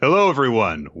Hello,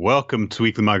 everyone. Welcome to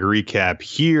Weekly Manga Recap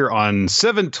here on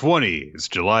 7/20. It's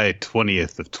July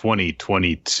 20th of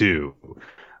 2022,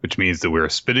 which means that we're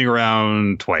spinning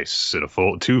around twice in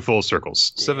two full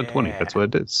circles. 7/20. That's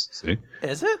what it is. See?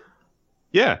 Is it?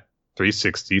 Yeah.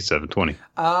 360, 7/20.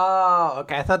 Oh,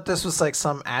 okay. I thought this was like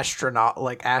some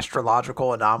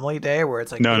astrological anomaly day where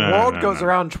it's like No, the no, world no, goes no.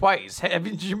 around twice.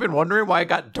 Haven't you been wondering why it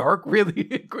got dark really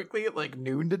quickly at like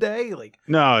noon today?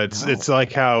 No, it's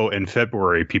like how in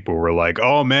February people were like,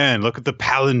 "Oh man, look at the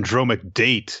palindromic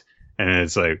date," and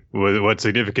it's like, what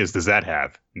significance does that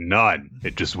have? None.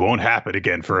 It just won't happen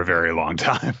again for a very long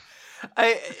time.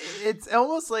 It's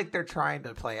almost like they're trying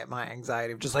to play at my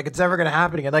anxiety of just like it's never going to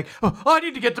happen again. Like, oh, I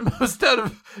need to get the most out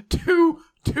of 2.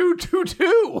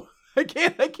 I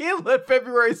can't let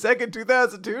February 2nd,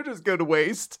 2002 just go to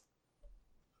waste.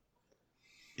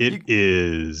 It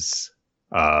is,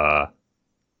 yeah.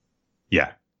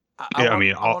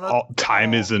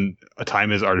 Time is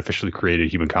artificially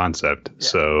created human concept,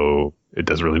 so it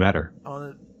doesn't really matter. I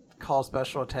want to call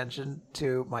special attention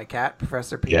to my cat,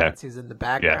 Professor Peanuts. He's in the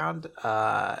background.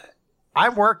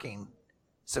 I'm working,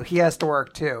 so he has to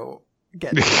work too.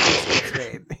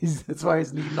 That's why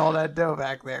he's needing all that dough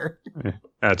back there.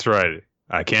 That's right.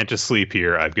 I can't just sleep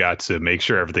here. I've got to make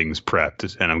sure everything's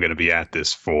prepped, and I'm going to be at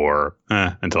this for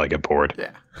until I get bored.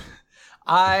 Yeah.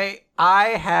 I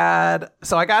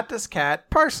got this cat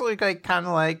partially like kind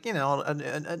of like, you know,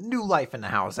 a new life in the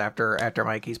house after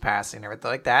Mikey's passing and everything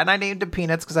like that. And I named him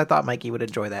Peanuts because I thought Mikey would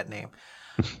enjoy that name.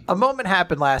 A moment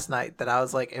happened last night that I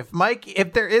was like, if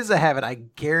there is a heaven, I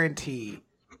guarantee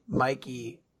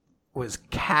Mikey was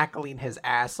cackling his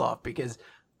ass off because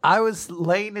I was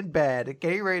laying in bed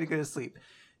getting ready to go to sleep,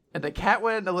 and the cat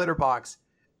went in the litter box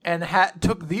and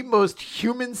took the most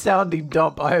human-sounding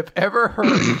dump I have ever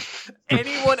heard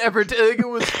anyone ever do. Like, it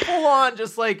was full on,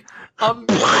 just like a minute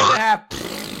and a half,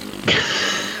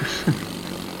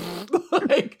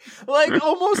 like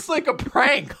almost like a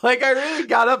prank. Like I really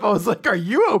got up. I was like, "Are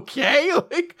you okay?"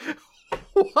 Like,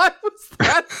 why was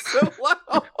that so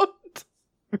loud?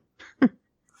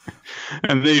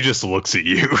 And then he just looks at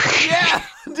you. Yeah,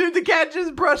 dude, the cat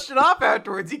just brushed it off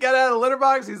afterwards. He got out of the litter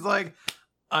box. He's like,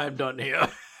 "I'm done here."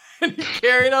 And he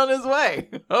carried on his way.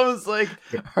 I was like,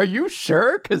 are you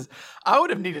sure? Because I would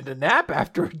have needed a nap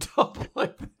after a dump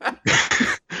like that.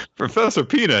 Professor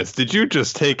Peanuts, did you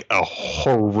just take a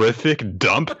horrific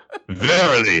dump?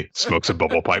 Verily, smokes a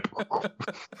bubble pipe.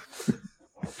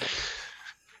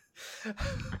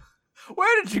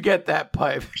 Where did you get that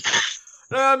pipe?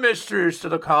 Mysteries to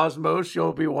the cosmos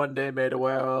you'll be one day made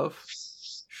aware of.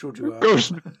 Should you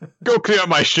go clean up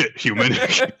my shit, human.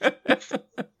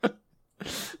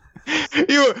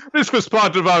 This was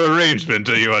part of our arrangement,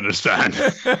 do you understand?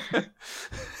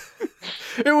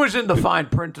 It was in the fine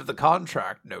print of the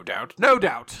contract, no doubt. No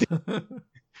doubt.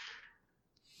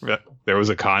 There was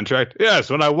a contract? Yes,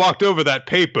 when I walked over that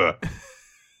paper.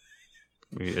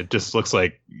 It just looks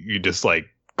like you just like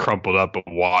crumpled up a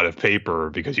wad of paper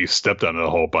because you stepped on it a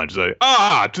whole bunch. Like,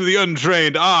 to the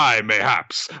untrained eye,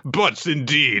 mayhaps. But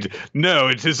indeed, no,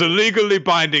 it is a legally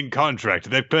binding contract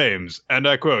that claims, and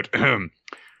I quote,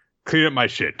 clean up my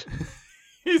shit.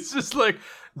 He's just like,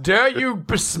 dare you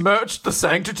besmirch the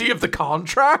sanctity of the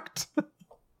contract?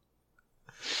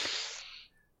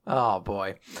 Oh,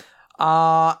 boy.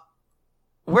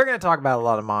 We're going to talk about a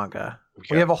lot of manga.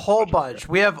 We have a whole bunch.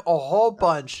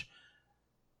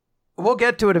 We'll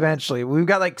get to it eventually. We've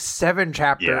got like 7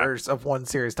 chapters of one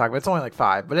series talk, but it's only like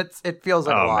 5, but it feels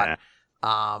like a lot. Man.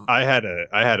 I had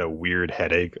a weird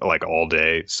headache like all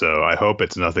day, so I hope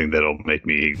it's nothing that'll make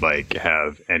me like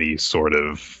have any sort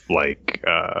of like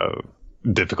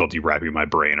difficulty wrapping my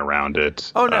brain around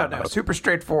it. Oh no, super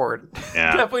straightforward.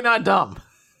 Yeah. Definitely not dumb.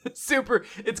 Super.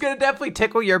 It's gonna definitely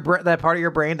tickle that part of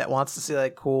your brain that wants to see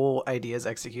like cool ideas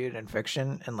executed in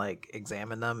fiction and like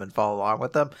examine them and follow along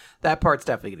with them. That part's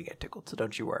definitely gonna get tickled, so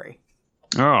don't you worry.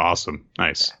 Oh, awesome,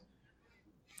 nice.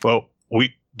 Well,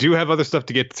 we do have other stuff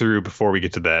to get through before we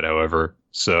get to that, however.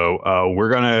 So we're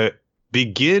going to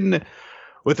begin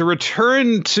with a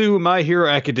return to My Hero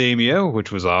Academia,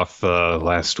 which was off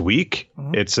last week.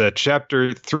 Mm-hmm. It's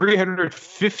chapter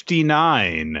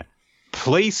 359,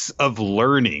 Place of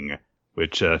Learning,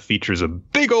 which features a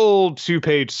big old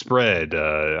 2-page spread.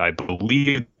 I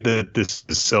believe that this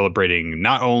is celebrating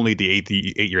not only the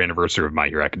 8-year anniversary of My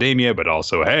Hero Academia, but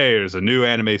also, hey, there's a new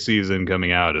anime season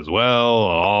coming out as well,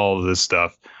 all of this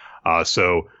stuff.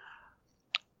 So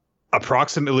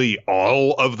approximately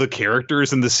all of the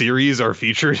characters in the series are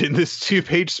featured in this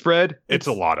 2-page spread. It's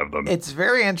a lot of them. It's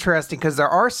very interesting because there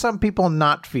are some people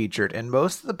not featured, and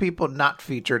most of the people not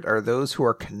featured are those who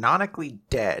are canonically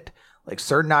dead. Like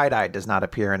Sir Night-Eye does not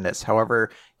appear in this.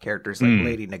 However, characters like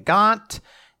Lady Nagant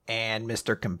and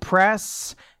Mr.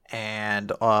 Compress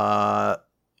and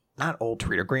not Old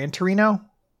Torino, Gran Torino,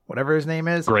 whatever his name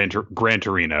is. Gran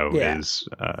Torino is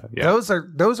Those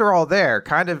are all there,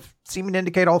 kind of seeming to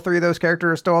indicate all three of those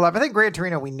characters are still alive. I think Gran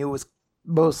Torino we knew was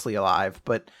mostly alive,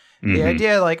 but the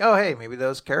idea like, oh hey, maybe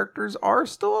those characters are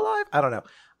still alive. I don't know.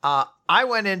 I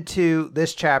went into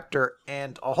this chapter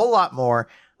and a whole lot more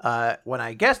when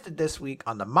I guested this week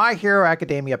on the My Hero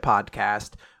Academia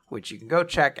podcast, which you can go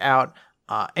check out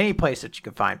any place that you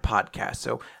can find podcasts.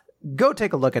 So go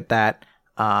take a look at that.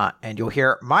 And you'll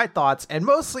hear my thoughts and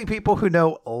mostly people who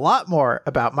know a lot more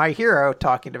about My Hero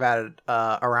talking about it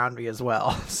around me as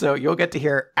well. So you'll get to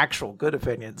hear actual good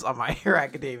opinions on My Hero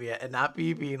Academia and not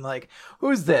me being like,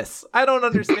 who's this? I don't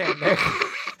understand, Nick.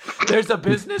 There's a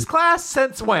business class?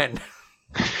 Since when?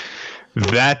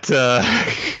 That,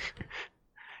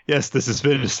 yes, this has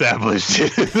been established.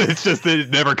 It's just that it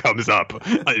never comes up,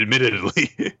 admittedly.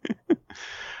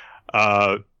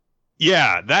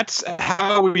 Yeah, that's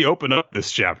how we open up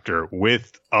this chapter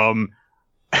with,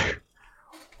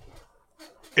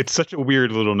 it's such a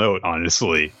weird little note,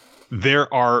 honestly.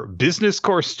 There are business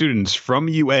course students from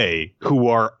UA who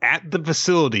are at the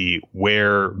facility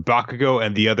where Bakugo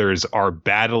and the others are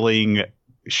battling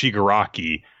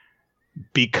Shigaraki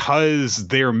because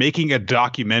they're making a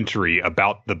documentary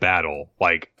about the battle,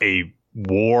 like a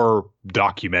war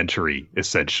documentary,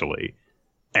 essentially.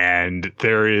 And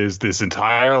there is this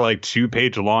entire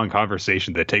 2-page long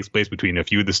conversation that takes place between a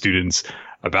few of the students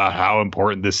about how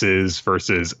important this is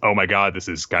versus, oh my God, this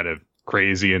is kind of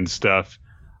crazy and stuff.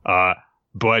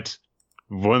 But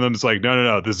one of them's like,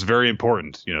 no, this is very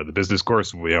important. You know, the business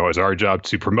course, it's our job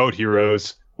to promote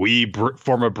heroes. We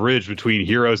form a bridge between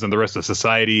heroes and the rest of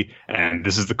society. And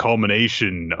this is the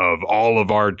culmination of all of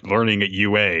our learning at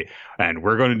UA. And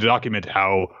we're going to document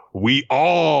how we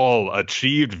all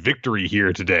achieved victory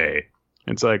here today.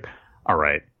 It's like, all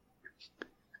right.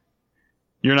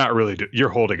 You're not really, you're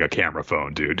holding a camera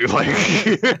phone, dude. Like,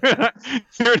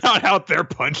 you're not out there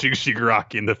punching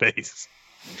Shigaraki in the face.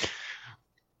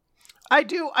 I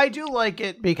do like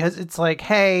it because it's like,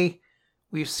 hey,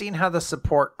 we've seen how the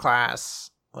support class,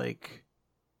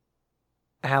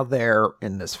 how they're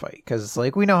in this fight. Because it's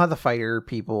like, we know how the fighter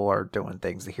people are doing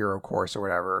things, the hero course or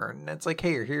whatever. And it's like,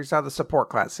 hey, here's how the support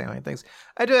class is handling things.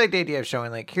 I do like the idea of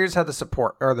showing, here's how the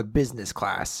support or the business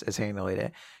class is handling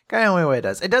it. Kind of the only way it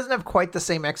does. It doesn't have quite the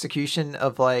same execution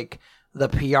of, the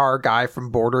PR guy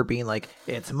from Border being like,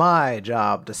 it's my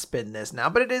job to spin this now.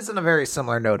 But it is in a very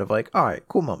similar note of all right,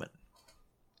 cool moment.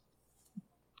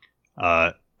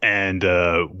 And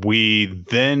we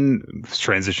then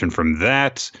transition from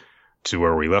that to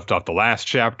where we left off the last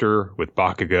chapter with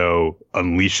Bakugo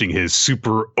unleashing his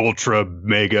super ultra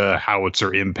mega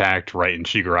howitzer impact right in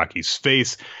Shigaraki's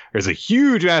face. There's a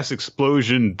huge ass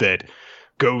explosion that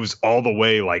goes all the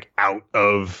way out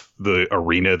of the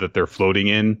arena that they're floating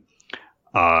in.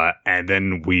 And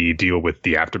then we deal with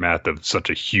the aftermath of such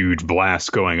a huge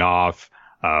blast going off.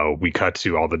 We cut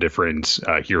to all the different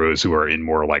heroes who are in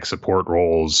more support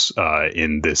roles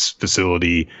in this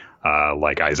facility,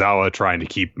 like Aizawa trying to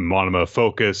keep Monoma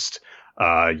focused.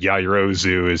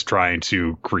 Yaoyorozu is trying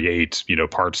to create,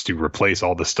 parts to replace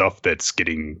all the stuff that's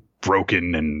getting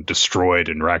broken and destroyed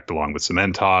and wrecked along with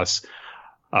Cementos.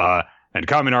 And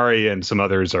Kaminari and some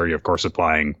others are, of course,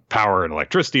 supplying power and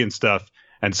electricity and stuff.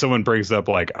 And someone brings up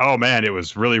oh man, it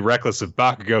was really reckless of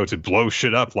Bakugo to blow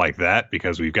shit up like that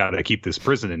because we've got to keep this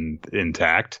prison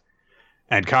intact.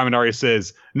 And Kaminari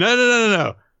says,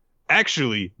 no.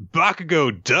 Actually,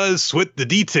 Bakugo does sweat the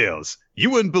details.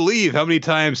 You wouldn't believe how many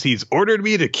times he's ordered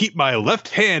me to keep my left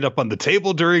hand up on the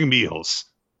table during meals.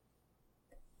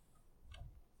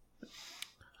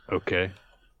 Okay.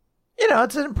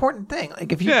 It's an important thing.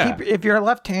 If your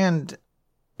left hand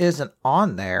isn't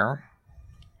on there,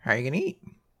 how are you gonna eat?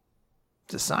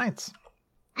 It's a science.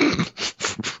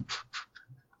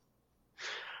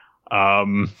 Are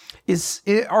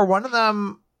one of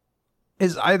them?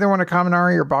 Is either one of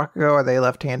Kaminari or Bakugo? Are they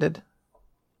left-handed?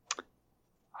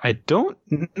 I don't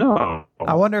know.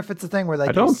 I wonder if it's a thing where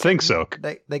I don't think so.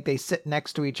 They sit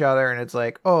next to each other, and it's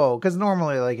because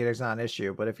normally there's not an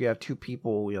issue, but if you have two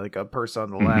people, a person on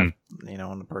the left,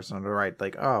 and the person on the right,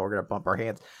 we're gonna bump our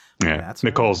hands. Yeah,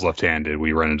 Nicole's left-handed.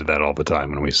 We run into that all the time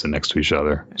when we sit next to each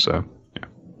other. So, yeah.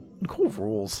 Nicole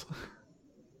rules.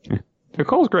 Yeah.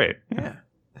 Nicole's great. Yeah,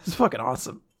 it's fucking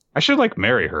awesome. I should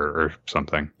marry her or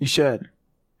something. You should.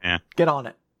 Yeah, get on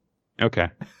it. Okay.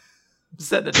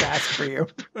 Set a task for you.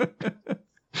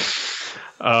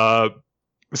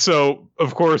 So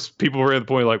of course people were at the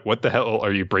point what the hell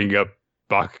are you bringing up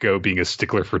Bakugo being a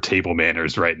stickler for table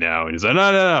manners right now, and he's like,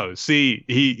 no. See,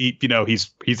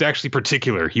 he's actually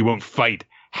particular. He won't fight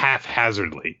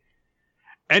haphazardly.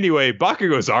 Anyway,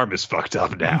 Bakugo's arm is fucked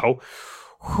up now.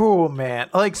 Oh man!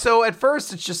 Like, so at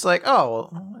first it's just like,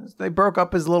 oh, they broke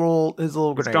up his little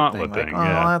grenade gauntlet thing. thing.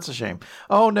 Like, oh, that's a shame.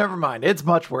 Oh, never mind. It's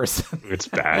much worse. It's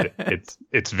bad.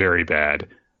 It's very bad.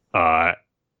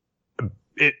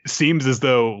 It seems as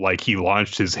though like he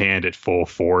launched his hand at full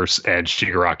force and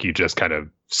Shigaraki just kind of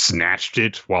snatched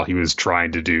it while he was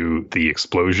trying to do the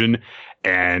explosion.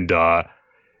 And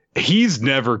he's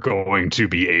never going to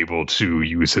be able to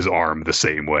use his arm the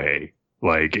same way.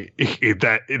 Like if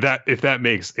that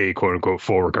makes a quote unquote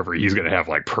full recovery, he's going to have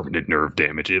like permanent nerve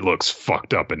damage. It looks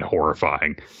fucked up and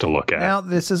horrifying to look at. Now,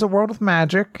 this is a world of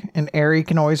magic, and Eri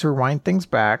can always rewind things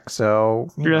back. So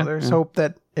there's hope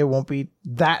that it won't be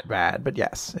that bad. But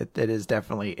yes, it is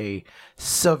definitely a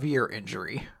severe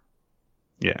injury.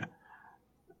 Yeah.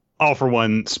 All for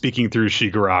One, speaking through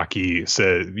Shigaraki,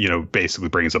 said, basically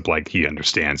brings up like he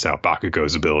understands how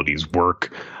Bakugo's abilities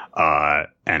work.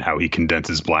 And how he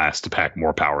condenses blasts to pack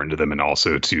more power into them and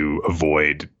also to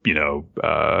avoid,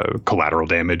 collateral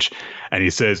damage. And he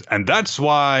says, and that's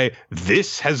why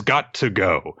this has got to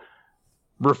go.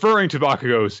 Referring to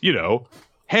Bakugo's,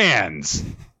 hands.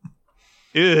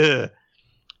 Ugh.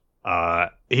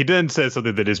 He then says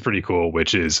something that is pretty cool,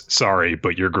 which is, sorry,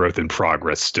 but your growth and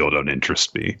progress still don't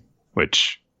interest me.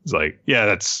 Which is like, yeah,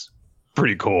 that's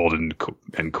pretty cold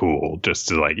and cool, just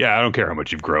to like, yeah, I don't care how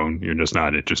much you've grown, you're just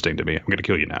not interesting to me, I'm gonna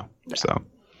kill you now. Yeah. So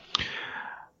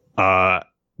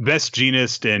Best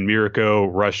Jeanist and Mirako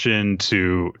rush in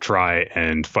to try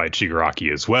and fight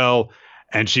Shigaraki as well,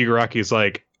 and Shigaraki is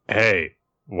like, hey,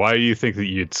 why do you think that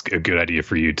it's a good idea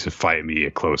for you to fight me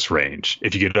at close range?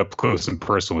 If you get up close and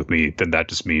personal with me, then that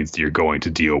just means that you're going to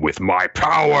deal with my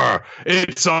power.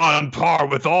 It's on par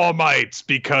with All Might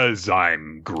because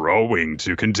I'm growing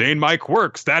to contain my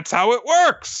quirks. That's how it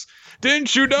works.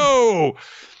 Didn't you know?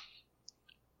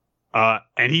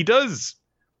 And he does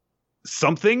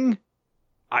something.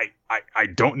 I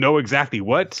don't know exactly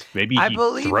what. Maybe he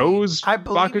throws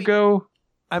Bakugo.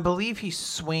 I believe he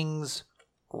swings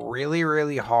really,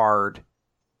 really hard,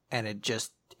 and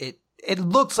it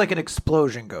looks like an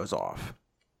explosion goes off.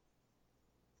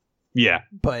 Yeah.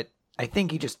 But I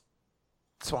think he just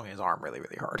swung his arm really,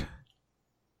 really hard.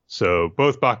 So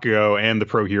both Bakugo and the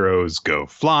pro heroes go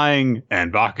flying,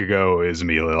 and Bakugo is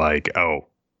immediately like, oh,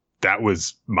 that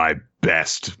was my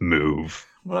best move.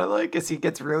 What I like is he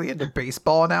gets really into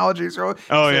baseball analogies. Oh,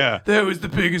 yeah. That was the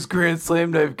biggest grand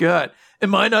slam I've got.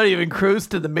 Am I not even close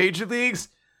to the major leagues?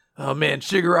 Oh man,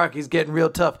 Shigaraki's getting real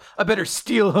tough. I better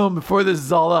steal home before this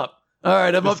is all up. All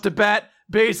right, I'm up to bat.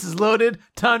 Base is loaded.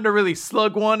 Time to really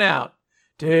slug one out.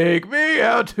 Take me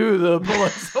out to the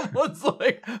bullet. Someone's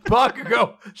like,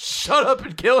 Bakugo, shut up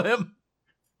and kill him.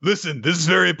 Listen, this is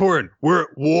very important. We're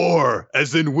at war,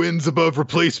 as in wins above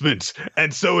replacements.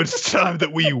 And so it's time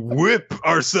that we whip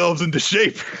ourselves into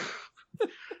shape.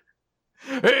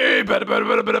 Hey,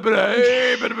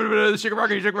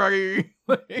 Shigaraki.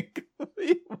 Like,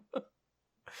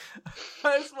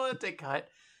 I just wanted to cut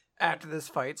after this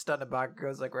fight. Stunned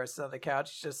Bakugo's like resting on the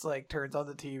couch, just like turns on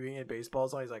the TV and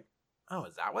baseball's on. He's like, oh,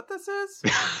 is that what this is?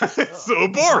 It's so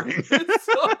boring. It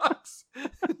sucks.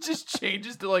 It just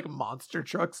changes to like monster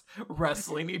trucks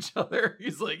wrestling each other.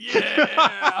 He's like,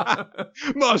 yeah.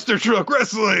 Monster truck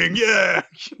wrestling, yeah.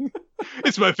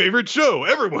 It's my favorite show.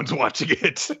 Everyone's watching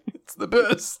it. It's the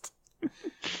best.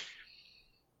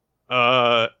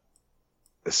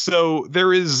 So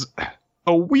there is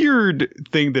a weird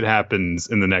thing that happens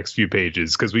in the next few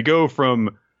pages, because we go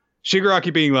from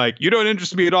Shigaraki being like, you don't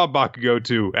interest me at all, Bakugo,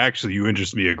 to actually, you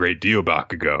interest me a great deal,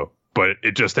 Bakugo, but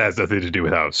it just has nothing to do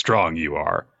with how strong you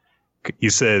are. He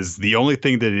says the only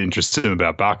thing that interests him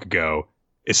about Bakugo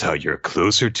is how you're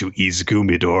closer to Izuku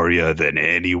Midoriya than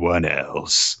anyone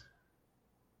else.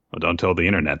 Well, don't tell the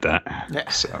internet that. Yeah.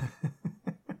 So,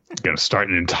 going to start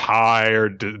an entire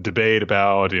debate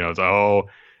about,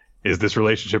 is this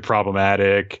relationship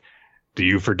problematic? Do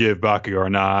you forgive Bakugo or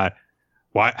not?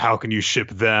 Why? How can you ship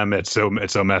them? It's so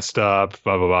messed up.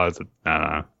 Blah blah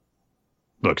blah.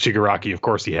 Look, Shigaraki, of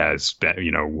course, he has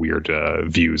weird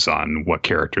views on what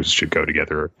characters should go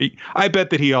together. I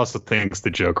bet that he also thinks the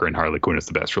Joker and Harley Quinn is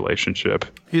the best relationship.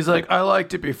 He's like, I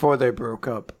liked it before they broke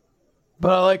up,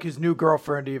 but I like his new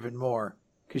girlfriend even more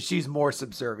because she's more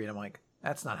subservient. I'm like,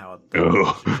 that's not how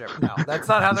that's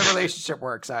not how the relationship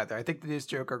works either. I think that his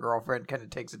Joker girlfriend kind of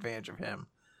takes advantage of him.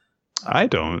 I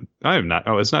am not.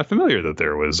 I was not familiar that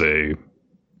there was a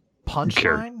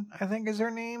Punchline, I think is her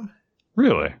name.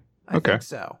 Really? I think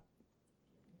so.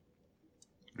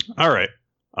 All right.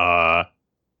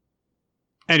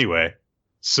 Anyway,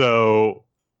 so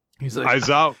He's like,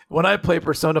 Aizawa. when I play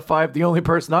Persona 5, the only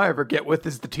person I ever get with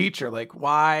is the teacher. Like,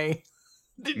 why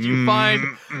did you find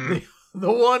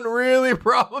the one really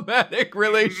problematic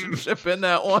relationship in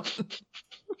that one?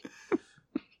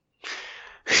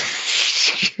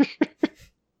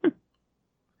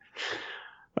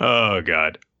 Oh,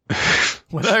 God.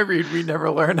 When I read, we never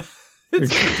learn.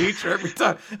 It's the teacher every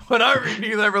time. When I read,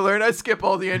 you never learn. I skip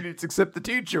all the endings except the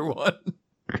teacher one.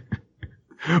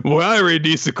 When I read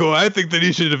Niseko, I think that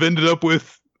he should have ended up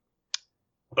with...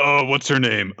 Oh, what's her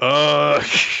name?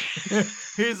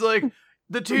 He's like,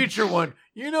 the teacher one.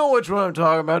 You know which one I'm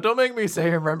talking about. Don't make me say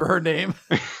remember her name.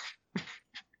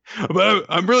 But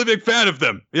I'm really big fan of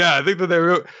them. Yeah, I think that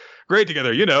they're great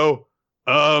together. You know,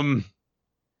 Raku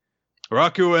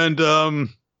and I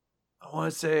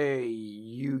want to say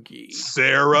Yugi.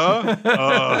 Sarah.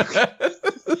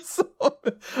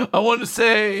 I want to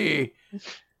say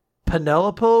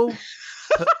Penelope.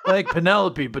 Like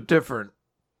Penelope, but different.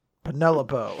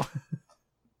 Penelope.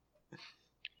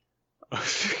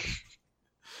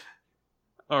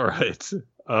 All right.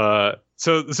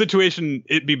 So the situation,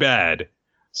 it'd be bad.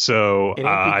 So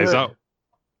Aizawa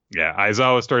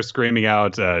starts screaming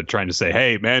out, trying to say,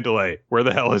 "Hey, Mandalay, where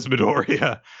the hell is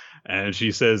Midoriya?" And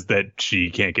she says that she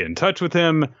can't get in touch with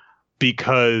him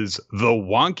because the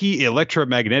wonky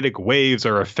electromagnetic waves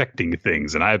are affecting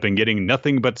things, and I've been getting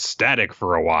nothing but static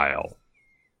for a while.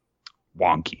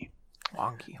 Wonky.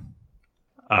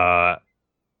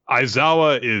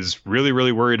 Aizawa is really,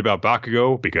 really worried about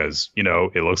Bakugo because, you know,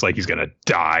 it looks like he's going to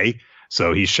die.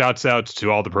 So he shouts out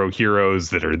to all the pro heroes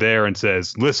that are there and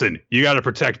says, "Listen, you got to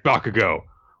protect Bakugo.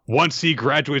 Once he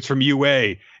graduates from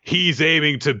UA, he's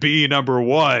aiming to be number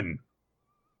one."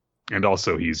 And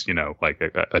also he's, you know, like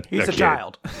he's a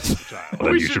child.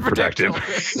 And you should protect him.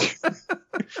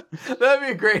 That'd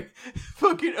be great.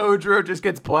 Fucking Ojiro just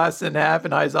gets blasted in half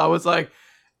and Aizawa's like,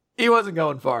 he wasn't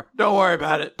going far. Don't worry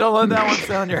about it. Don't let that one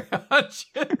sit on your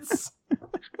conscience.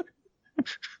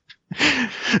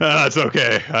 It's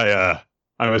okay.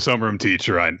 I'm a homeroom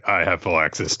teacher. I have full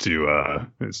access to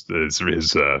his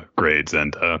grades,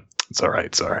 and it's all right.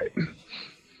 It's all right.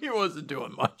 He wasn't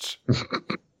doing much.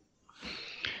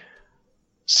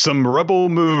 Some rebel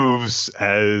moves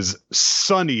as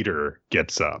Sun Eater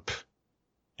gets up,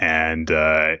 and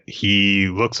he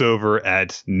looks over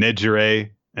at Nejire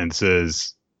and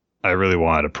says, "I really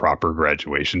wanted a proper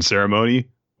graduation ceremony,"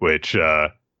 which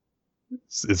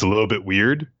is a little bit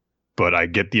weird. But I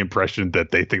get the impression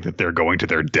that they think that they're going to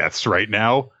their deaths right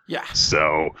now. Yeah.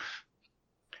 So,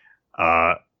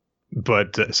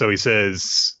 so he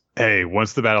says, "Hey,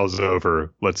 once the battle's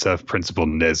over, let's have Principal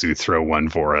Nezu throw one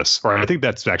for us." Or I think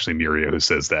that's actually Mirio who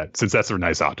says that, since that's a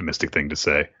nice optimistic thing to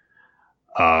say.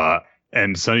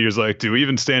 And Sun Eater's like, "Do we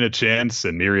even stand a chance?"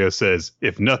 And Mirio says,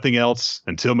 "If nothing else,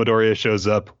 until Midoriya shows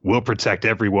up, we'll protect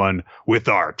everyone with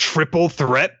our triple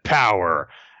threat power."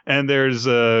 And there's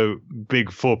a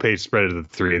big full-page spread of the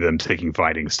three of them taking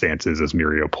fighting stances as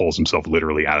Mirio pulls himself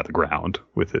literally out of the ground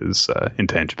with his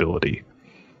intangibility.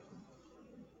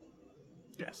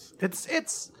 Yes,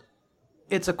 it's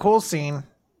a cool scene.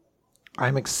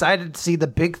 I'm excited to see the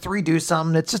big three do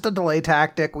something. It's just a delay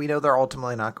tactic. We know they're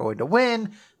ultimately not going to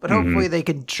win, but hopefully they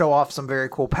can show off some very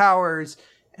cool powers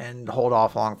and hold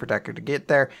off long for Deku to get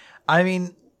there. I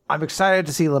mean, I'm excited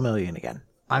to see Lemillion again.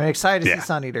 I'm excited to see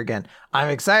Sun Eater again. I'm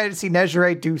excited to see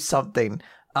Nejire do something.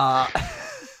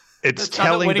 It's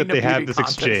telling that they have this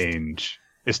exchange.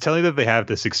 It's telling that they have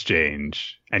this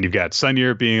exchange. And you've got Sun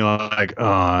Eater being like,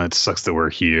 "Oh, it sucks that we're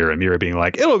here." And Mirio being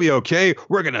like, "It'll be okay.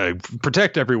 We're going to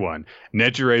protect everyone."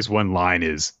 Nejire's one line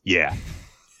is, "Yeah."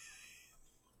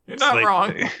 You're not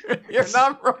wrong. You're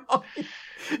not wrong.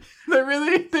 They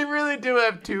really do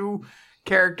have two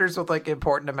characters with like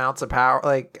important amounts of power,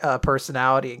 like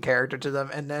personality and character to them,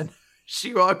 and then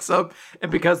she walks up, and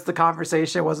because the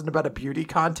conversation wasn't about a beauty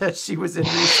contest she was in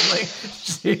recently,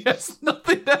 she has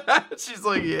nothing to add. She's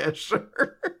like, "Yeah,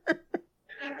 sure."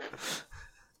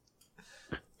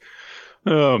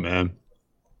 Oh man.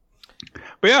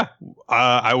 But yeah,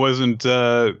 I wasn't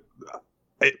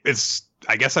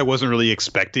I guess I wasn't really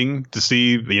expecting to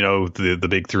see, you know, the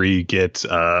big three get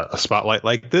a spotlight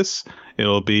like this.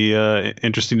 It'll be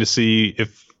interesting to see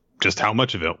if just how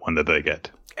much of it one that they get.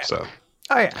 Yeah. So,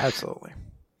 oh yeah, absolutely.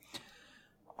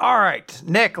 All right,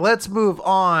 Nick, let's move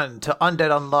on to Undead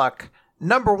Unluck,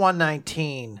 number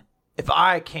 119. If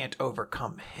I can't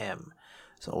overcome him.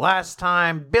 So last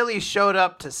time Billy showed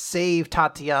up to save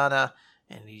Tatiana,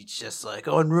 and he's just like,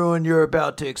 "On Ruin, you're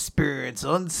about to experience an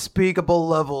unspeakable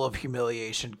level of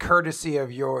humiliation, courtesy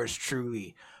of yours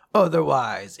truly.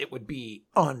 Otherwise, it would be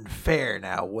unfair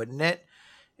now, wouldn't it?"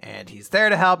 And he's there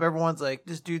to help. Everyone's like,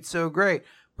 this dude's so great.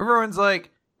 But everyone's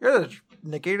like, you're the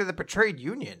negator that betrayed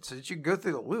Union, so that you can go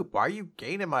through the loop. Why are you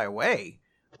getting in my way?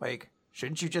 Like,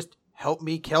 shouldn't you just help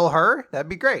me kill her? That'd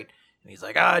be great. And he's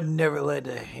like, I'd never lend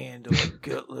a hand to a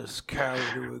gutless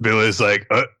coward. Billy's like,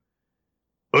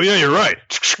 oh yeah, you're right.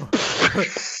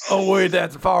 Oh wait,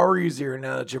 that's far easier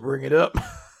now that you bring it up.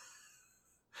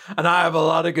 And I have a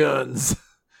lot of guns.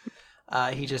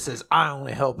 He just says, I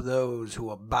only help those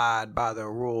who abide by the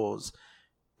rules.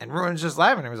 And Ruin's just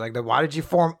laughing. He was like, then why did you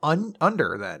form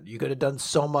under then? You could have done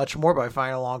so much more by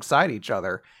fighting alongside each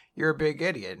other. You're a big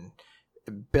idiot.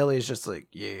 And Billy's just like,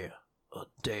 yeah, a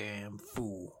damn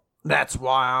fool. That's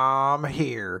why I'm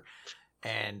here.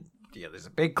 And there's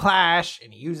a big clash,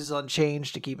 and he uses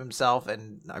Unchanged to keep himself,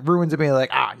 and Ruin's being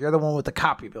like, you're the one with the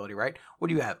copy ability, right? What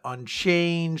do you have?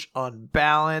 Unchanged,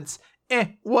 Unbalance,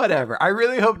 whatever. I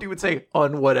really hoped he would say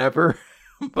unwhatever,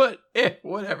 but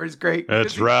whatever's great.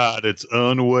 That's right, it's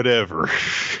unwhatever.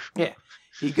 Yeah.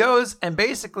 He goes and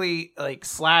basically like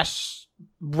slash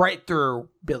right through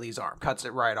Billy's arm, cuts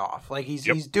it right off. Like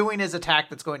he's doing his attack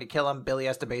that's going to kill him. Billy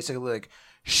has to basically like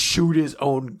shoot his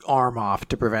own arm off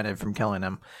to prevent it from killing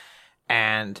him.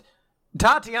 And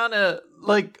Tatiana,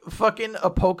 like fucking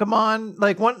a Pokemon,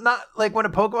 like when a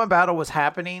Pokemon battle was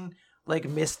happening, like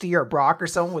Misty or Brock or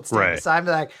someone would stand beside and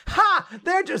be like, ha,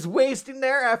 they're just wasting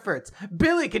their efforts.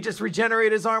 Billy could just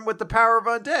regenerate his arm with the power of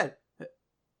undead.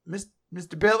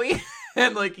 Mr. Billy?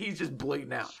 And like he's just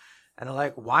bleeding out. And they're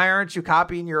like, why aren't you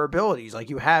copying your abilities? Like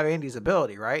you have Andy's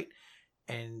ability, right?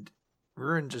 And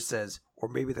Ruin just says, or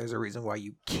maybe there's a reason why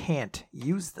you can't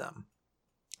use them.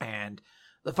 And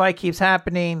the fight keeps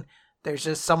happening. There's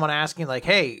just someone asking like,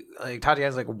 hey, like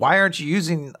Tatiana's like, why aren't you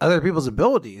using other people's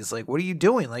abilities? Like, what are you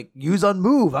doing? Like, use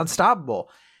Unmove, Unstoppable.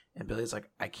 And Billy's like,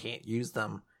 I can't use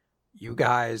them. You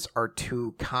guys are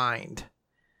too kind.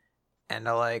 And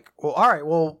they're like, well, all right,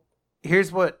 well,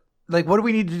 here's what do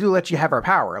we need to do to let you have our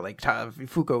power? Like,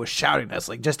 Fuko was shouting at us,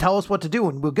 like, just tell us what to do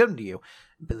and we'll give them to you.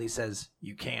 And Billy says,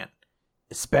 you can't.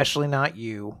 Especially not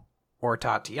you or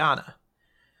Tatiana.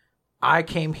 I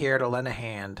came here to lend a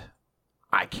hand.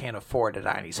 I can't afford it.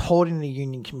 And he's holding the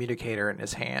Union communicator in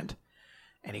his hand.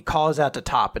 And he calls out to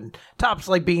Top. And Top's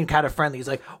like being kind of friendly. He's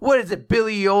like, what is it,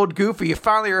 Billy, you old goofy? You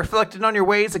finally reflected on your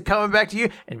ways and coming back to you?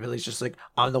 And Billy's just like,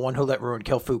 I'm the one who let Ruin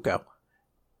kill Fuko.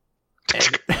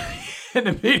 And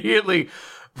immediately,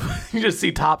 you just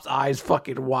see Top's eyes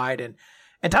fucking widen.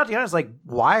 And Tatiana's like,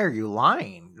 why are you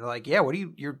lying? They're like, yeah, what are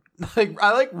you're like,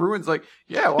 I like Ruin's like,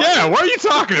 yeah. What are you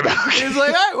talking about? He's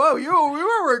like, hey, whoa, we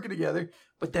were working together.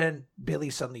 But then Billy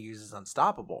suddenly uses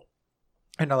Unstoppable.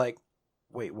 And they're like,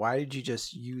 wait, why did you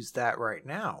just use that right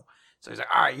now? So he's like,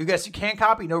 all right, you guess you can't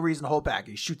copy, no reason to hold back.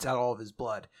 He shoots out all of his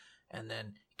blood. And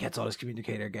then he gets on his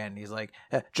communicator again. And he's like,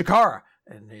 Jakara.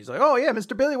 And he's like, oh yeah,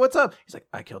 Mr. Billy, what's up? He's like,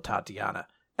 I killed Tatiana.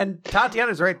 And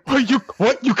Tatiana's right.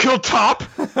 What? You killed Top?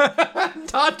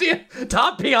 Tatiana?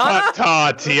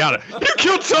 Tatiana. You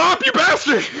killed Top, you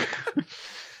bastard!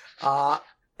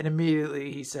 And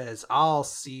immediately he says, I'll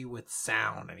see with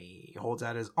sound. And he holds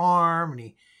out his arm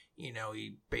and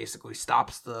he basically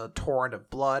stops the torrent of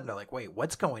blood. And they're like, wait,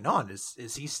 what's going on?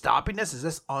 Is he stopping this? Is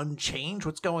this Unchanged?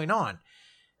 What's going on?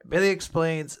 And Billy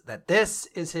explains that this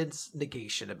is his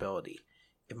negation ability.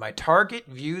 If my target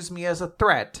views me as a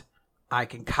threat, I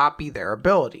can copy their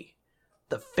ability.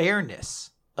 The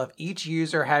fairness of each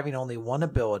user having only one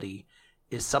ability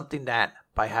is something that,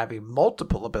 by having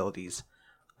multiple abilities,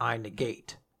 I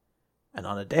negate. And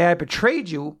on the day I betrayed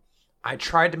you, I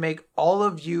tried to make all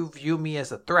of you view me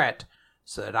as a threat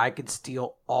so that I could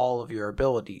steal all of your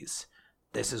abilities.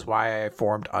 This is why I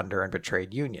formed under and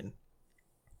betrayed Union.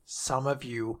 Some of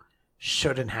you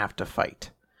shouldn't have to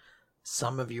fight.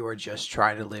 Some of you are just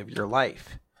trying to live your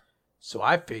life. So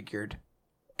I figured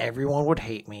everyone would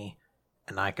hate me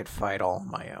and I could fight all on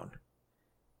my own.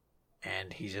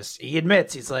 And he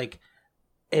admits, he's like,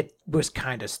 it was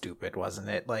kind of stupid, wasn't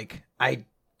it? Like, I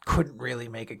couldn't really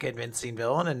make a convincing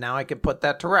villain, and now I can put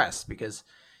that to rest, because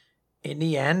in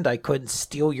the end, I couldn't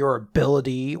steal your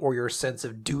ability or your sense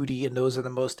of duty, and those are the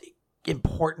most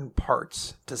important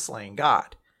parts to slaying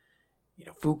God.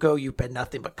 Fuko, you've been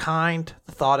nothing but kind.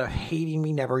 The thought of hating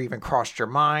me never even crossed your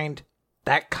mind.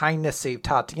 That kindness saved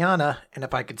Tatiana, and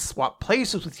if I could swap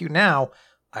places with you now,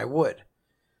 I would.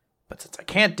 But since I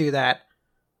can't do that,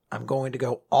 I'm going to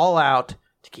go all out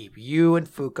to keep you and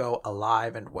Fuko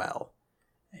alive and well.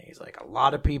 And he's like, a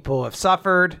lot of people have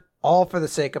suffered, all for the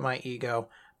sake of my ego,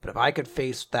 but if I could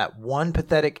face that one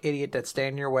pathetic idiot that's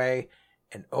standing in your way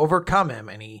and overcome him,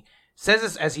 and he says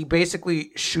this as he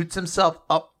basically shoots himself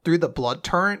up through the blood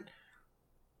torrent,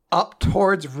 up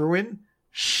towards Ruin,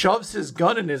 shoves his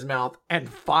gun in his mouth and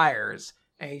fires.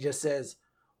 And he just says,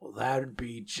 well, that'd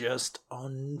be just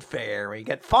unfair. We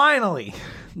get finally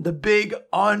the big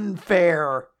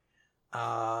unfair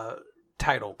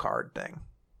title card thing.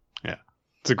 Yeah.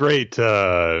 It's a great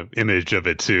image of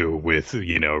it too, with,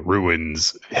 you know,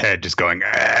 Ruin's head just going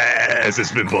as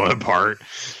it's been blown apart.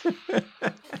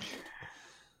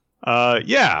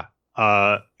 Yeah.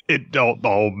 It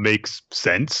all makes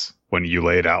sense when you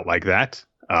lay it out like that.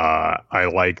 I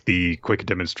like the quick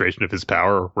demonstration of his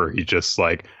power where he just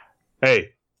like,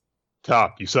 hey,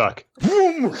 Top, you suck.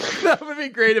 That would be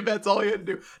great if that's all you had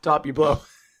to do. Top, you blow.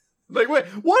 Like, wait,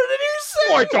 what did you say?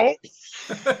 Oh, I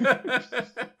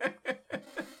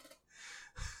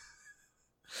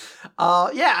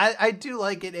don't. Yeah, I do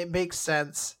like it. It makes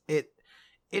sense. It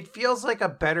feels like a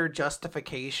better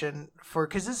justification for,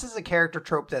 because this is a character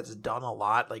trope that's done a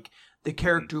lot. Like, the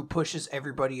character who pushes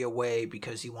everybody away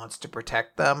because he wants to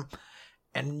protect them.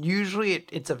 And usually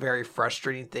it's a very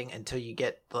frustrating thing until you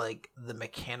get, like, the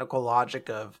mechanical logic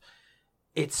of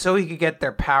it's so he could get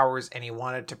their powers and he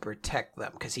wanted to protect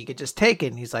them because he could just take it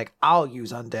and he's like, I'll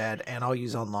use Undead and I'll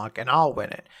use Unlock and I'll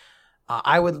win it.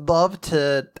 I would love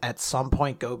to, at some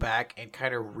point, go back and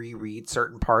kind of reread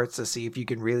certain parts to see if you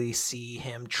can really see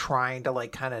him trying to,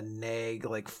 like, kind of nag,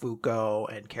 like,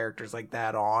 Fuko and characters like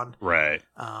that on. Right.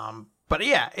 But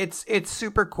yeah, it's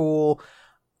super cool.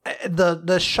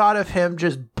 The shot of him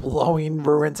just blowing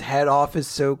Ruin's head off is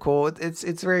so cool.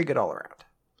 It's very good all around.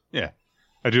 Yeah.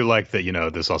 I do like that, you know,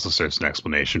 this also serves an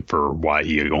explanation for why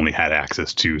he only had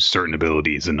access to certain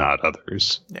abilities and not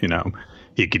others. Yeah. You know,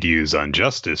 he could use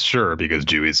Unjustice, sure, because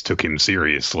Juiz took him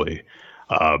seriously.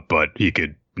 But he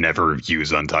could never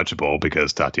use Untouchable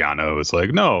because Tatiana was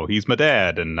like, no, he's my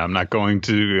dad. And I'm not going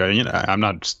to, you know, I'm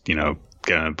not, you know,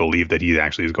 going to believe that he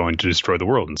actually is going to destroy the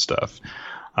world and stuff.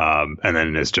 And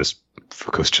then it's just,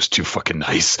 Fuko's just too fucking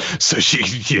nice. So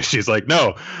she's like,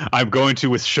 no, I'm going to,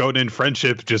 with Shonen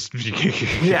friendship, just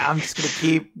yeah, I'm just gonna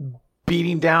keep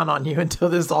beating down on you until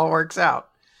this all works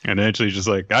out. And then she's just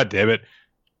like, God damn it,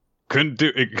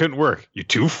 couldn't work. You're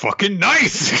too fucking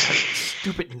nice.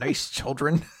 Stupid nice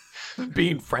children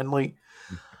being friendly.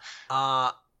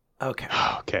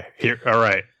 Okay. Here, all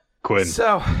right, Quinn.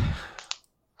 So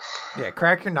yeah,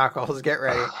 crack your knuckles, get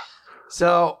ready.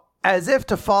 So, as if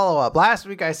to follow up, last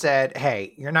week I said,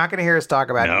 hey, you're not going to hear us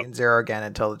talk about Eden Zero again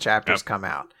until the chapters come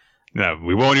out. No,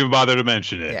 we won't even bother to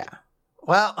mention it. Yeah.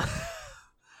 Well,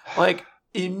 like,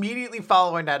 immediately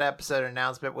following that episode,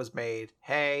 announcement was made,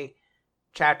 hey,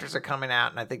 chapters are coming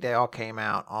out, and I think they all came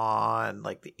out on,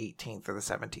 like, the 18th or the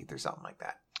 17th or something like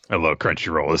that. Although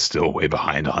Crunchyroll is still way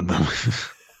behind on them.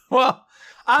 Well,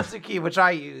 Atsuki, which I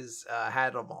use,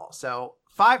 had them all. So,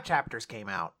 5 chapters came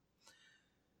out.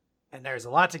 And there's a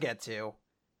lot to get to.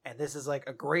 And this is like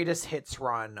a greatest hits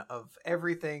run of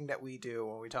everything that we do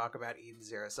when we talk about Eden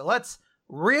Zero. So let's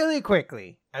really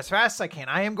quickly, as fast as I can,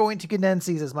 I am going to condense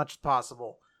these as much as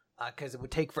possible because it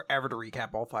would take forever to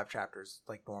recap all 5 chapters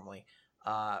like normally.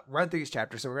 Run through these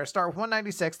chapters. So we're going to start with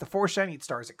 196. The 4 Shining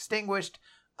Stars extinguished.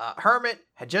 Hermit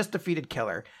had just defeated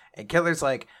Killer. And Killer's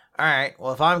like, all right,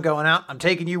 well, if I'm going out, I'm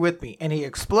taking you with me. And he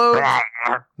explodes.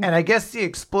 And I guess the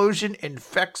explosion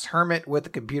infects Hermit with a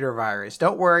computer virus.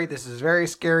 Don't worry, this is very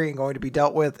scary and going to be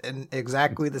dealt with in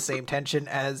exactly the same tension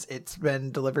as it's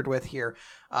been delivered with here.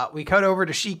 We cut over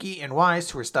to Shiki and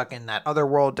Weiss, who are stuck in that other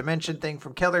world dimension thing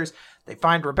from Killers. They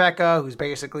find Rebecca, who's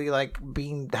basically like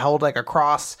being held like a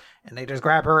cross, and they just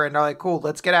grab her and they're like, cool,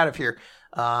 let's get out of here.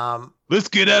 Let's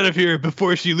get out of here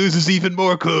before she loses even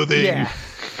more clothing. Yeah.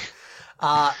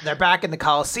 They're back in the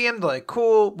Coliseum. They're like,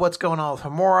 cool, what's going on with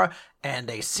Homura? And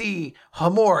they see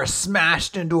Homura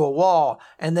smashed into a wall,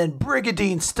 and then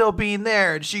Brigadine still being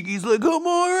there, and Shiki's like,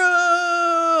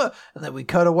 Homura! And then we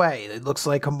cut away. It looks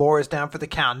like Homura's down for the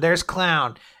count. There's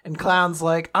Clown, and Clown's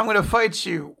like, I'm gonna fight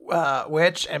you,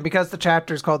 witch. And because the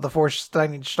chapter is called The 4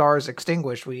 Shining Stars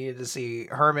Extinguished, we needed to see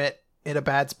Hermit in a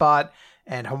bad spot,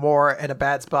 and Homura in a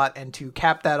bad spot, and to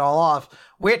cap that all off,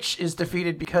 Witch is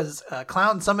defeated because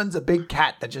Clown summons a big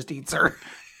cat that just eats her.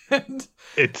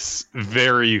 It's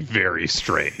very, very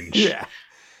strange. Yeah.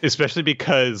 Especially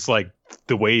because, like,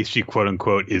 the way she, quote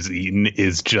unquote, is eaten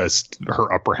is just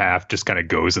her upper half just kind of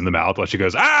goes in the mouth while she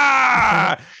goes,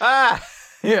 ah! Ah!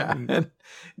 Yeah.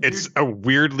 It's a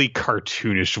weirdly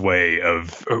cartoonish way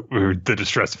of the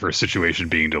distress of her situation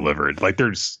being delivered. Like,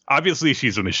 there's obviously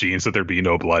she's a machine, so there'd be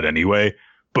no blood anyway.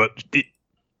 But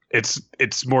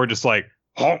it's more just like,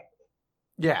 oh,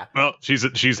 yeah. Well,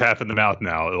 she's half in the mouth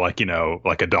now, like, you know,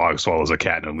 like a dog swallows a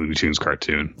cat in a Looney Tunes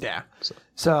cartoon. Yeah.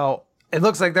 So it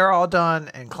looks like they're all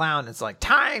done, and Clown is like,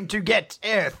 time to get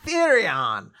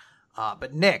Ethereon.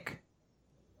 But Nick,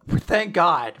 Thank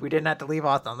God we didn't have to leave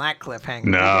off on that cliffhanger.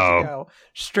 No. We get to go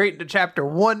straight into chapter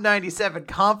 197,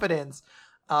 Confidence,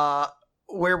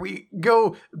 where we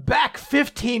go back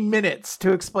 15 minutes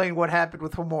to explain what happened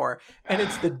with Hamor, and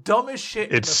it's the dumbest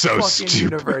shit in the fucking stupid.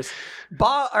 universe.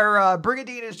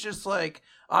 Brigadine is just like,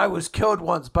 I was killed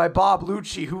once by Bob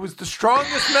Lucci, who was the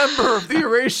strongest member of the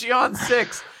Eration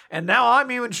 6, and now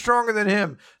I'm even stronger than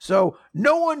him. So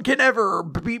no one can ever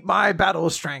beat my battle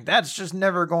strength. That's just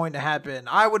never going to happen.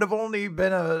 I would have only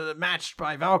been matched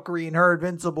by Valkyrie and her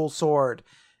invincible sword.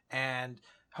 And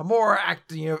Hamor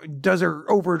does her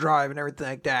overdrive and everything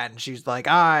like that. And she's like,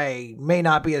 I may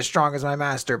not be as strong as my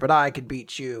master, but I can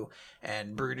beat you.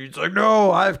 And Brigadine's like,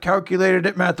 no, I've calculated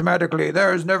it mathematically.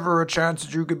 There's never a chance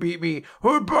that you could beat me.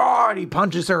 And he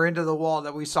punches her into the wall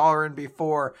that we saw her in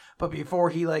before. But before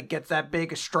he gets that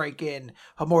big strike in,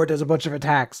 Hamor does a bunch of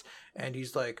attacks. And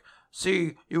he's like,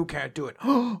 see, you can't do it.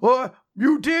 What?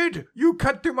 You did! You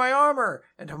cut through my armor!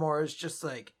 And Hamor is just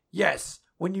like, yes.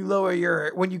 When you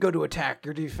go to attack,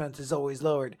 your defense is always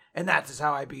lowered, and that's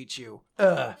how I beat you.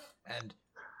 And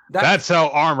that's how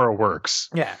armor works.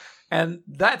 Yeah, and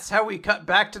that's how we cut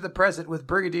back to the present with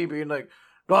Brigadine being like,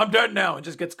 "No, I'm dead now," and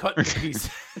just gets cut in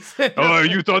pieces. Oh,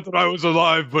 you thought that I was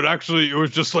alive, but actually it was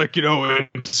just in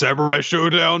samurai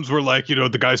showdowns where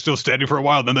the guy's still standing for a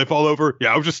while, then they fall over.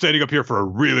 Yeah, I was just standing up here for a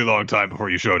really long time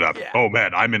before you showed up. Yeah. Oh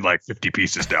man, I'm in 50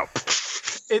 pieces now.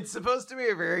 It's supposed to be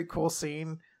a very cool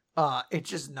scene. It's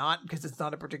just not, because it's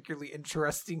not a particularly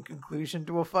interesting conclusion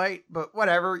to a fight, but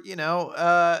whatever,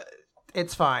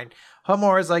 it's fine.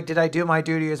 Hamor is like, did I do my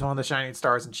duty as one of the Shining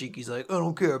Stars? And Shiki's like, I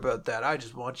don't care about that. I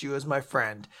just want you as my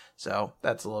friend. So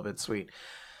that's a little bit sweet.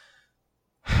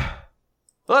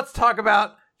 Let's talk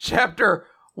about chapter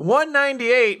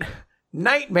 198,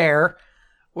 Nightmare,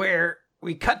 where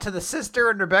we cut to the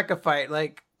sister and Rebecca fight.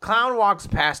 Clown walks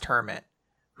past Hermit,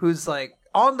 who's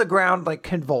on the ground,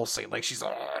 convulsing, she's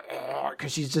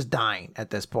because she's just dying at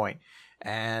this point.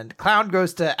 And Clown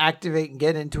goes to activate and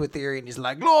get into Ethereum. And he's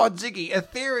like, Lord Ziggy,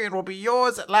 Ethereum will be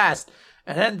yours at last.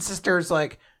 And then Sister's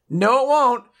like, no, it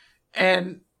won't.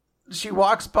 And she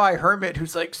walks by Hermit,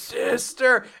 who's like,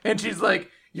 Sister. And she's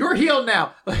like, you're healed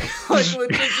now.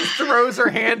 Legit just throws her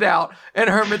hand out. And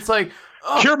Hermit's like,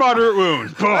 oh, cure moderate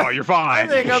wound. Oh, you're fine. I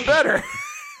think I'm better.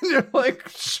 You're like,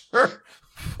 sure.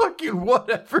 Fucking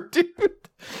whatever, dude.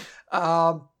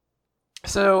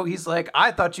 So he's like,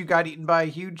 I thought you got eaten by a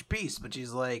huge beast. But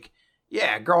she's like,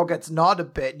 yeah, girl gets gnawed a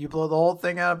bit and you blow the whole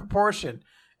thing out of proportion.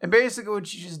 And basically what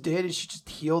she just did is she just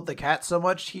healed the cat so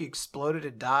much he exploded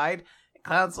and died. And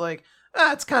Clown's like,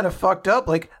 it's kind of fucked up.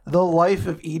 The life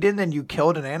of Eden, and you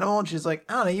killed an animal. And she's like,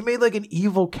 I don't know, you made an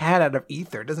evil cat out of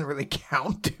ether. It doesn't really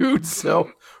count, dude.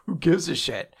 So who gives a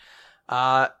shit?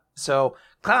 So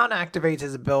Clown activates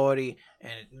his ability,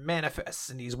 and it manifests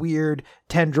in these weird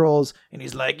tendrils, and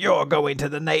he's like, you're going to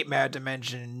the nightmare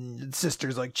dimension. And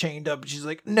Sister's chained up, and she's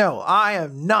like, no, I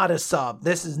am not a sub.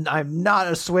 I'm not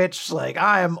a switch.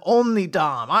 I am only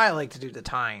Dom. I like to do the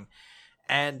time.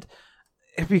 And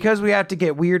because we have to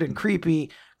get weird and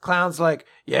creepy, Clown's like,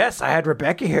 yes, I had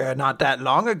Rebecca here not that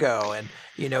long ago, and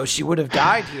she would have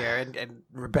died here. And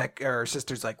Rebecca, or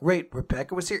Sister's like, wait,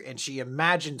 Rebecca was here? And she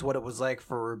imagines what it was like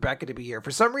for Rebecca to be here.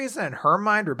 For some reason, in her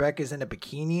mind, Rebecca's in a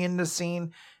bikini in the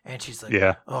scene, and she's like,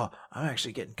 yeah, oh, I'm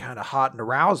actually getting kind of hot and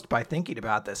aroused by thinking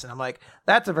about this. And I'm like,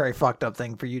 that's a very fucked up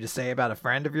thing for you to say about a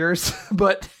friend of yours.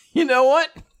 But you know what?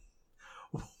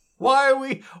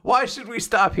 Why should we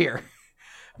stop here?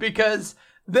 Because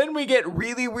then we get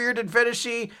really weird and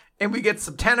fetishy, and we get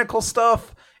some tentacle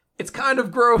stuff. It's kind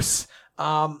of gross.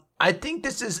 I think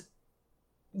this is,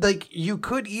 you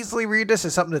could easily read this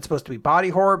as something that's supposed to be body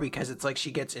horror, because it's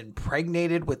she gets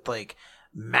impregnated with,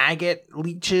 maggot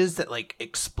leeches that,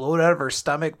 explode out of her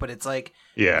stomach, but it's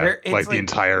yeah, it's the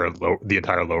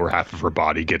entire lower half of her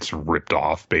body gets ripped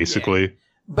off, basically. Yeah.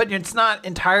 But it's not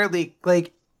entirely,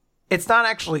 it's not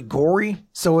actually gory,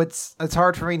 so it's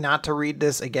hard for me not to read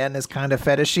this again as kind of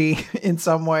fetishy in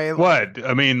some way. What?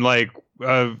 I mean,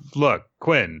 look,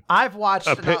 Quinn. I've watched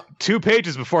 2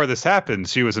 pages before this happened.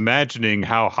 She was imagining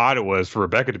how hot it was for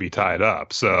Rebecca to be tied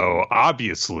up. So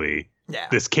obviously,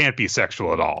 this can't be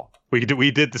sexual at all.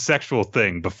 We did the sexual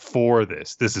thing before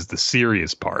this. This is the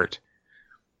serious part.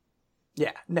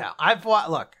 Yeah, no, I've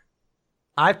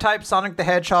typed Sonic the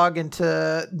Hedgehog into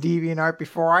DeviantArt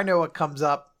before. I know what comes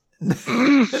up. This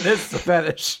is a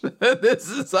fetish.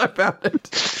 I found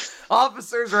it.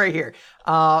 Officers right here.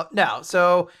 No,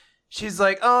 so she's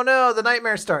like, oh no, the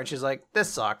nightmare starts. She's like, this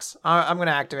sucks. I'm going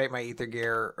to activate my ether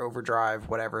gear, overdrive,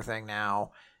 whatever thing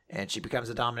now. And she becomes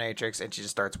a dominatrix, and she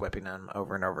just starts whipping them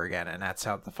over and over again. And that's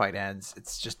how the fight ends.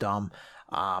 It's just dumb.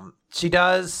 She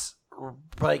does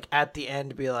like at the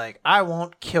end be like, I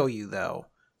won't kill you though.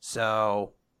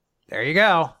 So there you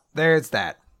go. There's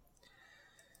that.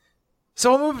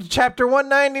 So we'll move to chapter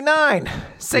 199,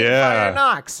 Saint Fire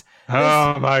Nox.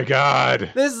 Oh my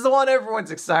god. This is the one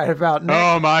everyone's excited about, Nick.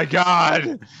 Oh my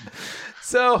god.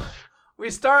 So we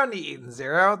start on the Eden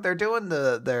Zero. They're doing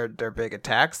their big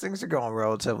attacks. Things are going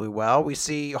relatively well. We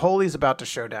see Holy's about to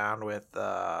show down with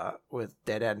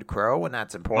Dead End Crow, and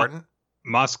that's important.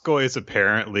 Moscow is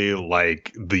apparently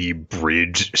like the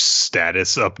bridge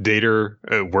status updater,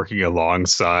 working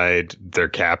alongside their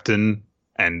captain,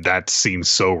 and that seems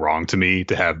so wrong to me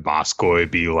to have Moscow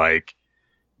be like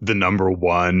the number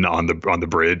one on the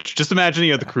bridge. Just imagine,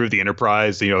 the crew of the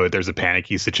Enterprise, there's a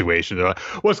panicky situation. They're like,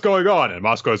 what's going on? And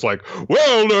Moscow's like,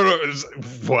 well, no,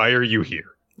 why are you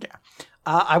here? Yeah.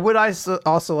 I would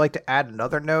also like to add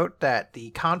another note that the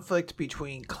conflict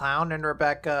between Clown and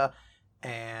Rebecca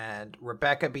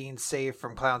being saved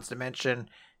from Clown's dimension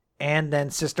and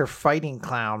then Sister fighting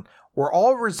Clown were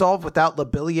all resolved without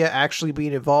Lobelia actually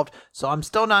being involved. So I'm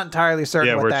still not entirely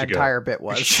certain what that entire bit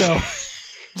was. So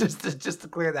just to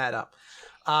clear that up.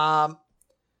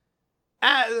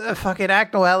 Fucking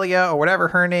Acnoelia or whatever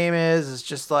her name is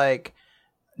just like,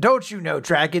 don't you know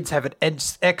dragons have an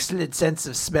excellent sense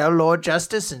of smell, Lord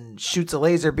Justice, and shoots a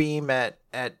laser beam at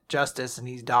Justice and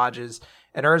he dodges.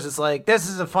 And hers is like, this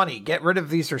isn't funny. Get rid of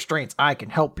these restraints. I can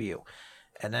help you.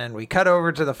 And then we cut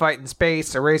over to the fight in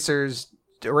space. Eraser's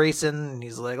racing. And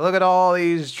he's like, look at all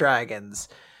these dragons.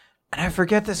 And I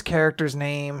forget this character's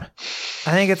name.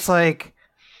 I think it's like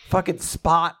fucking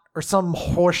Spot or some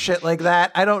horse shit like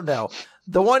that. I don't know.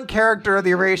 The one character of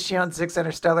the Erasion 6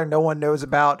 Interstellar no one knows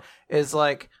about is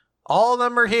like, all of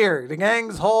them are here. The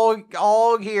gang's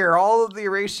all here. All of the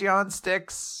Erasion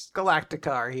 6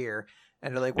 Galactica are here.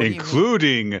 And they're like, what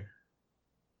including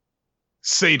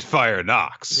Saint Fire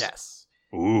Nox. Yes.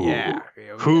 Ooh. Yeah.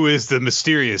 Who is the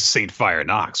mysterious Saint Fire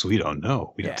Nox? We don't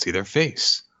know. We don't see their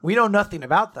face. We know nothing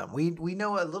about them. We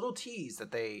know a little tease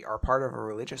that they are part of a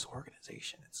religious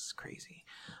organization. It's crazy.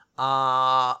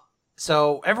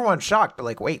 So everyone's shocked. They're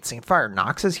like, wait, Saint Fire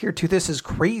Nox is here too? This is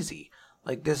crazy.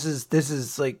 Like, this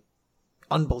is like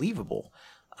unbelievable.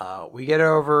 We get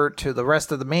over to the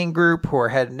rest of the main group who are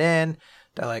heading in.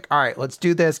 They're like, all right, let's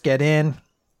do this. Get in,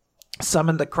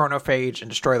 summon the chronophage, and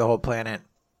destroy the whole planet.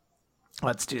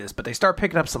 Let's do this. But they start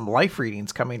picking up some life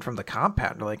readings coming from the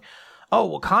compound. They're like, oh,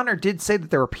 well, Connor did say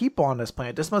that there were people on this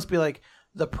planet. This must be like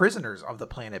the prisoners of the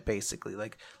planet, basically.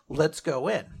 Like, let's go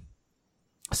in.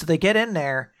 So they get in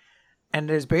there, and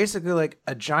there's basically like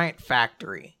a giant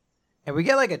factory. And we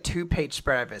get like a 2-page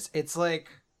spread of this. It's like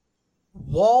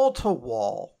wall to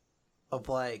wall of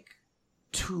like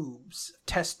tubes,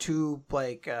 test tube,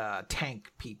 like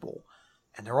tank people,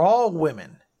 and they're all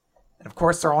women, and of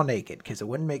course they're all naked because it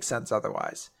wouldn't make sense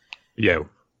otherwise. Yeah.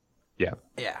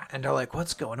 And they're like,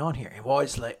 what's going on here? And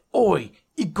Wally's like, oi,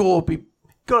 you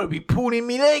gotta be pulling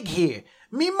me leg here.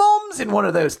 Me mom's in one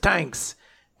of those tanks.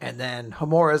 And then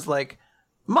Homura's like,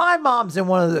 my mom's in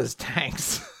one of those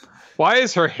tanks. Why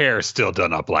is her hair still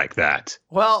done up like that?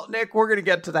 Well, Nick, we're gonna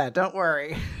get to that. Don't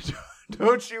worry.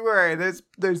 Don't you worry.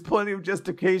 There's plenty of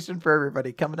justification for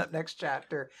everybody coming up next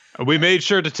chapter. We made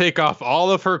sure to take off all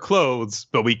of her clothes,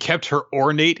 but we kept her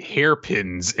ornate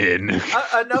hairpins in.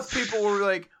 Enough people were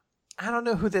like, I don't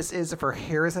know who this is if her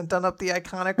hair isn't done up the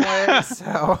iconic way.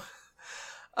 So,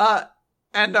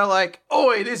 and they're like,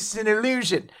 oi, this is an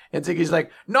illusion. And Ziggy's like,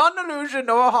 not an illusion,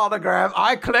 nor a hologram.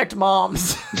 I collect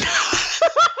moms.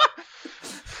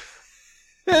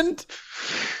 And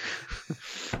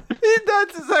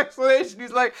that's his explanation.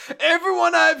 He's like,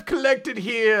 everyone I've collected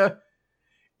here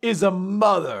is a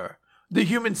mother. The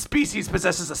human species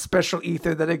possesses a special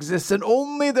ether that exists in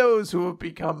only those who have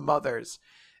become mothers.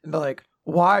 And they're like,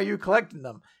 why are you collecting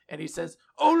them? And he says,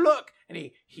 oh, look.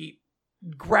 And he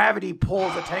gravity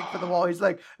pulls a tank from the wall. He's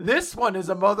like, this one is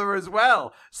a mother as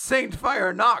well. Saint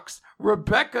Fire Nox,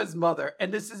 Rebecca's mother.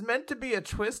 And this is meant to be a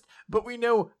twist, but we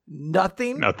know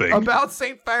nothing. About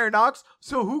Saint Fire Nox.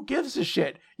 So who gives a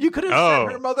shit? You could have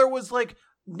said her mother was like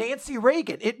Nancy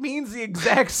Reagan. It means the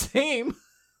exact same.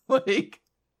 Like,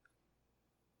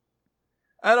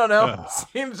 I don't know.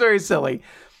 Seems very silly.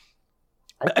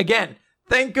 Again,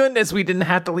 thank goodness we didn't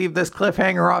have to leave this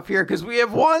cliffhanger off here because we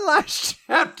have one last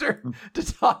chapter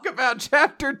to talk about,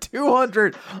 chapter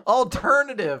 200,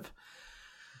 Alternative.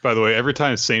 By the way, every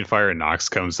time Saint Fire Nox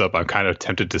comes up, I'm kind of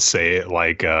tempted to say it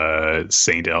like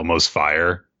Saint Elmo's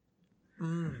Fire.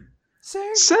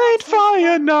 Saint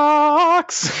Fire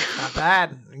Nox! Not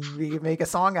bad. We can make a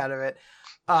song out of it.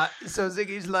 So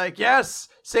Ziggy's like, yes,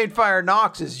 Saint Fire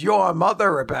Nox is your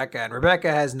mother, Rebecca. And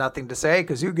Rebecca has nothing to say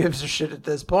because who gives a shit at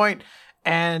this point?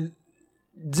 And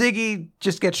Ziggy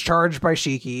just gets charged by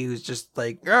Shiki, who's just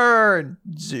like, and,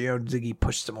 Ziggy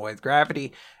pushes him away with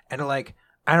gravity. And they're like,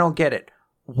 I don't get it.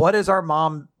 What is our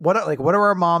mom? What are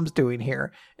our moms doing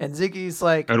here? And Ziggy's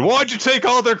like, and why'd you take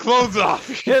all their clothes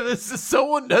off? Yeah, this is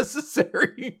so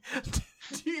unnecessary.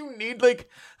 Do you need like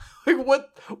what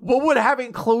would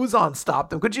having clothes on stop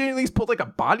them? Could you at least put like a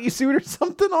bodysuit or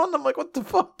something on them? Like, what the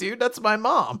fuck, dude? That's my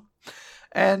mom.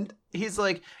 And he's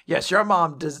like, yes, your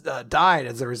mom died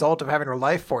as a result of having her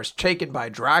life force taken by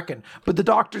Draken, but the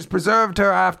doctors preserved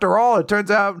her after all. It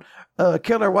turns out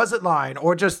killer wasn't lying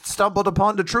or just stumbled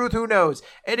upon the truth. Who knows?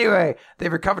 Anyway, they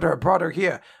recovered her and brought her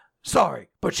here. Sorry,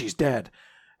 but she's dead.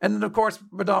 And then, of course,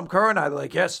 Madame Kerr and I are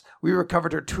like, yes, we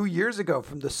recovered her 2 years ago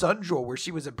from the Sun Jewel where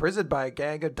she was imprisoned by a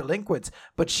gang of delinquents,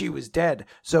 but she was dead.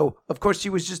 So, of course,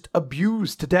 she was just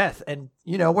abused to death. And,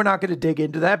 we're not going to dig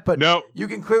into that, but no. You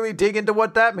can clearly dig into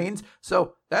what that means.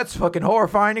 So that's fucking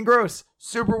horrifying and gross.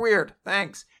 Super weird.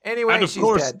 Thanks. Anyway, and of she's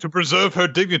course, dead. To preserve her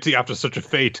dignity after such a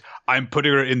fate, I'm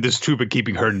putting her in this tube and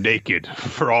keeping her naked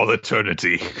for all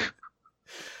eternity.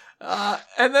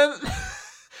 And then...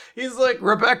 He's like,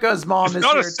 Rebecca's mom it's is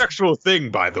not here. a sexual thing,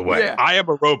 by the way. Yeah. I am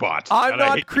a robot. I'm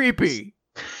not creepy.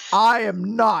 I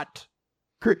am not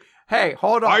creepy. Hey,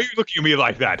 hold on. Why are you looking at me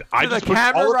like that? I just the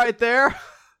camera right there?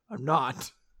 I'm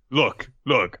not. Look.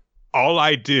 All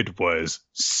I did was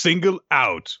single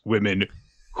out women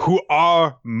who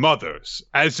are mothers.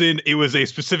 As in, it was a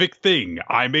specific thing.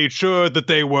 I made sure that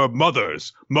they were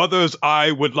mothers. Mothers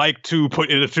I would like to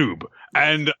put in a tube.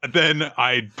 And then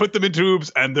I put them in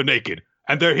tubes and they're naked.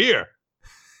 And they're here.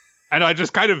 And I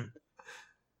just kind of...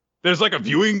 There's like a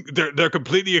viewing... They're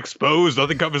completely exposed.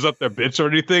 Nothing covers up their bits or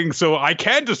anything. So I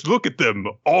can just look at them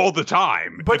all the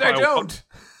time. But I don't.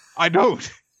 I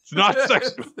don't. It's not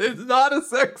sexual. It's not a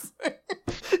sex thing.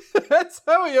 That's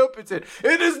how he opens it.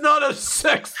 It is not a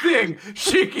sex thing.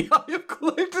 Shiki, I have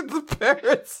collected the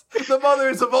parents, the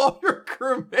mothers of all your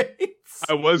crewmates.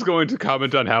 I was going to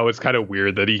comment on how it's kind of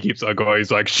weird that he keeps on going.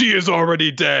 He's like, she is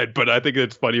already dead. But I think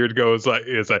it's funnier to go, it's like,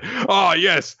 oh,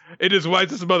 yes, it is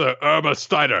Weiss's mother, Irma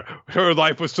Steiner. Her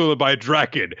life was stolen by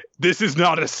Draken. This is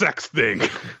not a sex thing.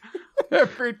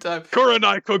 Every time.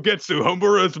 Kurenai Kogetsu,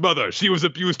 Homura's mother. She was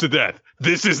abused to death.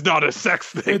 This is not a sex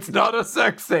thing. It's not a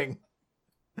sex thing.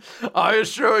 I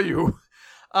assure you.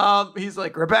 He's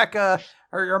like, Rebecca,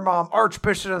 your mom,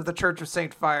 Archbishop of the Church of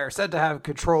St. Fire, said to have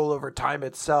control over time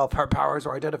itself. Her powers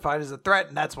were identified as a threat,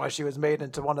 and that's why she was made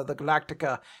into one of the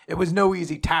Galactica. It was no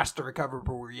easy task to recover,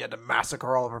 but we had to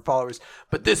massacre all of her followers.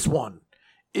 But this one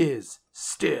is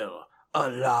still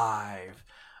alive.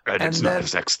 And it's not a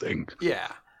sex thing. Yeah.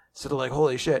 So they're like,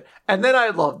 holy shit. And then I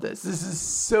love this. This is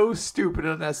so stupid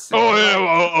and unnecessary. Oh, yeah.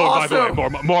 By the Also,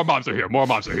 way, more moms are here. More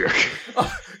moms are here.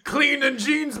 Clean and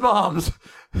Jean's moms.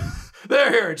 They're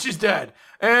here and she's dead.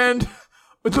 And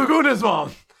Laguna's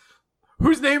mom,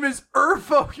 whose name is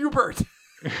Urfa Hubert.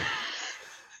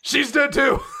 She's dead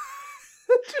too.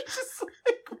 It's just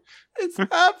like, it's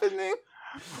happening.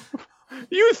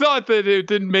 You thought that it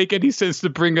didn't make any sense to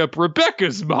bring up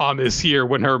Rebecca's mom is here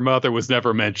when her mother was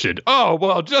never mentioned. Oh,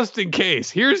 well, just in case.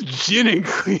 Here's Jin and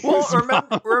Clean's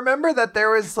remember that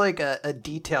there was like a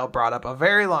detail brought up a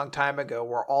very long time ago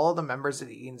where all of the members of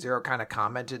the Eden Zero kind of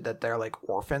commented that they're like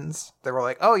orphans. They were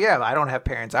like, oh, yeah, I don't have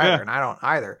parents either, and I don't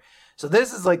either. So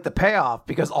this is like the payoff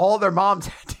because all their moms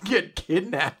had to get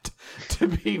kidnapped to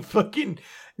be fucking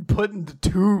put into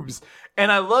tubes.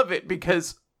 And I love it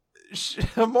because...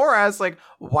 Homura asks, like,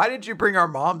 why did you bring our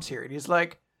moms here? And he's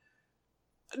like,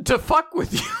 to fuck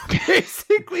with you,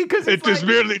 basically. Because it is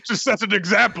merely to set an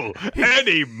example.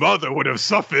 Any mother would have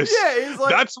suffered. Yeah, he's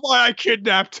like, that's why I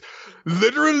kidnapped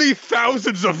literally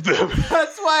thousands of them.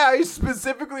 That's why I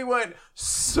specifically went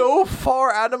so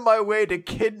far out of my way to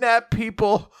kidnap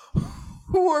people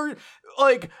who are,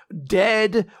 like,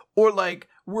 dead or, like,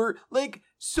 were, like...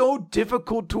 so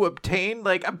difficult to obtain.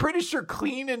 Like, I'm pretty sure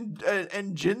Clean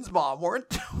and Jin's mom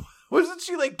wasn't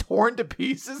she like torn to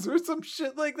pieces or some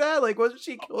shit like that? Like, wasn't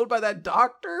she killed by that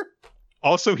doctor?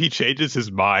 Also, he changes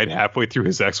his mind halfway through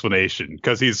his explanation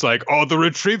because he's like, oh, the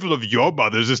retrieval of your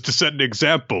mothers is to set an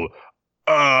example.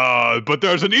 But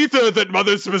there's an ether that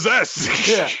mothers possess.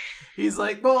 Yeah. He's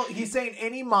like, well, he's saying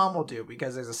any mom will do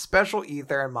because there's a special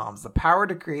ether in moms, the power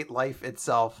to create life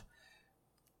itself.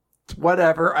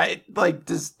 Whatever.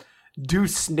 Do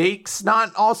snakes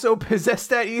not also possess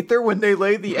that ether when they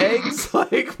lay the eggs?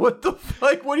 Like, what the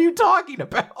fuck? What are you talking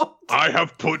about? I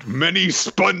have put many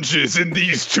sponges in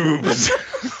these tubes.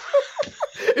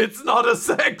 It's not a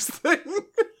sex thing.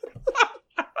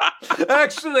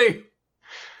 Actually,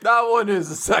 that one is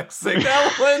a sex thing.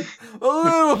 That one, a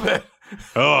little bit.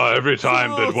 Oh, every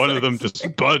time So that one of them sexy.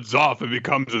 just buds off and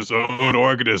becomes its own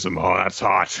organism. Oh, that's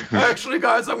hot. Actually,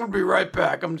 guys, I'm gonna be right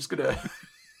back. I'm just gonna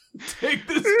take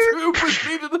this tube with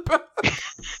me to the bathroom.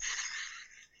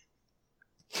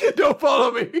 Don't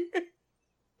follow me.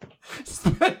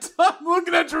 Spend time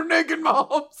looking at your naked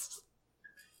moms.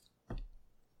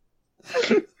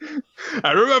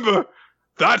 I remember,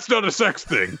 that's not a sex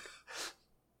thing.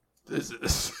 This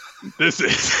is. This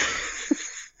is.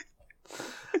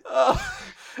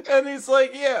 And he's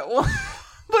like, yeah, well,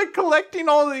 by collecting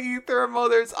all the ether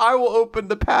mothers, I will open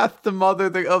the path to mother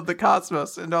of the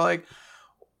cosmos. And they're like,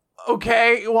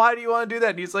 okay, why do you want to do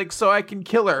that? And he's like, so I can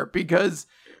kill her, because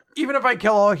even if I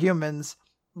kill all humans,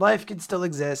 life can still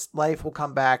exist. Life will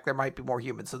come back. There might be more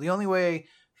humans. So the only way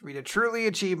for me to truly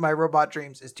achieve my robot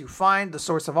dreams is to find the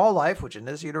source of all life, which in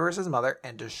this universe is mother,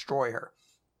 and destroy her.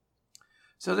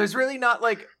 So there's really not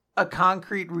like a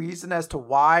concrete reason as to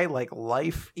why like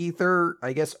life ether,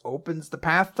 I guess, opens the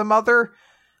path to mother.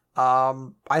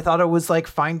 I thought it was like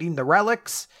finding the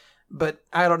relics, but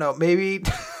I don't know.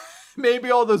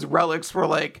 Maybe all those relics were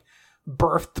like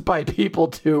birthed by people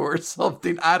too or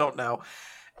something. I don't know.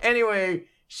 Anyway,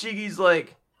 Shiki's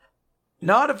like,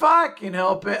 not if I can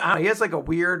help it. He has like a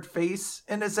weird face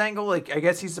in this angle. Like, I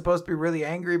guess he's supposed to be really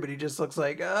angry, but he just looks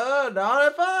like, oh, not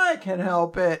if I can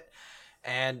help it.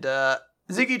 And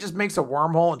Ziggy just makes a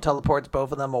wormhole and teleports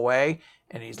both of them away.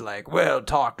 And he's like, we'll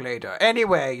talk later.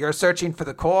 Anyway, you're searching for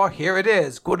the core? Here it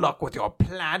is. Good luck with your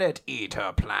Planet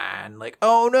Eater plan. Like,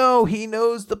 oh no, he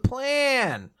knows the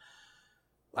plan.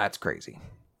 That's crazy.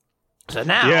 So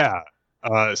now... Yeah.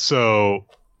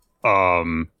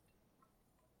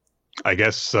 I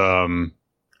guess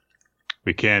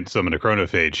we can't summon a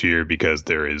chronophage here because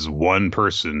there is one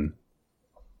person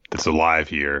that's alive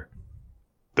here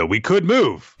that we could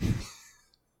move.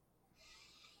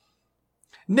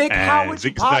 Nick, and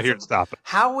Ziggy's not here to stop it.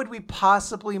 How would we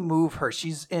possibly move her?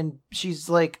 She's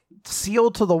like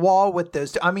sealed to the wall with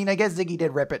those two. I mean, I guess Ziggy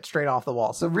did rip it straight off the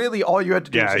wall. So really all you had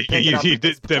to do was pick it up. He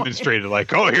did demonstrate it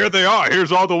like, oh, here they are.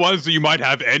 Here's all the ones that you might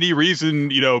have any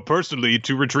reason, personally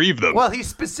to retrieve them. Well, he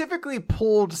specifically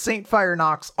pulled Saint Fire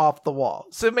Nox off the wall.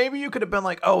 So maybe you could have been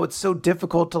like, oh, it's so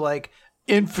difficult to like,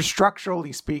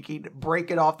 infrastructurally speaking,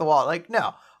 break it off the wall. Like,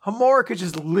 no, Homura could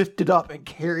just lift it up and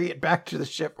carry it back to the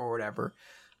ship or whatever.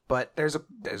 But there's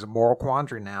a moral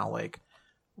quandary now. Like,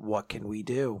 what can we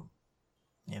do?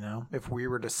 If we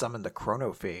were to summon the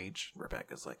chronophage,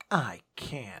 Rebecca's like, I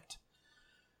can't.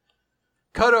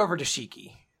 Cut over to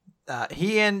Shiki.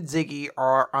 He and Ziggy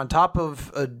are on top of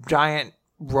a giant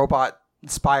robot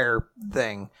spire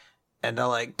thing. And they're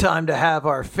like, time to have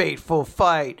our fateful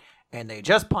fight. And they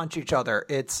just punch each other.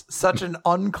 It's such an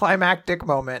unclimactic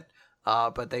moment.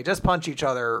 But they just punch each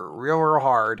other real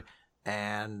hard.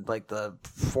 And like the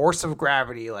force of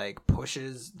gravity like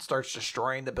starts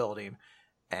destroying the building.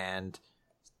 And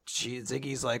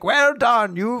Ziggy's like, well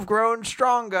done, you've grown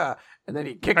stronger. And then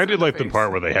he kicks I do like the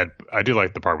part where they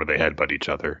headbutt each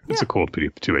other. Yeah. It's a cool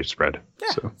two-way spread. Yeah,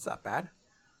 so. It's not bad.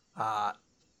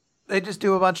 They just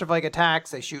do a bunch of like attacks.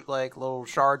 They shoot like little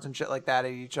shards and shit like that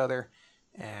at each other.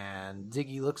 And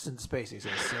Ziggy looks into space. He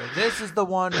says, so this is the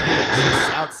one who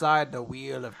exists outside the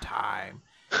wheel of time.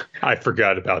 I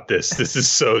forgot about this. This is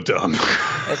so dumb.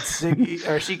 And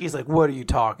Shiki's like, what are you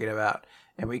talking about?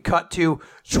 And we cut to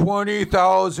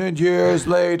 20,000 years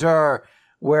later,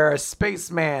 where a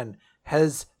spaceman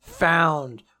has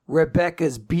found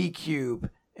Rebecca's B-cube.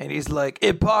 And he's like,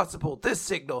 impossible, this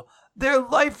signal. They're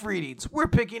life readings. We're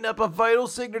picking up a vital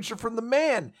signature from the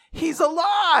man. He's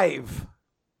alive.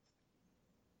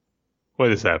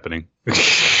 What is happening?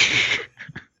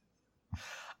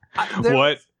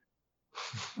 What?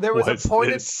 There was a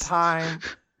point in time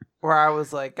where I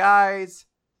was like, guys,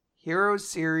 Hero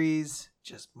series,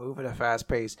 just move at a fast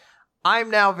pace.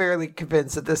 I'm now very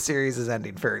convinced that this series is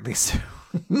ending fairly soon.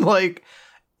 Like,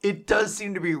 it does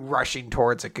seem to be rushing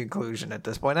towards a conclusion at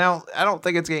this point. I don't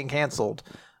think it's getting canceled,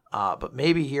 but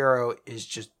maybe Hero is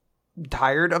just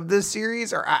tired of this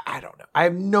series, or I don't know. I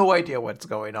have no idea what's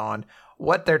going on,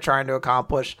 what they're trying to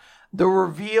accomplish. The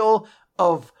reveal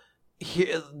of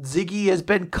Ziggy has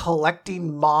been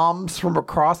collecting moms from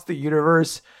across the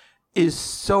universe is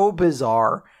so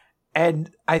bizarre.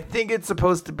 And I think it's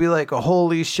supposed to be like a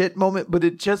holy shit moment, but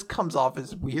it just comes off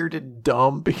as weird and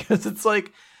dumb because it's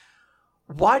like,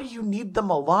 why do you need them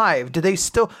alive?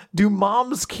 Do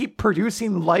moms keep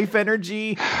producing life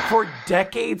energy for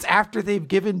decades after they've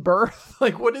given birth?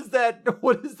 Like, what does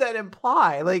that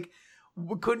imply? Like,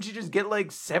 couldn't you just get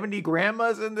like 70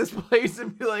 grandmas in this place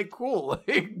and be like, cool,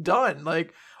 like done?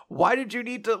 Like, why do you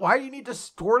need to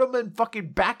store them in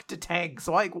fucking back to tanks?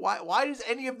 Like, why is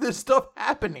any of this stuff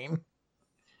happening?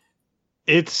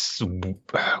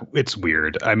 it's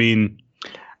weird. I mean,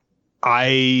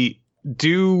 I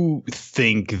do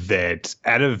think that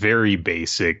at a very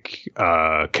basic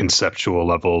conceptual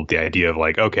level, the idea of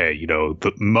like, okay, you know,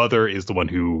 the mother is the one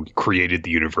who created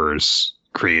the universe,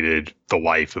 created the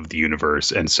life of the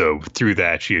universe. And so through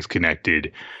that, she is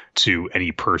connected to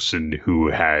any person who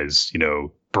has, you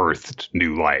know, birthed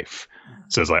new life.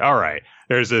 So it's like, all right,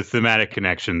 there's a thematic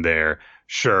connection there.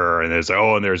 Sure. And there's like,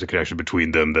 oh, and there's a connection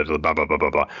between them that blah, blah, blah, blah,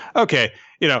 blah. Okay.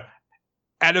 You know,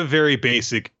 at a very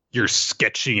basic, you're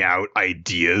sketching out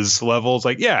ideas levels.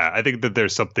 Like, yeah, I think that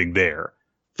there's something there.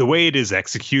 The way it is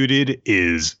executed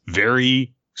is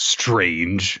very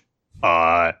strange,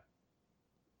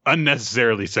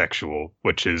 unnecessarily sexual,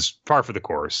 which is par for the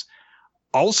course.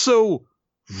 Also,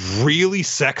 really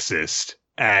sexist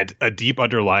at a deep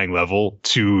underlying level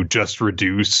to just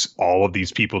reduce all of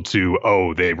these people to,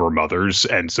 oh, they were mothers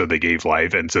and so they gave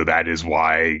life. And so that is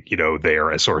why, you know, they are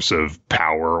a source of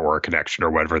power or a connection or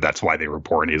whatever. That's why they were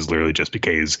born, is literally just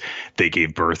because they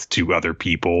gave birth to other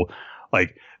people.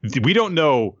 Like, we don't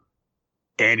know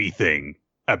anything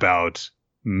about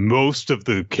most of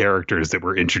the characters that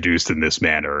were introduced in this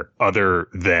manner other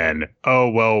than, oh,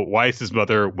 well, Weiss's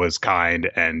mother was kind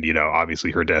and, you know,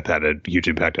 obviously her death had a huge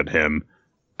impact on him.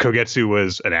 Kogetsu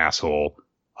was an asshole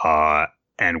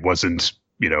and wasn't,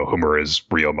 you know, Homura's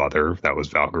real mother. That was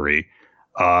Valkyrie.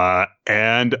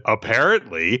 And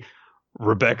apparently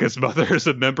Rebecca's mother is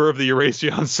a member of the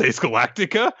Eurasian Seis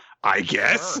Galactica, I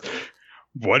guess. Sure.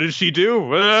 What did she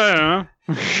do? I don't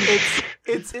know.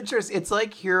 It's interesting. It's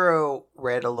like Hiro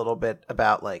read a little bit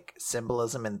about like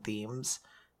symbolism and themes.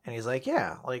 And he's like,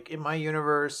 yeah, like in my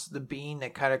universe, the being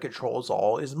that kind of controls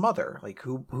all is mother. Like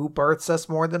who births us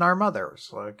more than our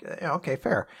mothers? Like, yeah, okay,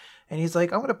 fair. And he's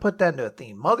like, I'm going to put that into a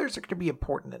theme. Mothers are going to be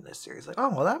important in this series. Like, oh,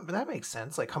 well, that makes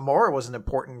sense. Like Homura was an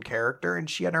important character and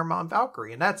she had her mom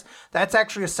Valkyrie. And that's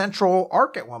actually a central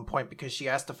arc at one point because she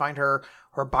has to find her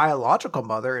biological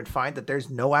mother and find that there's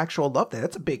no actual love there.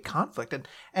 That's a big conflict.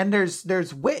 And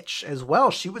there's Witch as well.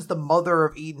 She was the mother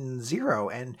of Eden Zero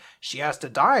and she has to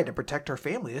die to protect her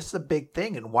family. This is a big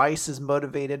thing. And Weiss is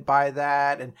motivated by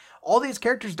that. And all these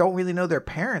characters don't really know their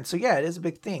parents. So yeah, it is a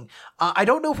big thing. I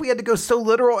don't know if we had to go so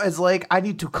literal as like, I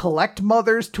need to collect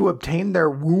mothers to obtain their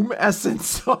womb essence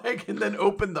so I can then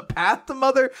open the path to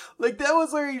mother. Like that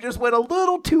was where you just went a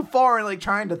little too far and like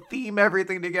trying to theme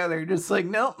everything together. You're just like,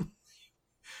 nope.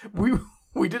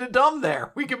 We did a dumb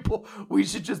there. We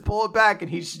should just pull it back and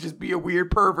he should just be a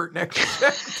weird pervert next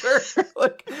chapter.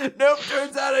 Like, nope,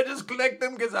 turns out I just collect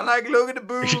them because I like looking at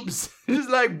boobs. Just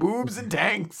like boobs and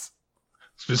tanks.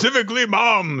 Specifically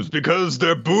moms, because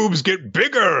their boobs get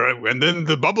bigger and then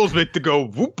the bubbles make them go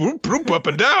whoop, whoop, whoop, up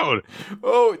and down.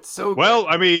 Oh, it's so well,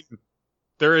 good. I mean,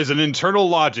 there is an internal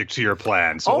logic to your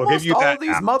plan, so almost we'll give you that. All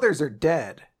these mothers are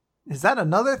dead. Is that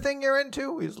another thing you're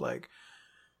into? He's like,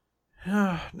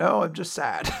 no, I'm just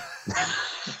sad.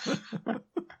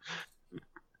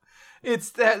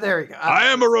 It's that. There you go. I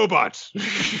am a robot.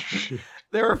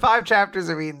 There were 5 chapters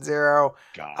of Eden Zero.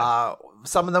 God.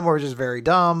 Some of them were just very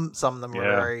dumb. Some of them were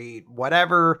very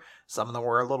whatever. Some of them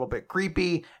were a little bit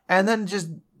creepy. And then just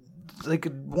like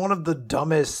one of the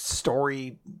dumbest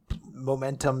story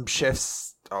momentum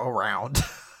shifts around.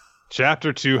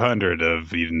 Chapter 200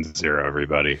 of Eden Zero,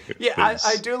 everybody. Yeah,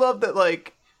 I do love that,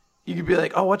 like, you could be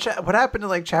like, oh, what happened to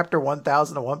like chapter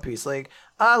 1000 of One Piece? Like,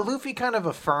 Luffy kind of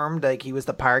affirmed like he was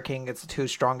the Pirate King. It's the 2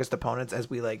 strongest opponents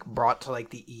as we like brought to like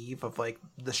the eve of like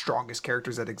the strongest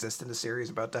characters that exist in the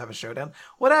series about to have a showdown.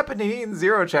 What happened to Eden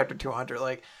Zero chapter 200?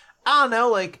 Like, I don't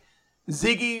know, like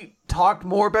Ziggy talked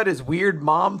more about his weird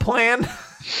mom plan.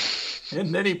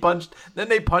 And then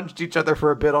they punched each other for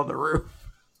a bit on the roof.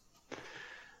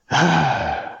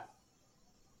 Let's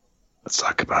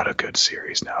talk about a good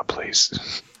series now,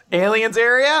 please. Aliens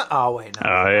area? Oh, wait. No.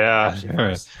 Oh, yeah.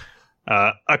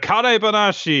 Akane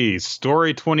Banashi,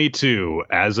 Story 22,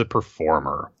 as a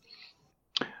performer.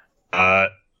 Hey,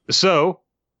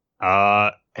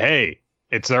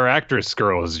 it's our actress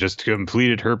girl who's just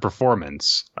completed her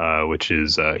performance, which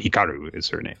is Hikaru is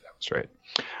her name. That was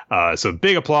right. So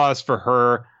big applause for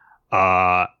her.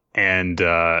 And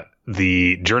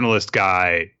the journalist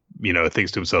guy, you know,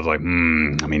 thinks to himself like, I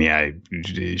mean, yeah,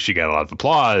 she got a lot of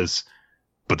applause.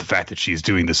 But the fact that she's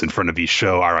doing this in front of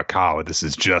Isho Arakawa, this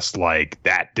is just like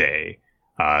that day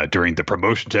during the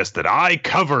promotion test that I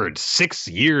covered 6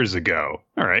 years ago.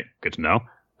 All right, good to know.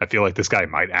 I feel like this guy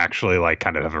might actually like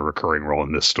kind of have a recurring role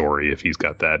in this story if he's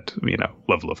got that, you know,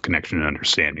 level of connection and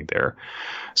understanding there.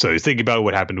 So he's thinking about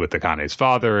what happened with Akane's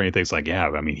father, and he thinks like, yeah,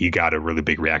 I mean, he got a really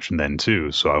big reaction then too.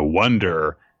 So I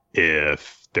wonder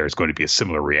if there's going to be a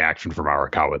similar reaction from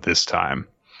Arakawa this time.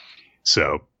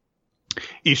 So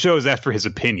Isho is asked for his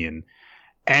opinion,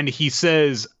 and he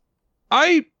says,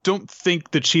 I don't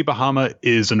think that Shibahama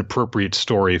is an appropriate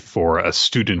story for a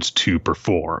student to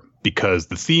perform, because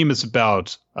the theme is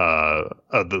about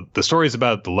the story is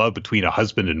about the love between a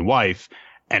husband and wife,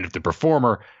 and if the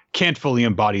performer can't fully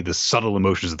embody the subtle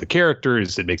emotions of the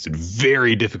characters, it makes it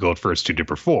very difficult for a student to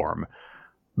perform.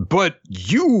 But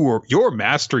your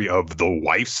mastery of the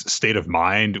wife's state of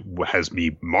mind has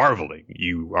me marveling.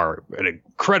 You are an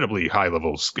incredibly high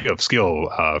level of skill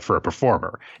for a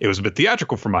performer. It was a bit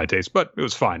theatrical for my taste, but it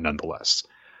was fine nonetheless.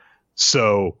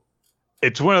 So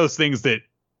it's one of those things that,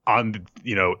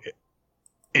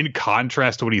 in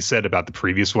contrast to what he said about the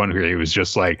previous one, where he was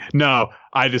just like, no,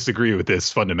 I disagree with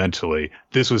this fundamentally.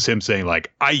 This was him saying,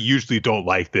 like, I usually don't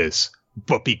like this,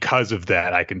 but because of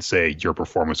that, I can say your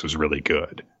performance was really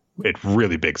good. It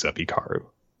really bigs up Hikaru.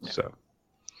 So,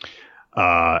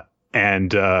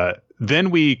 then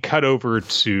we cut over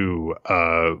to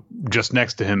just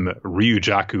next to him,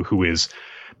 Ryujaku, who is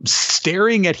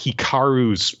staring at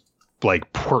Hikaru's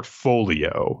like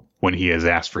portfolio when he has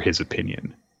asked for his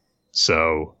opinion.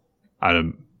 So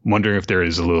I'm wondering if there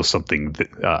is a little something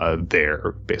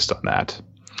there based on that.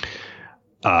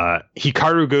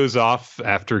 Hikaru goes off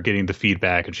after getting the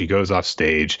feedback, and she goes off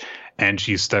stage, and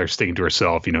she starts thinking to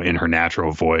herself, in her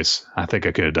natural voice, I think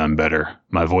I could have done better.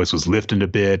 My voice was lifting a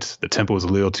bit. The tempo was a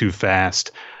little too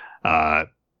fast. But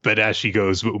as she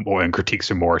goes more and critiques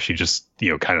her more, she just,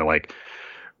 kind of like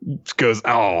goes,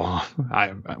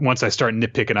 once I start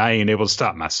nitpicking, I ain't able to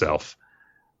stop myself.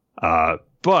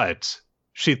 But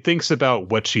she thinks about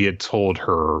what she had told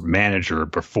her manager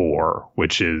before,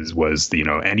 which was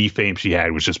any fame she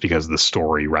had was just because of the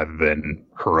story rather than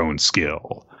her own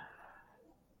skill.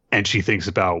 And she thinks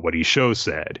about what Isho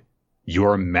said.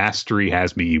 Your mastery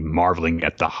has me marveling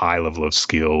at the high level of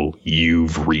skill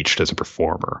you've reached as a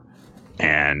performer.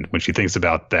 And when she thinks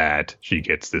about that, she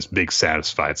gets this big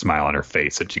satisfied smile on her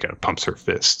face, and she kind of pumps her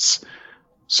fists.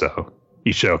 So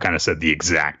Isho kind of said the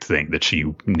exact thing that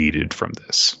she needed from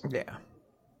this. Yeah.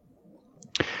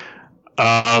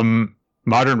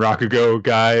 Modern Rakugo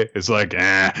guy is like,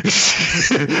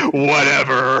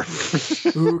 whatever.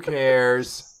 Who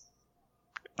cares?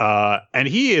 And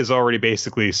he is already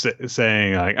basically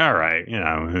saying like, all right,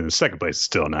 second place is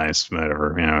still nice,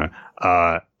 whatever,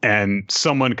 and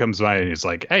someone comes by and he's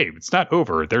like, hey, it's not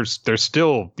over. There's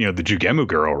still, the Jugemu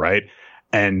girl, right?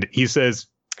 And he says,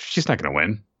 she's not going to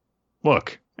win.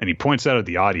 Look. And he points out at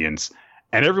the audience,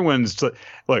 and everyone's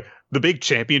look, the big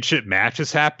championship match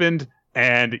has happened,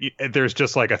 and there's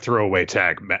just like a throwaway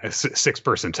tag,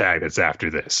 6-person tag that's after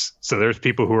this. So there's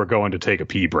people who are going to take a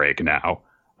pee break now.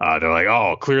 They're like,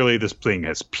 oh, clearly this thing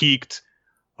has peaked.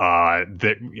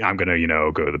 That I'm going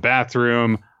to, go to the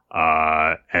bathroom.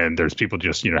 And there's people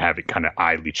just, having kind of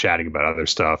idly chatting about other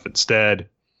stuff instead.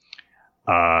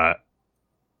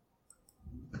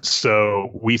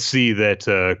 So we see that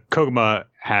Koguma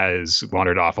has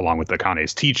wandered off along with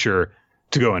Akane's teacher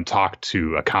to go and talk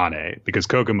to Akane, because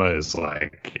Koguma is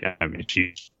like,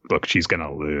 she's going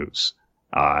to lose.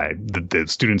 The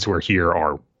students who are here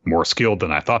are more skilled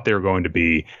than I thought they were going to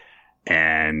be.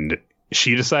 And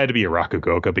she decided to be a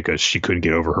Rakugoka because she couldn't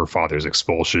get over her father's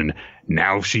expulsion.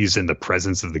 Now she's in the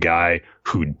presence of the guy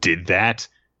who did that.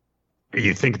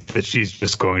 You think that she's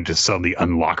just going to suddenly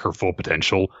unlock her full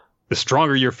potential. The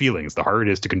stronger your feelings, the harder it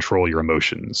is to control your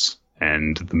emotions.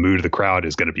 And the mood of the crowd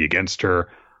is going to be against her.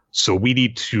 So we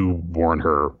need to warn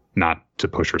her not to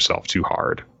push herself too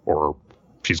hard, or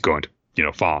she's going to,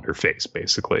 fall on her face,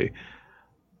 basically.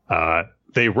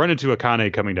 They run into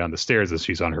Akane coming down the stairs as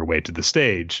she's on her way to the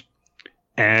stage.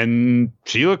 And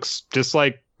she looks just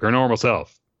like her normal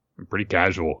self. Pretty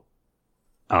casual.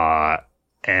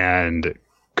 And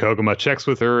Koguma checks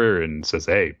with her and says,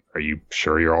 hey, are you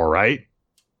sure you're all right?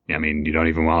 I mean, you don't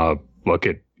even want to look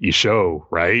at Isho,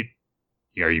 right?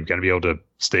 Are you going to be able to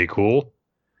stay cool?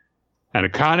 And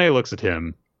Akane looks at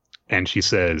him and she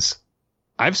says,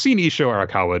 I've seen Isho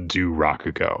Arakawa do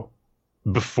Rakugo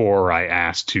before I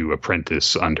asked to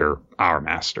apprentice under our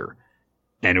master.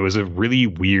 And it was a really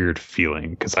weird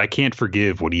feeling because I can't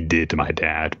forgive what he did to my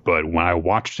dad. But when I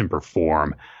watched him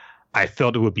perform, I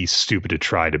felt it would be stupid to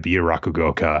try to be a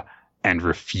Rakugoka and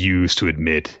refuse to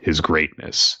admit his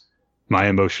greatness. My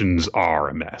emotions are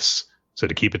a mess. So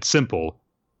to keep it simple,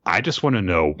 I just want to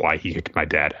know why he kicked my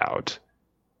dad out.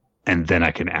 And then I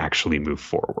can actually move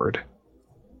forward.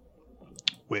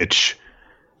 Which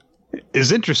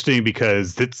is interesting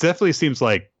because it definitely seems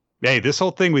like, hey, this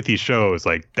whole thing with these shows,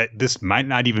 like that, this might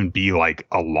not even be like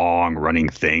a long running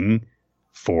thing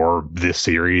for this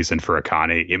series and for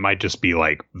Akane. It might just be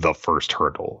like the first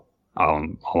hurdle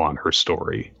along her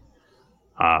story.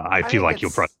 I feel like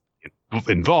you'll probably get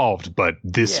involved, but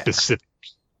this specific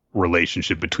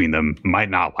relationship between them might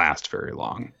not last very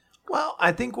long. Well,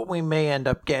 I think what we may end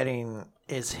up getting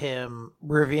is him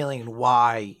revealing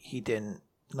why he didn't,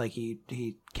 like,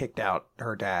 he kicked out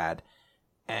her dad,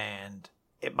 and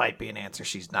it might be an answer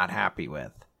she's not happy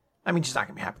with. I mean, she's not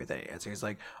going to be happy with that answer. He's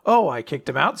like, oh, I kicked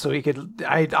him out so he could,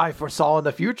 I foresaw in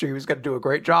the future he was going to do a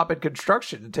great job in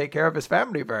construction and take care of his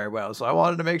family very well. So I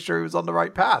wanted to make sure he was on the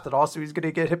right path. And also he's going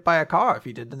to get hit by a car if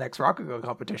he did the next Rakugo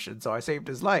competition. So I saved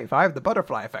his life. I have the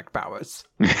butterfly effect powers.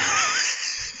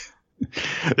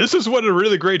 This is what a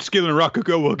really great skill in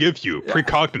Rakugo will give you.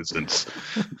 Precognizance.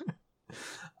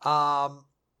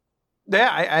 Yeah,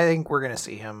 I think we're going to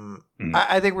see him.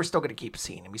 I think we're still going to keep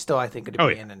seeing him. He's still, I think, going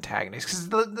to be an antagonist because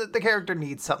the character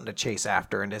needs something to chase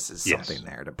after, and this is something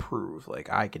there to prove,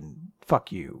 like, I can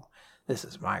fuck you. This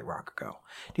is my Rakugo.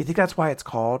 Do you think that's why it's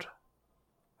called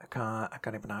Akane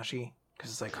Banashi?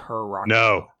 Because it's like her Rakugo?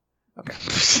 No. Okay.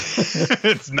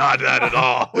 It's not that at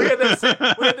all. we had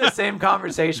the same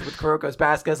conversation with Kuroko's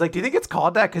basket. I was like, do you think it's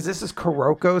called that because this is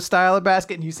Kuroko style of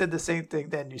basket? And you said the same thing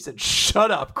then. You said,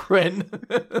 shut up, Kryn.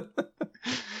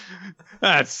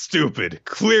 That's stupid.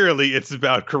 Clearly it's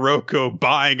about Kuroko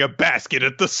buying a basket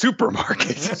at the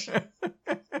supermarket.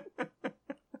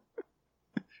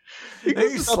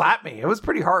 You slapped me. It was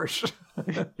pretty harsh.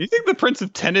 You think the Prince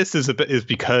of Tennis is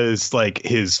because, like,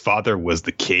 his father was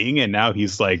the king and now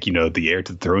he's, like, you know, the heir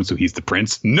to the throne, so he's the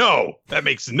prince? No! That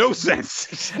makes no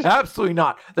sense. Absolutely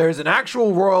not. There's an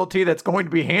actual royalty that's going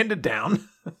to be handed down.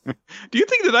 Do you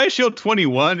think that Ice Shield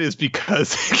 21 is because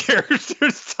the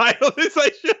character's title is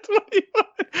Ice Shield 21?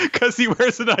 Because he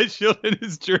wears an Ice Shield and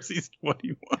his jersey's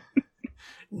 21?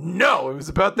 No, it was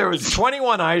about there was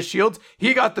 21 Ice Shields.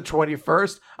 He got the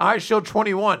 21st. Ice Shield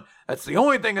 21. That's the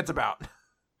only thing it's about.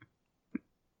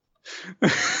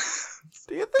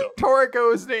 Do you think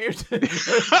Toriko is named?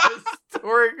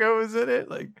 Toriko is in it?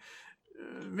 Like,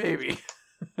 maybe.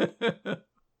 Yeah,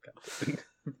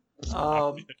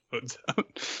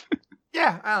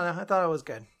 I don't know. I thought it was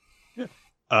good.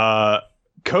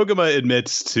 Koguma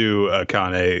admits to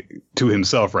Akane, to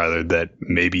himself rather, that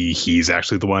maybe he's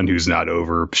actually the one who's not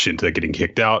over Shinta getting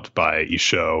kicked out by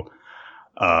Isho.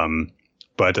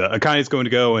 But Akane is going to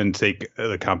go and take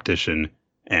the competition,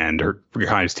 and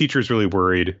Akane's teacher is really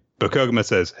worried. But Koguma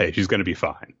says, hey, she's going to be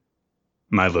fine.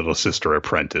 My little sister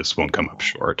apprentice won't come up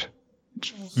short.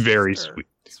 Very sweet.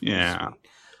 Yeah. Sweet.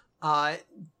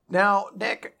 Now,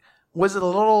 Nick, was it a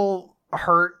little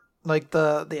hurt, like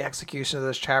the execution of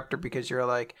this chapter, because you're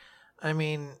like, I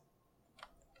mean,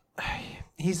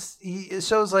 he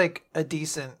shows like a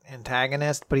decent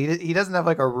antagonist, but he doesn't have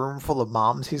like a room full of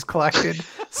moms he's collected.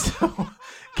 So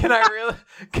can I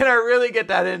really get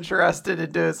that interested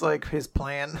into his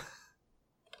plan?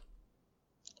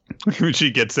 When she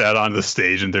gets out on the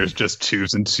stage and there's just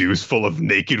twos and twos full of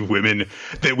naked women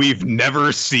that we've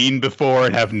never seen before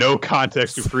and have no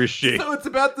context to appreciate. So it's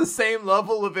about the same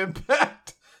level of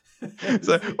impact.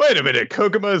 So, wait a minute,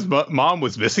 Koguma's mom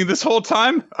was missing this whole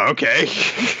time? Okay.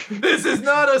 This is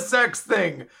not a sex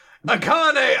thing.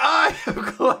 Akane, I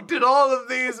have collected all of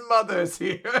these mothers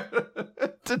here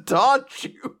to taunt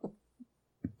you.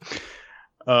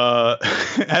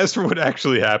 As for what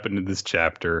actually happened in this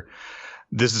chapter,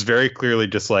 this is very clearly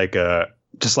just like a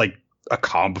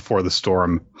calm before the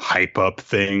storm hype up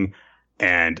thing,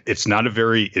 and it's not a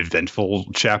very eventful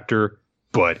chapter,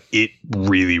 but it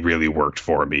really, really worked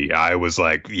for me. I was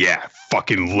like, yeah,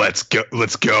 fucking let's go,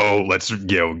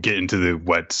 get into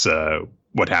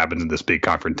what happens in this big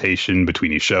confrontation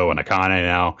between Isho and Akane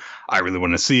now. I really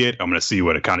want to see it. I'm going to see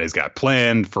what Akane's got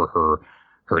planned for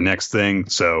her next thing.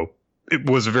 So it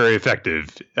was very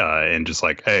effective, and just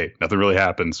like, hey, nothing really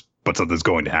happens, but something's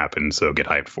going to happen, so get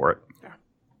hyped for it. Yeah.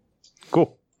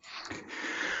 Cool.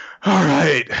 All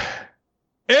right.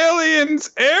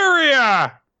 Aliens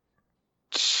Area!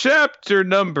 Chapter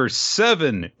number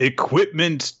 7,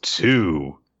 Equipment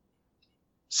 2.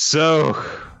 So,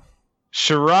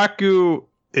 Shiraku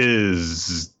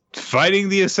is fighting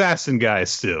the assassin guy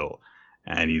still,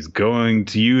 and he's going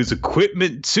to use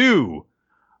Equipment 2.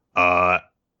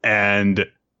 And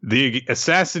the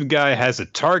assassin guy has a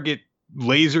target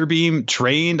laser beam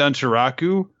trained on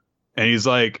Shiraku, and he's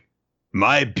like,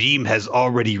 my beam has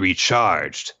already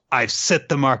recharged. I've set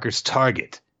the marker's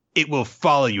target. It will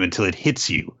follow you until it hits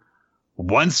you.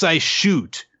 Once I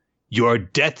shoot, your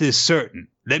death is certain.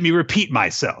 Let me repeat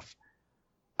myself.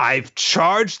 I've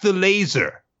charged the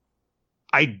laser.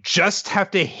 I just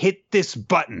have to hit this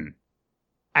button,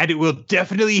 and it will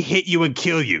definitely hit you and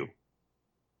kill you.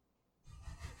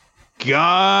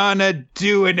 Gonna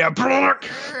do it now.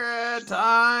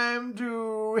 time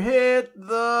to hit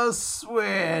the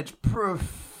switch,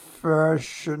 professional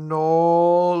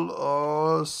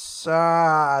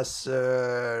assassin.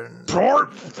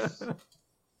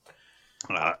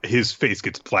 His face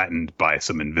gets flattened by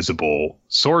some invisible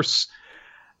source.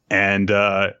 And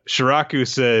Shiraku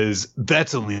says,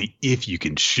 that's only if you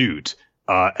can shoot.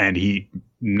 And he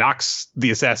knocks the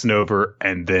assassin over,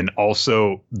 and then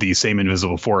also the same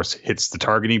invisible force hits the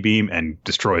targeting beam and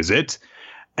destroys it.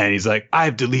 And he's like,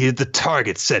 I've deleted the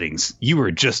target settings. You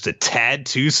were just a tad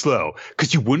too slow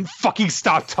because you wouldn't fucking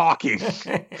stop talking.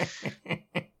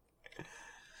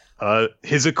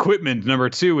 His equipment, number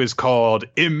 2, is called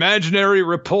Imaginary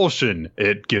Repulsion.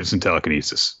 It gives him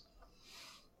telekinesis.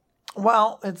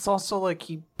 Well, it's also like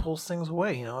he pulls things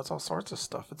away. You know, it's all sorts of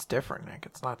stuff. It's different, Nick.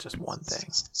 It's not just one thing.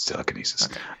 It's telekinesis.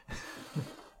 Okay.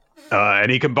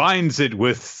 And he combines it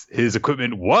with his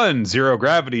equipment 1, zero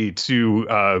gravity,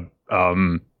 to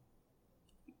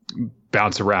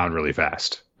bounce around really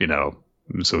fast. You know,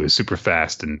 so he's super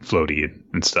fast and floaty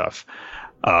and stuff.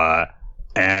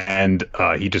 And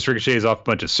he just ricochets off a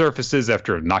bunch of surfaces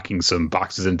after knocking some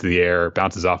boxes into the air,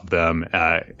 bounces off of them,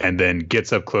 and then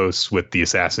gets up close with the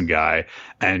assassin guy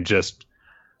and just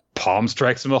palm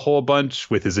strikes him a whole bunch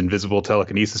with his invisible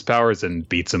telekinesis powers and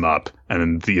beats him up. And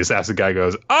then the assassin guy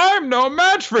goes, I'm no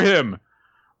match for him!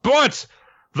 But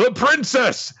the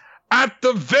princess, at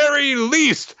the very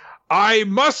least, I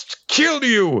must kill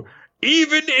you!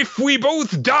 Even if we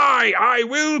both die, I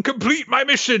will complete my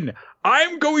mission!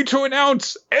 I'm going to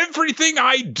announce everything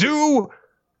I do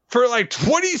for like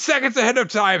 20 seconds ahead of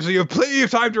time, so you have plenty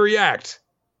of time to react.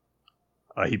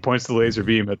 He points the laser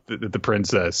beam at the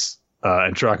princess,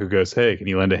 and Shiraku goes, hey, can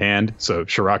you lend a hand? So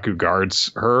Shiraku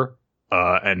guards her,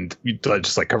 and he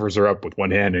just like covers her up with one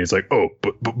hand, and he's like, oh,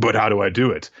 but how do I do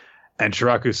it? And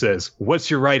Shiraku says, what's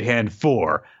your right hand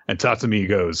for? And Tatsumi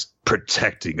goes,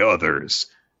 protecting others.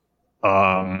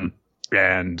 And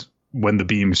when the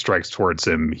beam strikes towards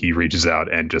him, he reaches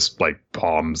out and just like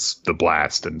palms the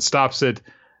blast and stops it.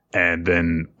 And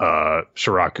then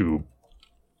Shiraku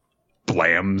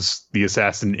blams the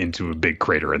assassin into a big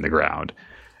crater in the ground.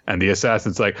 And the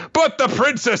assassin's like, but the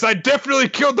princess! I definitely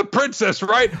killed the princess,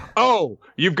 right? Oh,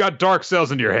 you've got dark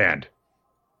cells in your hand.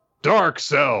 Dark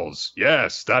cells.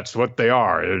 Yes, that's what they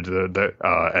are.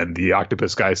 And the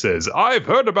octopus guy says, I've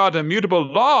heard about immutable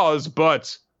laws,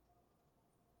 but...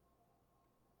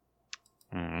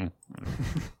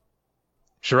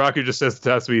 Shiraku just says to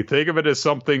Tatsumi, think of it as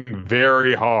something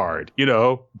very hard. You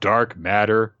know, dark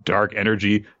matter, dark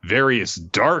energy, various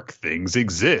dark things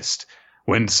exist.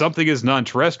 When something is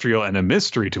non-terrestrial and a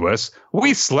mystery to us,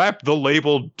 we slap the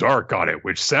label dark on it,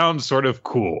 which sounds sort of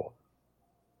cool.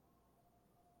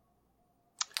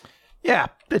 Yeah,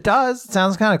 it does. It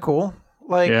sounds kind of cool.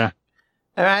 Like, yeah.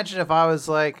 Imagine if I was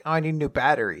like, oh, I need new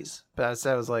batteries. But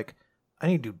instead I was like, I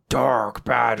need new dark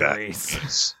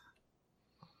batteries.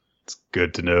 It's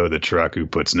good to know that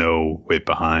Shiraku puts no weight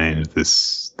behind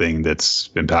this thing that's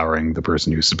empowering the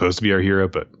person who's supposed to be our hero,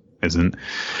 but isn't.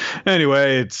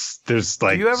 Anyway, there's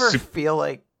like... Do you ever feel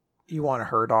like you want to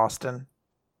hurt Austin?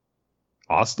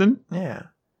 Austin? Yeah.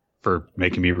 For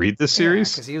making me read this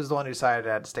series? Because he was the one who decided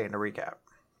I had to stay in the recap.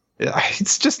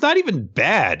 It's just not even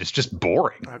bad. It's just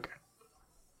boring. Okay.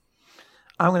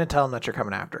 I'm going to tell him that you're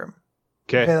coming after him.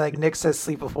 Okay. Like Nick says,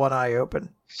 sleep with one eye open.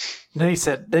 Then he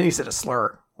said a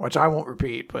slur, which I won't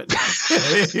repeat, but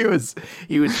he was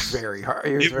very hard.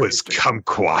 It was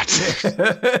kumquat.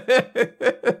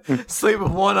 Sleep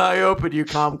with one eye open, you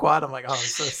kumquat. I'm like, oh, I'm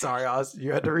so sorry, Austin.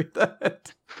 You had to read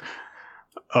that.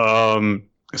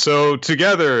 So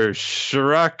together,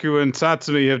 Shiraku and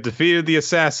Tatsumi have defeated the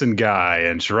assassin guy,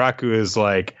 and Shiraku is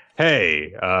like,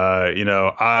 hey,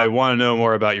 I want to know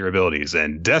more about your abilities,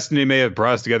 and destiny may have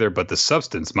brought us together, but the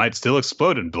substance might still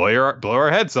explode and blow our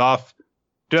heads off.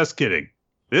 Just kidding.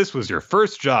 This was your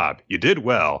first job. You did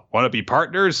well. Want to be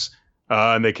partners?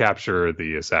 And they capture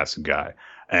the assassin guy.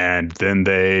 And then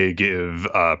they give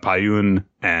Payun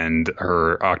and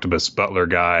her octopus butler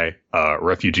guy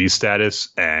refugee status,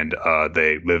 and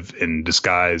they live in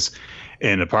disguise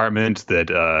in an apartment that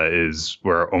is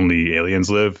where only aliens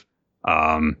live.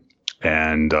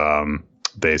 And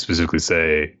they specifically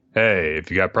say, hey, if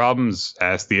you got problems,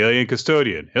 ask the alien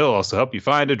custodian. He'll also help you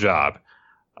find a job.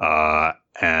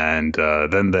 And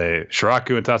then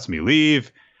Shiraku and Tatsumi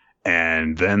leave,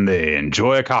 and then they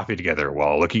enjoy a coffee together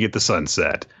while looking at the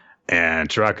sunset. And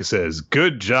Shiraku says,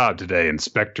 good job today,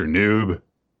 Inspector Noob.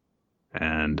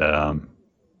 And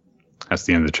that's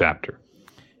the end of the chapter.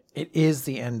 It is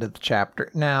the end of the chapter.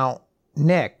 Now,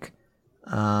 Nick,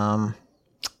 how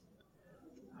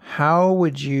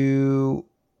would you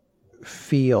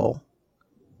feel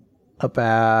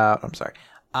about. I'm sorry.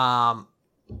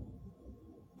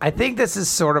 I think this is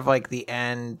sort of like the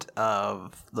end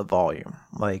of the volume.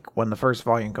 Like when the first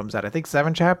volume comes out, I think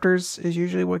 7 chapters is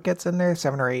usually what gets in there,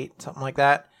 7 or 8, something like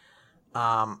that.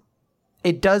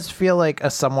 It does feel like a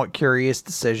somewhat curious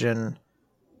decision.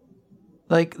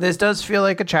 Like this does feel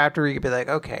like a chapter where you could be like,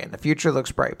 okay, and the future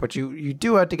looks bright, but you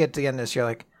do have to get to the end of this. You're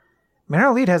like, man,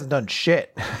 our lead hasn't done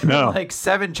shit. No. Like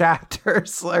 7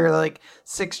 chapters or like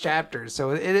 6 chapters. So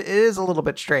it is a little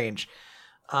bit strange.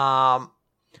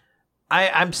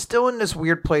 I'm still in this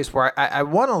weird place where I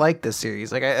want to like this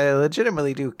series. Like I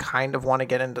legitimately do kind of want to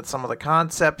get into some of the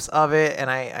concepts of it.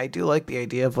 And I do like the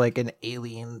idea of like an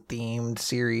alien themed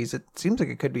series. It seems like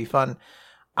it could be fun.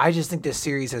 I just think this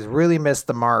series has really missed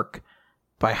the mark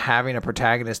by having a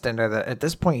protagonist in there that at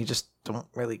this point you just don't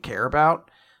really care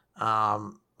about.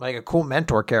 Like a cool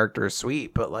mentor character is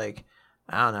sweet, but like,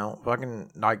 I don't know,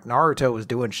 fucking like Naruto was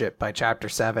doing shit by chapter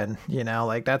 7, you know,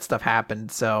 like that stuff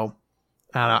happened. So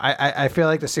I don't know. I feel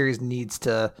like the series needs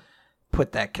to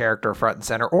put that character front and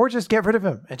center, or just get rid of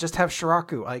him and just have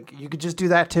Shiraku. Like you could just do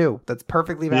that too. That's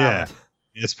perfectly valid. Yeah,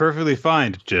 it's perfectly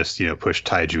fine to just push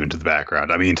Taiju into the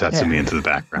background. I mean Tatsumi into the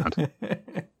background.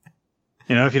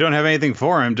 If you don't have anything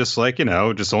for him, just like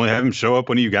just only have him show up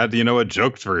when you got a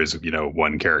joke for his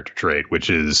one character trait, which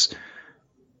is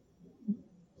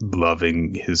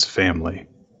loving his family.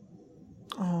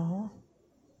 Oh,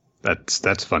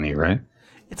 that's funny, right?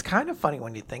 It's kind of funny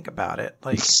when you think about it.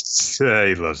 Like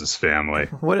he loves his family.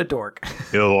 What a dork.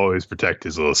 He'll always protect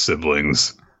his little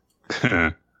siblings.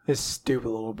 His stupid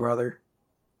little brother.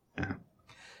 Yeah.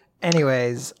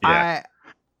 Anyways, yeah.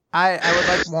 I would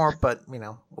like more, but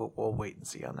we'll wait and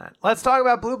see on that. Let's talk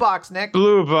about Blue Box, Nick.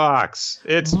 Blue Box.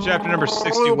 It's chapter number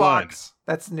 61. Blue Box.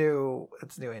 That's new.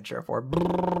 It's new intro for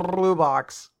Blue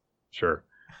Box. Sure.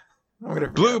 I'm gonna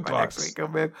Blue Box. Next week.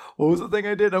 I'm like, what was the thing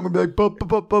I did? I'm gonna be like, Blue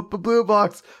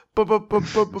Box,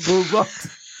 Blue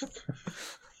Box.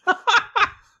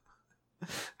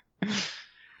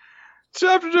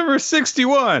 Chapter number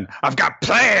 61. I've got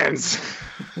plans.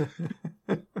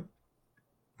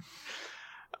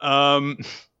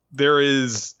 There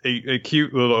is a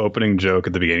cute little opening joke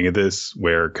at the beginning of this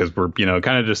where, because we're,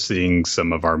 kind of just seeing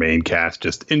some of our main cast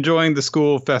just enjoying the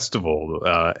school festival.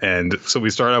 And so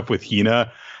we start off with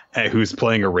Hina, who's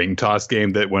playing a ring toss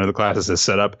game that one of the classes has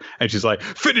set up. And she's like,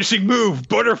 finishing move,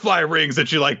 butterfly rings. And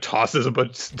she like tosses a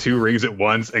bunch 2 rings at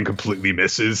once and completely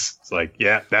misses. It's like,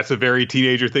 yeah, that's a very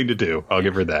teenager thing to do. I'll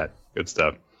give her that. Good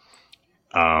stuff.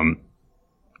 Taiki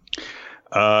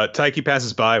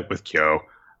passes by with Kyo.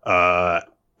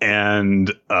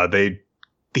 And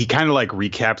he kind of like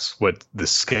recaps what the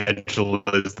schedule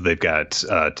is that they've got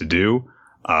to do,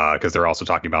 because they're also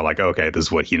talking about like, okay, this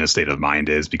is what Hina's state of mind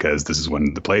is because this is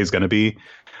when the play is going to be.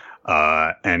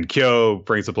 And Kyo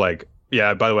brings up like,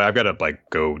 yeah, by the way, I've got to like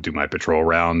go do my patrol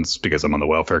rounds because I'm on the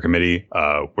welfare committee.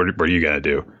 What are you going to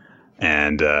do?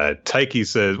 And Taiki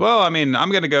says, well, I mean,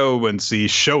 I'm going to go and see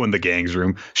Show in the Gang's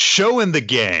room. Show in the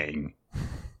Gang.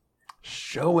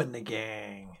 Show in the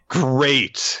Gang.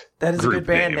 Great. That is a good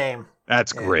band name.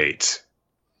 That's great.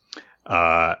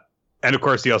 And of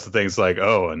course, he also thinks like,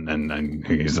 oh, and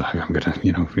he's like, I'm gonna,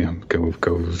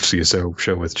 go see a show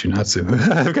with Chinatsu.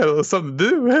 I've got a little something to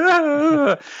do.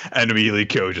 And immediately,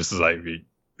 Kyo just is like,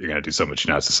 you're gonna do so much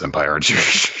Chinatsu Senpai, aren't you?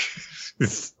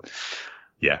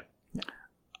 Yeah.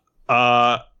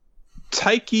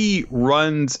 Taiki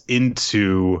runs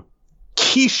into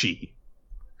Kishi,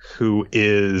 who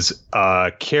is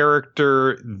a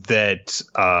character that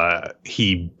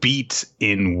he beat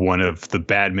in one of the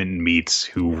badminton meets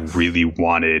who really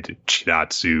wanted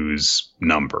Chinatsu's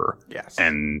number. Yes.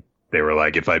 And they were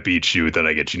like, if I beat you, then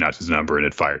I get Chinatsu's number, and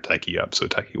it fired Taiki up. So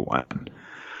Taiki won.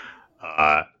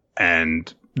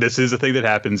 And this is a thing that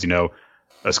happens,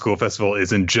 a school festival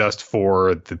isn't just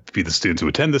for the students who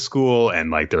attend the school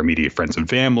and like their immediate friends and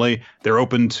family. They're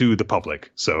open to the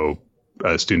public. So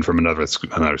a student from another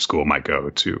school might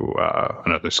go to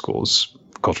another school's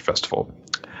culture festival.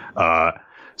 They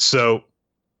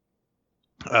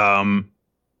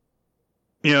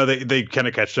kind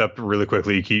of catch up really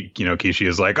quickly. Kishi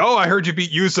is like, "Oh, I heard you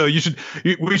beat Yuso.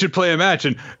 We should play a match,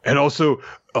 and also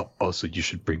you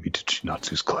should bring me to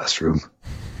Chinatsu's classroom."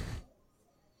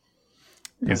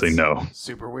 He's like, "No."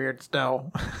 Super weird.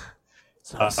 No,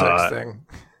 it's not a sex thing.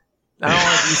 I don't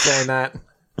like you saying that.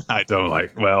 I don't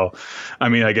like. Well, I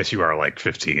mean, I guess you are like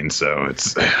 15, so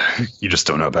it's you just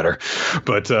don't know better.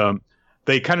 But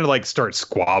they kind of like start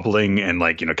squabbling and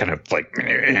like kind of like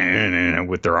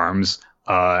with their arms,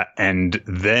 and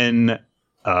then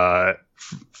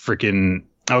freaking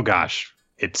oh gosh,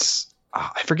 it's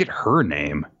I forget her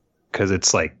name because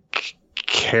it's like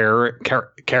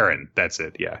Karen, that's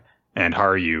it, yeah, and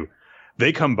Haruyu.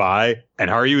 They come by, and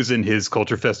Haruyu is in his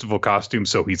Culture Festival costume,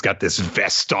 so he's got this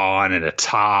vest on and a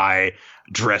tie,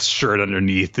 dress shirt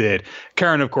underneath it.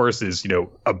 Karen, of course, is,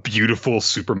 a beautiful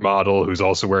supermodel who's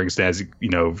also wearing snazzy,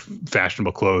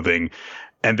 fashionable clothing.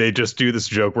 And they just do this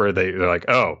joke where they're like,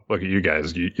 oh, look at you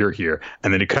guys, you're here.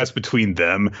 And then it cuts between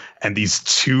them and these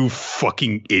two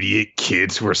fucking idiot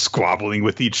kids who are squabbling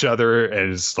with each other.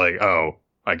 And it's like, oh,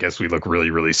 I guess we look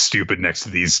really, really stupid next to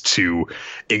these two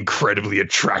incredibly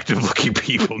attractive looking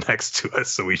people next to us.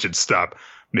 So we should stop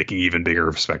making even bigger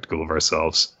of a spectacle of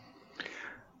ourselves.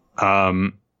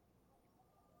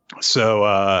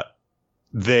 So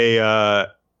they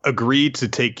agreed to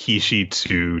take Kishi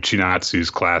to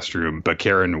Chinatsu's classroom, but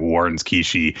Karen warns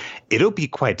Kishi, it'll be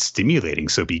quite stimulating,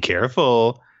 so be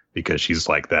careful, because she's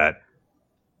like that.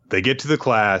 They get to the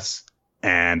class,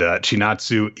 and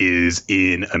Chinatsu is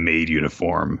in a maid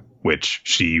uniform, which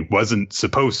she wasn't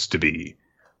supposed to be.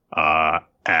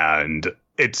 And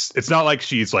it's not like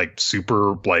she's like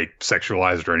super like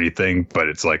sexualized or anything, but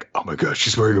it's like, oh my gosh,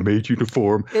 she's wearing a maid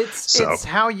uniform. It's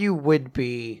how you would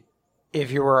be if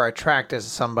you were attracted to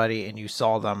somebody and you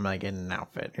saw them like in an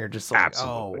outfit. You're just like,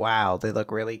 absolutely. Oh wow, they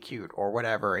look really cute or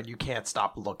whatever, and you can't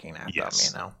stop looking at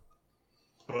them.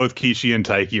 Both Kishi and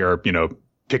Taiki are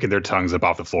picking their tongues up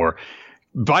off the floor.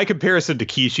 By comparison to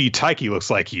Kishi, Taiki looks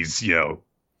like he's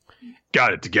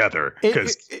got it together.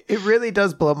 It really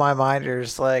does blow my mind. You're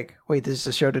just like, wait, this is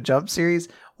a Show to Jump series?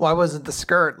 Why wasn't the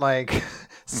skirt like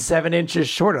 7 inches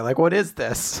shorter? Like, what is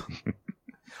this?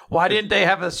 Why didn't they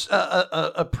have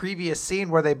a previous scene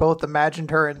where they both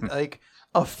imagined her in like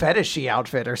a fetishy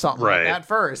outfit or something like that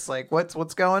first? Like,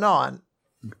 what's going on?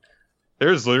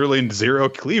 There's literally zero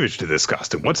cleavage to this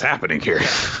costume. What's happening here?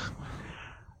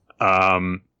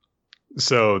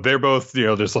 So they're both,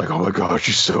 just like, oh my gosh,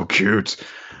 she's so cute.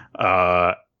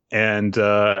 Taiki's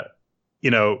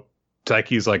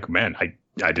like, man,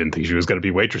 I didn't think she was going to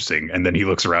be waitressing. And then he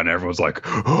looks around and everyone's like,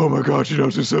 oh my God,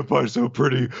 Senpai's so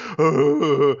pretty.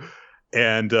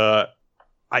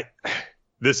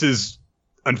 This is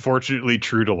unfortunately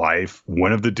true to life.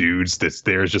 One of the dudes that's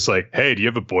there is just like, hey, do you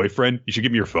have a boyfriend? You should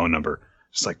give me your phone number.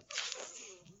 Just like,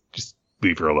 just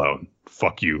leave her alone.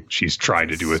 Fuck you. She's trying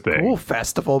to do a thing. School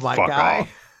festival, my guy.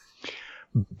 Off.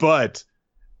 But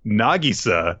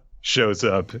Nagisa shows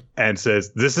up and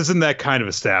says, this isn't that kind of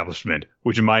establishment.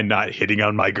 Would you mind not hitting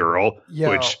on my girl?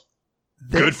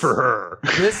 Good for her.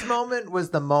 This moment was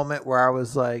the moment where I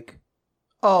was like,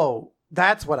 oh,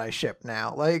 that's what I ship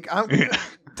now. Like,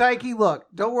 Taiki, look,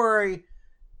 don't worry.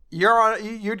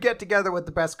 You'd get together with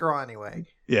the best girl anyway.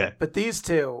 Yeah. But these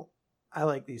two, I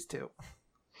like these two.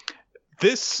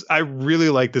 I really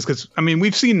like this because,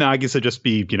 we've seen Nagisa just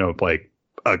be, like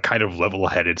a kind of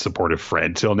level-headed, supportive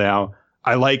friend till now.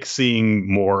 I like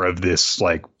seeing more of this,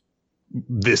 like,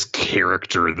 this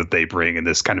character that they bring and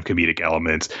this kind of comedic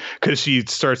element. Because she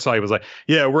starts talking, was like,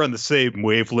 yeah, we're on the same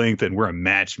wavelength and we're a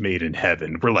match made in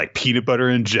heaven. We're like peanut butter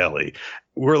and jelly.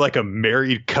 We're like a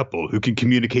married couple who can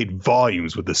communicate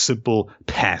volumes with a simple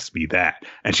pass me that.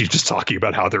 And she's just talking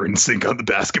about how they're in sync on the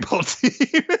basketball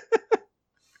team.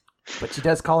 But she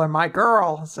does call her my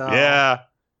girl, so yeah.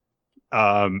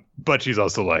 But she's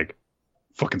also like,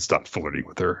 fucking stop flirting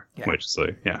with her. Yeah. Which is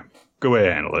like, yeah, go ahead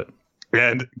and handle it.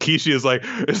 And Kishi is like,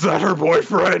 is that her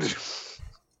boyfriend?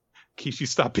 Kishi,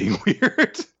 stop being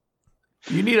weird.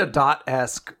 You need a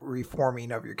Dot-esque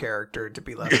reforming of your character to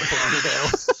be less of a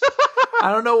weirdo.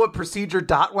 I don't know what procedure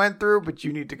Dot went through, but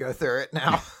you need to go through it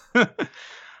now.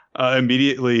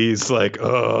 Immediately, he's like,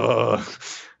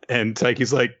 and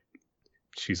Taiki's like,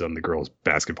 she's on the girls'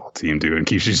 basketball team, dude. And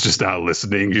Kishi's just not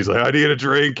listening. She's like, I need a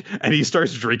drink. And he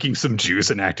starts drinking some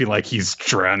juice and acting like he's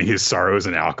drowning his sorrows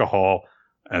in alcohol.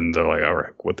 And they're like, all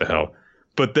right, what the hell?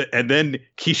 And then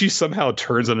Kishi somehow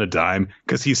turns on a dime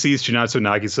because he sees Chinatsu and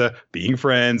Nagisa being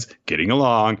friends, getting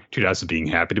along, Chinatsu being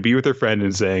happy to be with her friend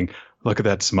and saying, look at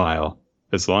that smile.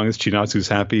 As long as Chinatsu's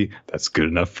happy, that's good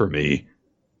enough for me.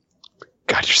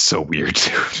 God, you're so weird,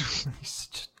 dude.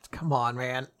 Come on,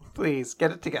 man. Please,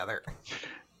 get it together.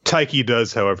 Taiki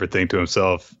does, however, think to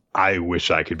himself, I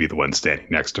wish I could be the one standing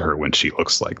next to her when she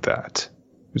looks like that.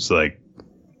 It's like,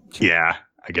 yeah,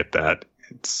 I get that.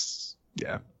 It's,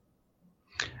 yeah.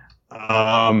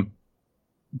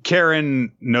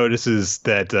 Karen notices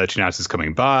that Chinatsu's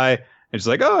coming by, and she's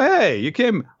like, oh, hey, you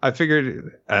came. I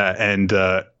figured, and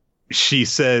she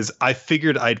says, I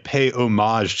figured I'd pay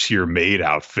homage to your maid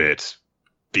outfit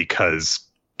because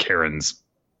Karen's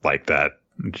like that.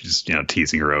 She's,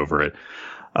 teasing her over it.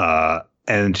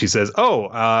 And she says, "Oh,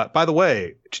 by the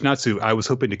way, Chinatsu, I was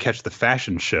hoping to catch the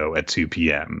fashion show at 2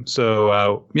 p.m.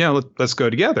 So, let's go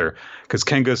together." Because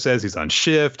Kengo says he's on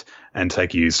shift, and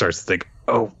Taiki starts to think,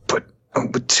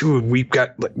 but two, we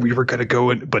were gonna go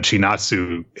in, but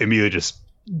Chinatsu immediately just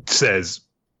says,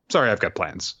 "Sorry, I've got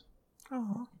plans."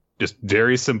 Oh. Just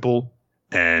very simple.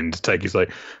 And Taiki's like,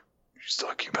 "She's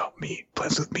talking about me,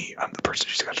 plans with me. I'm the person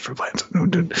she's got for plans."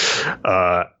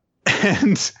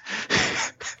 And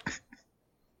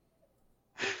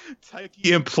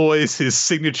Taiki employs his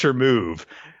signature move.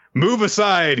 "Move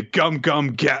aside, Gum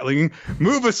Gum Gatling.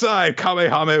 Move aside,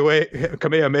 Kamehameha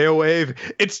Wave."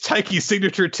 It's Taiki's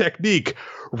signature technique.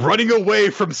 Running away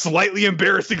from slightly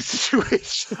embarrassing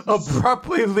situations.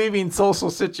 Abruptly leaving social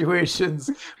situations,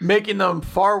 making them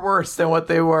far worse than what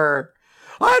they were.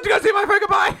 I have to go see my friend,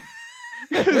 goodbye.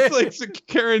 It's like so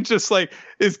Karen just like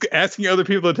is asking other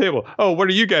people at the table, "Oh, what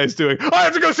are you guys doing?" "I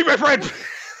have to go see my friend."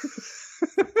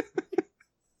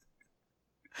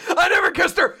 I never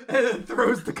kissed her, and then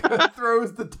throws the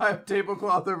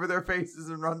tablecloth over their faces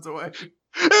and runs away.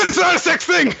 It's not a sex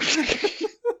thing.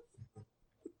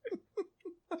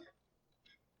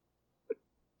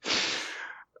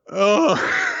 Oh.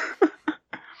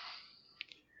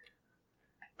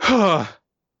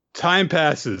 Time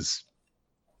passes.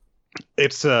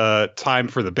 It's time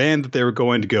for the band that they were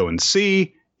going to go and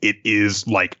see. It is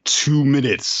like 2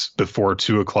 minutes before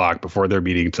 2:00, before their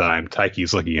meeting time.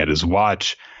 Taiki's looking at his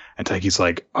watch, and Taiki's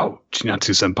like, "Oh,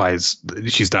 Chinatsu Senpai's,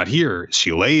 she's not here. Is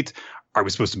she late? Are we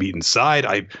supposed to meet inside?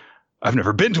 I've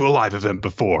never been to a live event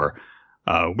before."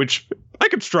 Which I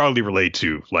could strongly relate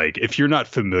to. Like, if you're not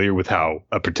familiar with how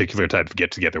a particular type of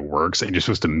get-together works, and you're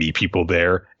supposed to meet people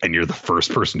there, and you're the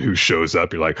first person who shows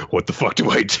up, you're like, "What the fuck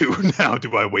do I do now?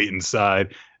 Do I wait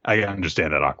inside?" I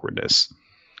understand that awkwardness.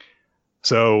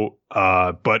 So,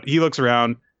 but he looks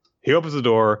around, he opens the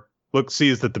door,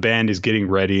 sees that the band is getting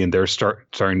ready, and they're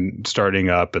starting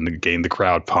up, and getting the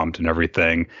crowd pumped and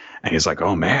everything. And he's like,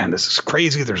 "Oh man, this is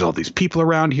crazy. There's all these people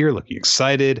around here looking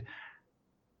excited.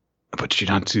 But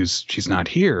she's not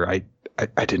here. I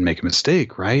didn't make a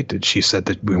mistake, right? She said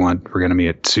that we're going to meet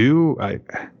at 2.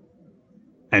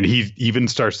 And he even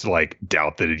starts to like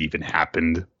doubt that it even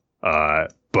happened.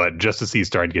 But just as he's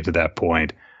starting to get to that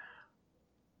point,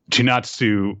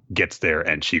 Chinatsu gets there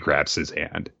and she grabs his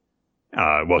hand.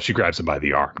 She grabs him by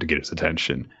the arm to get his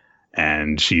attention.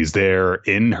 And she's there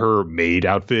in her maid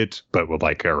outfit, but with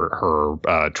like her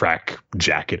track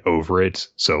jacket over it.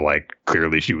 So like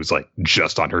clearly she was like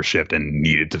just on her shift and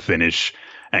needed to finish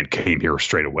and came here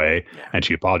straight away. Yeah. And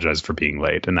she apologized for being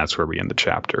late. And that's where we end the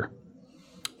chapter.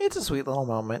 It's a sweet little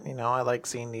moment. You know, I like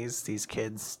seeing these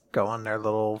kids go on their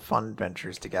little fun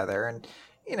adventures together. And,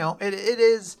 you know,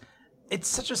 it's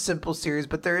such a simple series,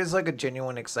 but there is like a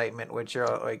genuine excitement, which you're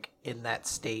like in that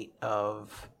state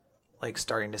of like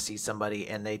starting to see somebody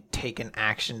and they take an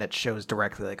action that shows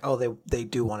directly like, oh, they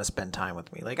do want to spend time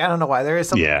with me. Like, I don't know why. There is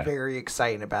something very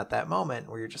exciting about that moment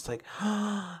where you're just like,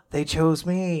 oh, they chose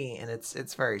me. And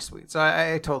it's very sweet. So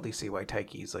I totally see why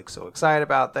Taiki's like so excited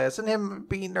about this and him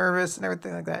being nervous and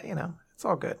everything like that. You know, it's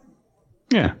all good.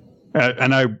 Yeah.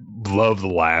 And I love the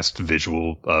last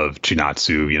visual of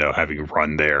Chinatsu, you know, having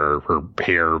run there. Her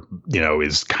hair, you know,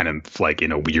 is kind of like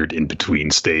in a weird in-between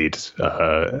state.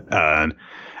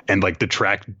 And like the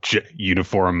track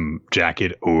uniform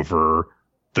jacket over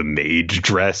the mage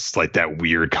dress, like that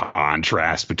weird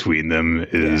contrast between them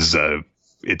is,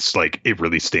 it's like, it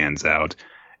really stands out.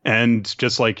 And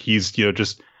just like he's, you know,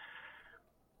 just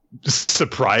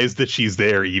surprised that she's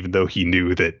there, even though he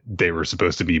knew that they were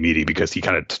supposed to be meeting, because he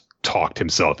kind of talked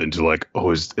himself into like,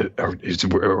 oh,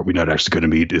 are we not actually going to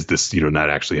meet? Is this, you know, not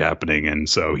actually happening? And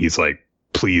so he's like,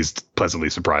 pleasantly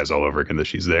surprised all over again that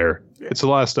she's there. It's a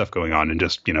lot of stuff going on and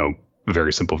just, you know, a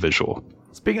very simple visual.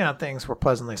 Speaking of things we're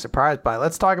pleasantly surprised by,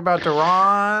 let's talk about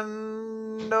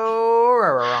Durando.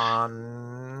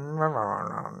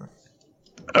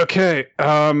 Okay.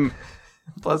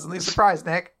 Pleasantly surprised,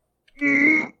 Nick.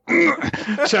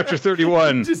 Chapter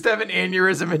 31. Just have an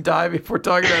aneurysm and die before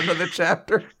talking about another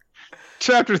chapter.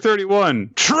 Chapter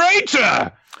 31.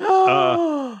 Traitor!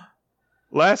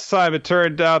 Last time it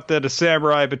turned out that a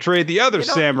samurai betrayed the other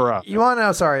samurai. You want to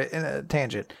know? Sorry, in a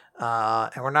tangent.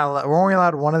 And we're only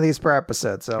allowed one of these per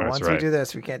episode. So once we do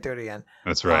this, we can't do it again.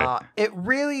 That's right. It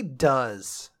really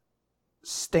does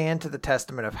stand to the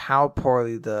testament of how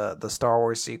poorly the Star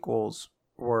Wars sequels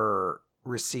were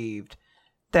received.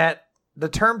 That the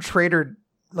term traitor,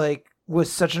 like,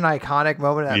 was such an iconic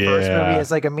moment in that first movie.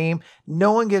 It's like a meme.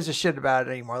 No one gives a shit about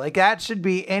it anymore. Like that should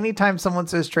be anytime someone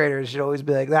says traitor, it should always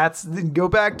be like, go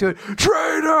back to it.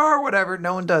 Traitor, whatever.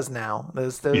 No one does now.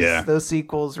 Those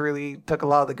sequels really took a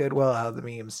lot of the goodwill out of the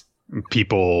memes.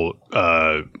 People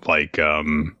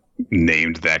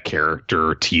named that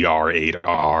character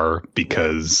TR8R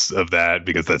because of that,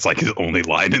 because that's like his only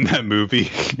line in that movie.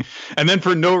 And then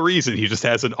for no reason, he just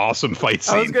has an awesome fight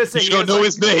scene. I was gonna say, you don't know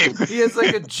his name. He has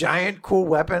like a giant cool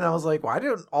weapon. I was like, why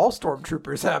don't all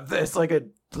stormtroopers have this? Like a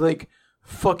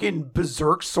fucking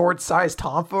berserk sword sized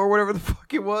tonfa or whatever the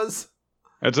fuck it was.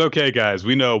 It's okay, guys.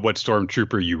 We know what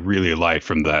stormtrooper you really liked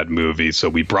from that movie, so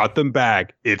we brought them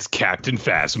back. It's Captain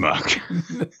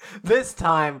Phasma. This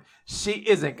time, she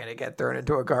isn't going to get thrown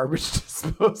into a garbage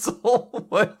disposal.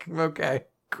 Like, okay,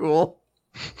 cool.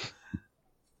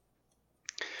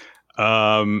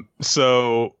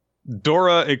 So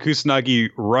Dora and Kusanagi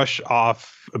rush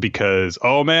off because,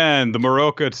 oh man, the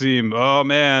Moroka team. Oh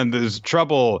man, there's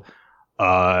trouble.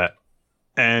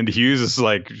 And Hughes is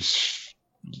like,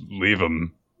 leave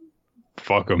them.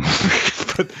 Fuck them.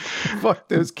 Fuck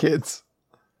those kids.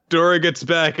 Dora gets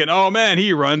back and, oh man,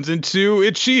 he runs into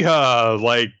Uchiha,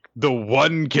 like the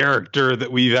one character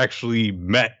that we've actually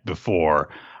met before.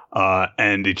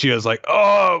 And Uchiha's like,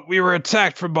 oh, we were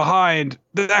attacked from behind.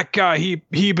 That guy,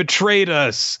 he betrayed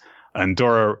us. And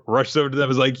Dora rushes over to them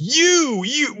and is like, you,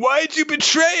 why'd you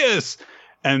betray us?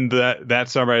 And that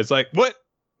samurai is like, what?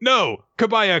 No,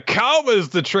 Kabaya Kalma's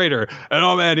the traitor. And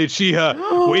oh man,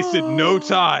 Uchiha wasted no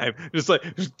time. Just like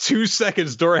 2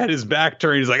 seconds, Dora had his back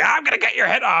turned. He's like, I'm going to get your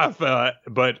head off.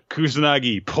 But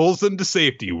Kusanagi pulls them to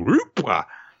safety.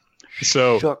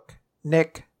 So shook.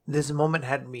 Nick, this moment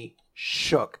had me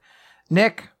shook.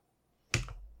 Nick,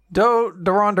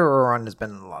 Doron has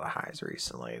been in a lot of highs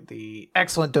recently. The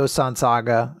excellent Dosan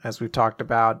saga, as we've talked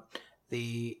about.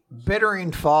 The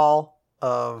bittering fall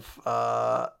of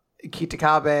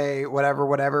Kitakabe,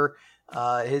 whatever,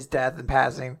 his death and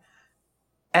passing.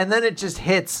 And then it just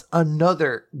hits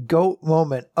another GOAT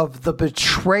moment of the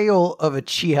betrayal of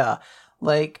Uchiha.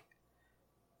 Like,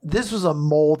 this was a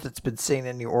mold that's been sitting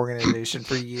in the organization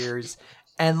for years.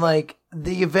 And, like,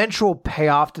 the eventual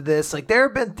payoff to this, like, there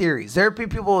have been theories. There have been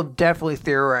people who have definitely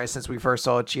theorized since we first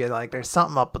saw Uchiha, like, there's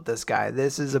something up with this guy.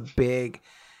 Something's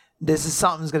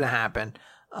going to happen.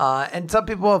 And some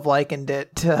people have likened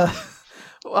it to...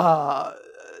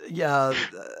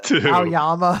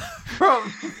 Aoyama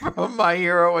from My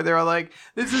Hero, where they were like,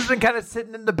 this has been kind of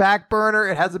sitting in the back burner.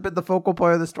 It hasn't been the focal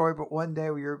point of the story, but one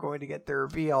day we are going to get the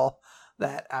reveal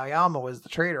that Aoyama was the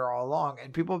traitor all along.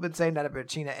 And people have been saying that about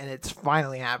China, and it's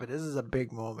finally happened. This is a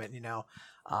big moment, you know.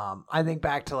 I think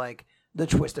back to like the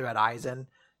twist about Aizen,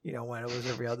 you know, when it was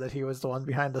revealed that he was the one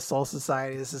behind the Soul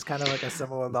Society. This is kind of like a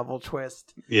similar level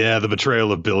twist. Yeah, the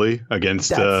betrayal of Billy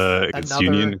against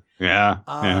Union.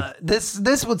 Yeah.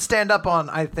 This would stand up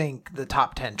on, I think, the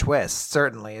top 10 twists.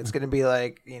 Certainly, it's going to be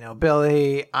like, you know,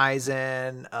 Billy,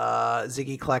 Aizen,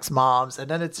 Ziggy Kleck's moms, and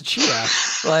then it's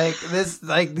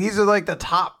Uchiha. These are like the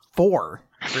top 4.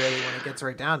 Really, when it gets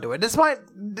right down to it. This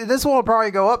will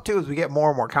probably go up too as we get more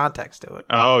and more context to it.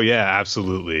 Oh yeah,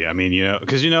 absolutely. I mean, you know,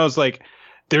 because it's like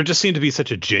there just seemed to be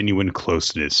such a genuine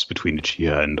closeness between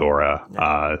Uchiha and Dora.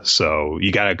 Yeah. So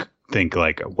you got to think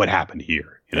like, what happened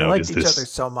here? You know, they liked each other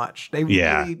so much.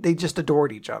 They just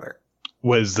adored each other.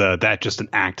 Was that just an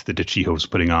act that Uchiha was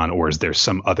putting on, or is there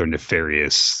some other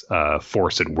nefarious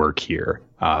force at work here?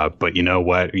 But you know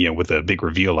what? You know, with a big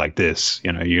reveal like this,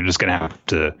 you know, you're just gonna have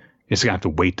to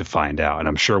wait to find out. And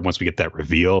I'm sure once we get that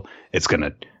reveal, it's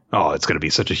gonna be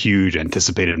such a huge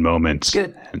anticipated moment. It's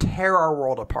gonna tear our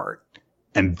world apart.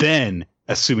 And then,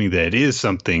 assuming that it is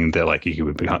something that like you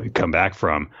would come back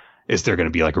from, is there going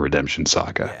to be like a redemption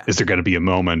saga? Yeah. Is there going to be a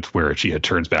moment where Uchiha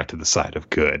turns back to the side of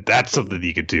good? That's something that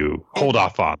you could do. Hold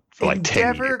off on for like 10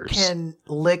 years. Endeavor can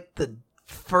lick the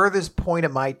furthest point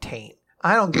of my taint.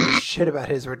 I don't give a shit about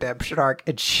his redemption arc,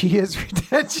 and Chia's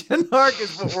redemption arc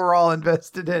is what we're all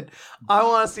invested in. I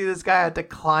want to see this guy have to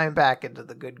climb back into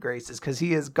the good graces because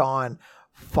he has gone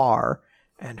far,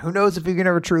 and who knows if he can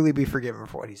ever truly be forgiven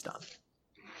for what he's done.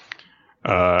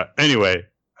 Anyway,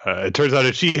 it turns out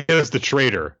Uchiha is the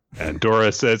traitor, and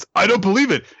Dora says, "I don't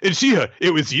believe it, Uchiha,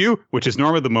 it was you," which is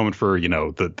normally the moment for, you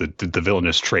know, the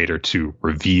villainous traitor to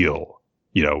reveal,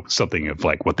 you know, something of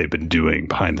like what they've been doing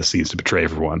behind the scenes to betray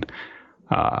everyone.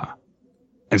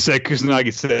 Instead,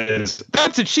 Kusanagi says,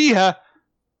 "That's Uchiha,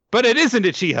 but it isn't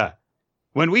Uchiha.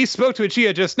 When we spoke to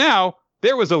Uchiha just now,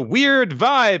 there was a weird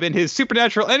vibe in his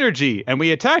supernatural energy, and when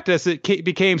he attacked us, it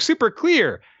became super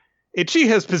clear.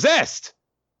 Uchiha's possessed."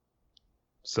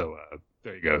 So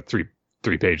there you go,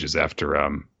 three pages after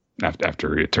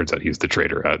after it turns out he's the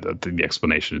traitor. The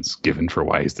explanation is given for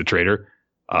why he's the traitor.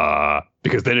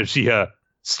 Because then Uchiha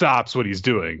stops what he's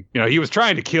doing. He was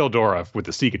trying to kill Dora with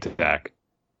the sneak attack,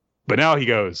 but now he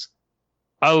goes,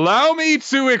 "Allow me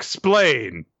to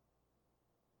explain.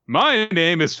 My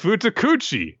name is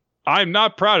Futakuchi. I'm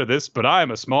not proud of this, but I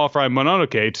am a small fry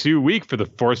Mononoke too weak for the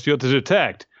force field to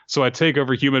detect. So I take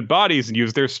over human bodies and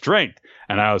use their strength.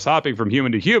 And I was hopping from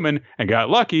human to human and got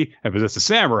lucky and possessed a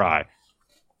samurai.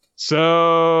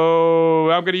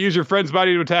 So I'm going to use your friend's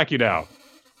body to attack you now."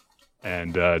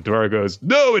 And Dora goes,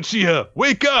 "No, Uchiha,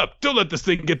 wake up. Don't let this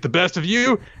thing get the best of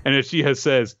you." And Uchiha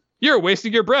says, "You're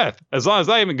wasting your breath. As long as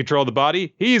I am in control of the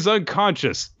body, he's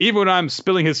unconscious. Even when I'm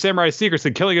spilling his samurai secrets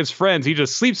and killing his friends, he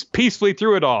just sleeps peacefully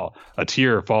through it all." A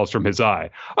tear falls from his eye.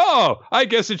 "Oh, I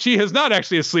guess Uchiha's not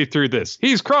actually asleep through this.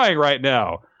 He's crying right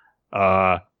now."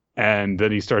 And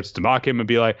then he starts to mock him and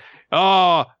be like,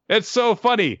 "Oh, it's so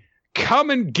funny. Come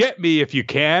and get me if you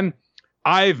can.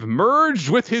 I've merged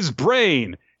with his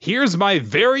brain. Here's my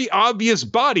very obvious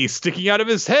body sticking out of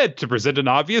his head to present an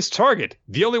obvious target.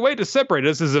 The only way to separate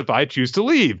us is if I choose to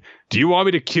leave. Do you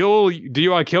want to kill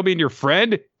me and your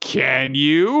friend? Can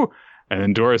you?" And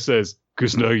then Dora says,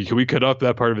 "Kusanagi, can we cut off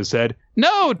that part of his head?"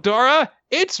 "No, Dora,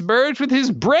 it's merged with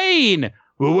his brain."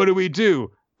 "Well, what do we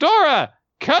do?" "Dora,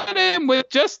 cut him with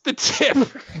just the tip."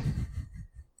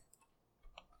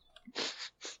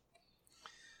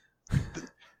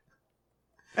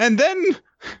 And then,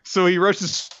 so he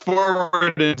rushes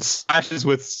forward and slashes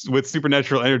with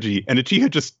supernatural energy, and Uchiha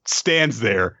just stands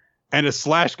there, and a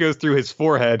slash goes through his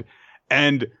forehead,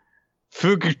 and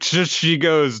Fukuchi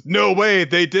goes, "No way,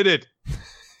 they did it."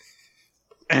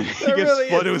 And he gets really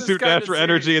flooded with supernatural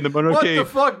energy, and the Mononoke... What the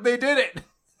fuck? They did it.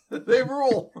 They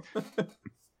rule.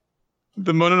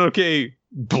 The Mononoke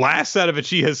blasts out of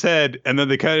Uchiha's head, and then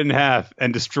they cut it in half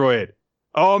and destroy it.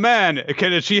 Oh man,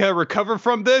 can Uchiha recover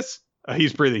from this?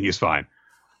 He's breathing, he's fine.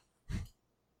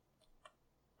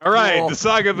 All right, cool. The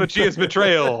saga of Uchiha's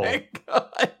betrayal. Oh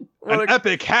God. An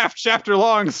epic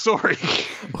half-chapter-long story.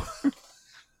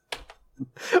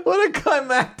 What a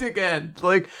climactic end.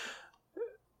 Like,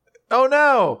 oh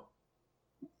no.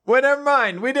 Well, never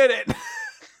mind, we did it.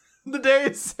 The day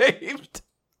is saved.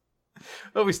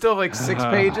 Oh, we still have like 6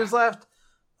 pages left?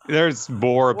 There's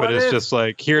more, but it's just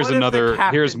like, here's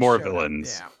more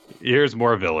villains. Yeah. Here's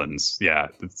more villains. Yeah,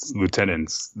 it's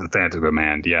lieutenants, the Phantom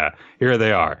Command. Yeah, here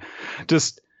they are.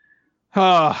 Just,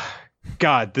 God,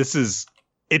 it's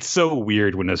so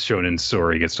weird when a shonen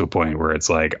story gets to a point where it's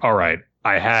like, all right,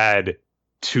 I had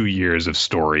 2 years of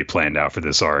story planned out for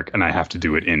this arc, and I have to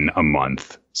do it in a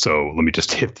month. So let me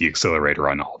just hit the accelerator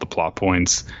on all the plot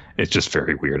points. It's just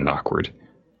very weird and awkward.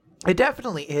 It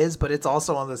definitely is, but it's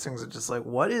also one of those things that just like,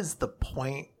 what is the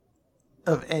point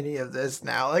of any of this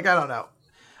now? Like, I don't know.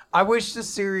 I wish the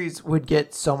series would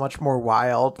get so much more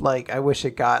wild. Like, I wish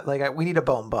it got we need a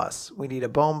bone bus. We need a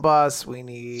bone bus. We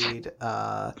need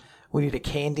a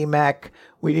candy mech.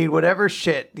 We need whatever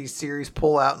shit these series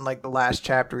pull out in like the last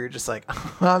chapter. You're just like,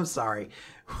 I'm sorry.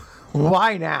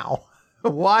 Why now?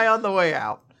 Why on the way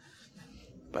out?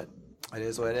 But it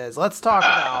is what it is. Let's talk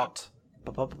about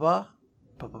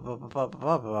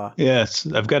Yes,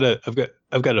 I've got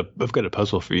a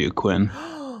puzzle for you, Quinn.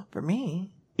 For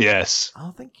me? Yes.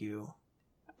 Oh, thank you.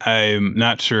 I'm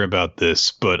not sure about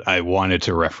this, but I wanted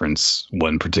to reference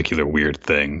one particular weird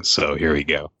thing, so here we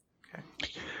go. Okay.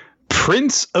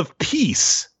 Prince of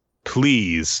Peace,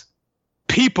 please.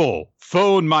 People,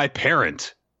 phone my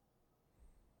parent.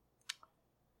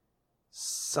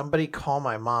 Somebody call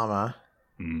my mama.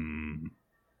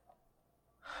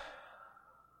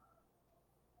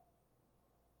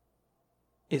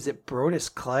 Is it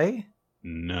Brodus Clay?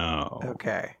 No.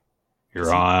 Okay.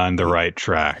 You're on the right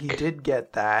track. He did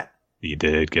get that. He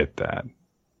did get that.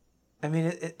 I mean,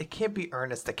 it can't be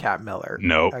Ernest the Cat Miller.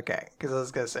 Nope. Okay, because I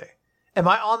was going to say, am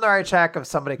I on the right track of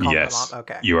somebody calling my mom?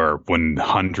 Okay. You are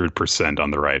 100%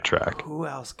 on the right track. Who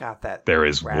else got that? There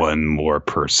is one more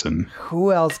person.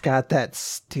 Who else got that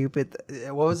stupid...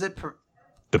 What was it?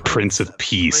 The Prince of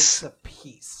Peace. Prince of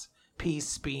Peace.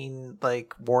 Peace being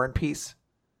like War and Peace?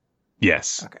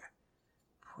 Yes. Okay.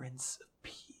 Prince of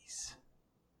Peace.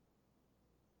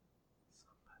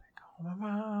 Somebody call my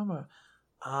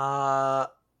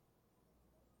mama.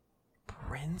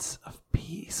 Prince of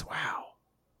Peace. Wow.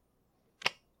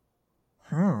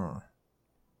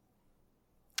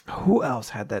 Who else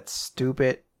had that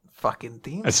stupid fucking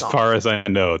theme as song? As far as I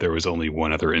know, there was only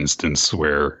one other instance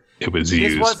where it was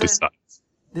used besides.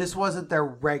 This wasn't their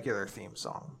regular theme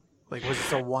song. Like, was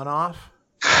this a one-off?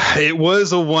 It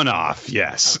was a one-off,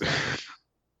 yes. Okay.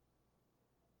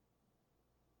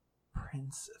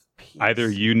 Prince of Peace. Either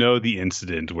you know the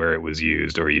incident where it was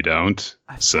used or you don't.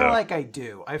 I feel like I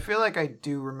do. I feel like I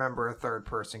do remember a third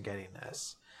person getting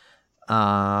this. But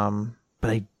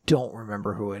I don't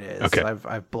remember who it is. Okay.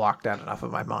 I've blocked out enough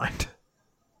of my mind.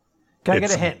 Can I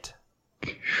get a hint?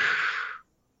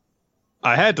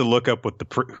 I had to look up what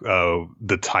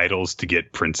the titles to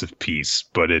get Prince of Peace,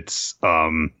 but it's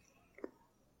an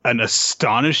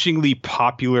astonishingly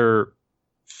popular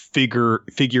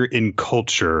figure in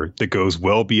culture that goes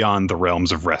well beyond the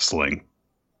realms of wrestling.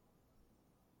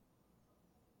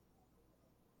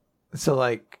 So,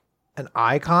 like, an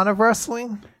icon of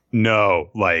wrestling?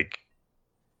 No, like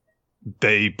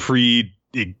they predate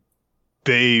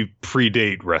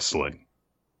wrestling.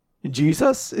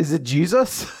 Jesus? Is it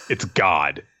Jesus? It's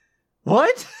God.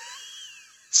 What?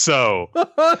 So,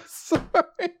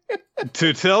 sorry.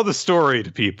 to tell the story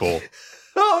to people.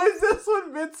 Oh, is this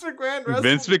when Vince McMahon wrestled?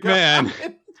 Vince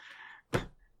McMahon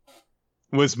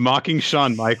was mocking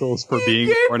Shawn Michaels for being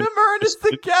gave him Ernest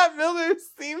the Cat Miller's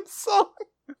theme song.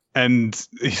 And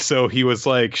so he was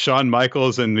like, Shawn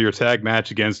Michaels, in your tag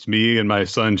match against me and my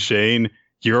son Shane,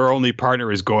 your only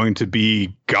partner is going to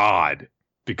be God.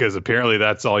 Because apparently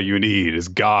that's all you need is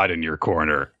God in your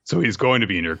corner. So he's going to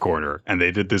be in your corner. And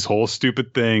they did this whole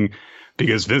stupid thing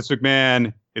because Vince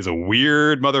McMahon is a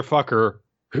weird motherfucker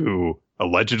who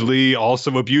allegedly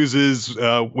also abuses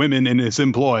women in his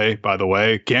employ, by the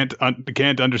way. Can't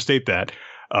understate that.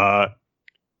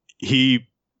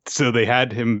 So they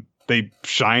had him, they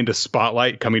shined a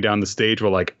spotlight coming down the stage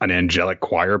where like an angelic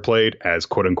choir played as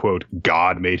quote unquote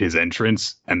God made his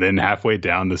entrance. And then halfway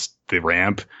down the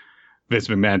ramp, Vince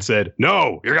McMahon said,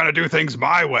 "No, you're going to do things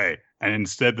my way." And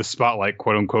instead, the spotlight,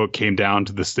 quote unquote, came down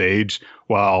to the stage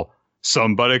while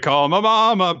Somebody Call My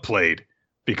Mama played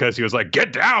because he was like,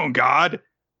 "Get down, God,"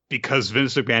 because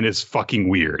Vince McMahon is fucking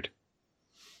weird.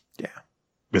 Yeah.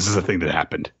 This is a thing that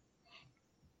happened.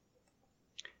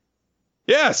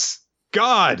 Yes,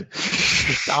 God.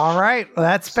 All right. Well,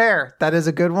 that's fair. That is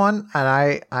a good one.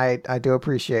 And I do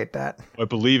appreciate that. I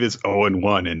believe is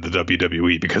 0-1 in the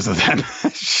WWE because of that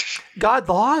match. God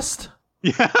lost?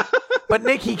 Yeah. But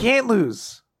Nick, he can't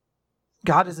lose.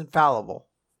 God is infallible.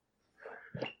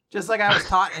 Just like I was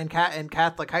taught in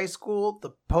Catholic high school,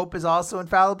 the Pope is also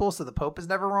infallible, so the Pope is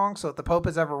never wrong. So if the Pope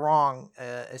is ever wrong,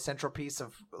 a central piece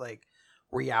of like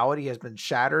reality has been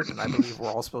shattered, and I believe we're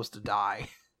all supposed to die.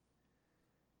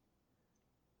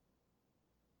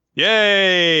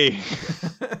 Yay!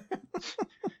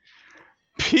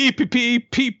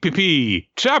 PPP,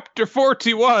 Chapter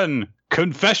 41,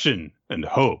 Confession and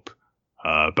Hope.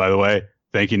 By the way,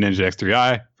 thank you, Ninja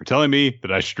X3i, for telling me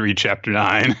that I should read Chapter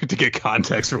 9 to get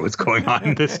context for what's going on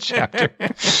in this chapter.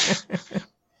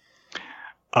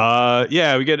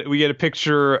 Yeah, we get a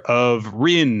picture of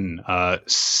Rin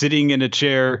sitting in a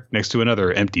chair next to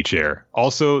another empty chair.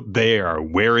 Also, they are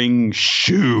wearing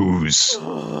shoes.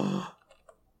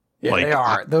 Yeah, like, they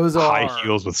are. Those are high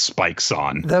heels with spikes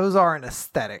on. Those are an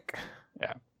aesthetic.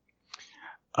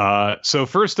 Yeah. So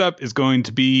first up is going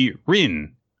to be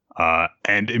Rin.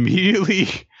 And immediately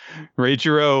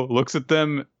Reichiro looks at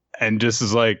them and just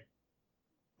is like,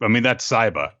 I mean, that's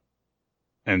Saiba.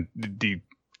 And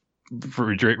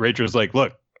Reichiro's like,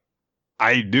 look,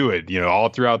 I do it, all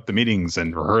throughout the meetings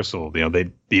and rehearsal.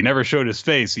 He never showed his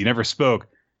face. He never spoke.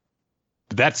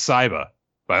 But that's Saiba,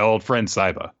 my old friend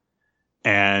Saiba.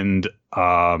 And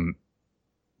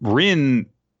Rin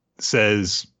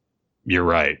says, you're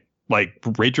right. Like,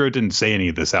 Reichiro didn't say any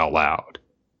of this out loud,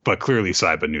 but clearly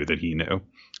Saiba knew that he knew.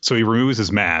 So he removes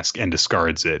his mask and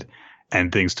discards it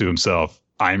and thinks to himself,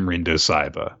 I'm Rindo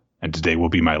Saiba, and today will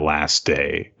be my last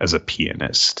day as a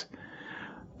pianist.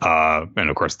 And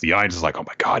of course, the audience is like, oh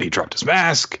my God, he dropped his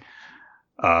mask.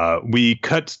 We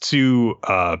cut to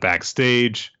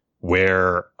backstage,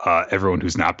 where everyone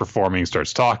who's not performing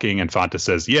starts talking, and Fanta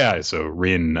says, yeah, so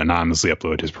Rin anonymously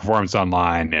uploaded his performance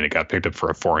online, and it got picked up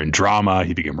for a foreign drama.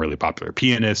 He became a really popular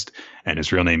pianist, and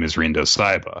his real name is Rindo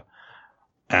Saiba.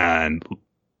 And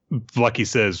Lucky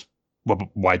says,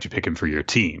 well, why'd you pick him for your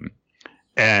team?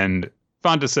 And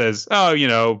Fanta says, oh,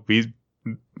 he's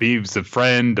a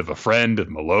friend of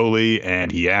Maloli,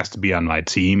 and he asked to be on my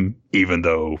team, even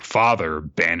though Father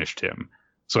banished him.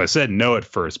 So I said no at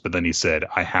first, but then he said,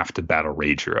 I have to battle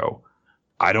Reichiro.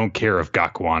 I don't care if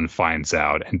Gakuan finds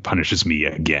out and punishes me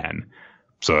again.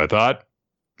 So I thought,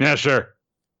 yeah, sure.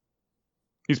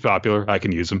 He's popular. I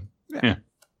can use him. Yeah.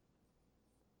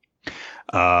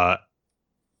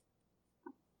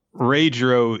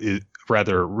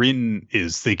 Rin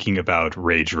is thinking about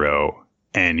Reichiro,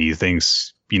 and he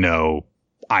thinks,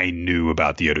 I knew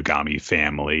about the Otogami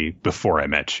family before I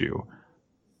met you.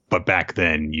 But back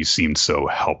then, you seemed so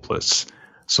helpless.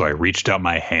 So I reached out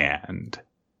my hand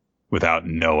without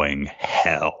knowing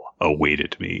hell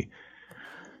awaited me.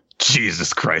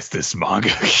 Jesus Christ, this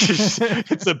manga.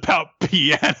 It's about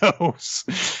pianos.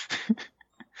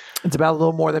 It's about a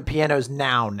little more than pianos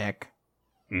now, Nick.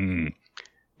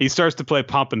 He starts to play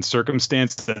Pomp and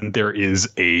Circumstance, and there is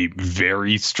a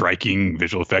very striking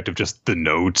visual effect of just the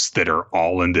notes that are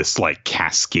all in this like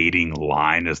cascading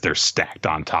line as they're stacked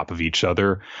on top of each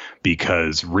other,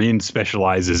 because Rin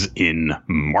specializes in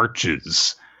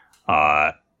marches.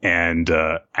 And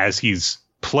as he's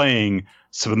playing,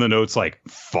 some of the notes like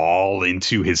fall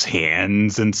into his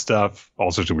hands and stuff.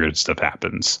 All sorts of weird stuff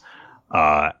happens.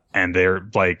 And they're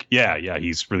like, yeah,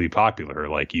 he's really popular.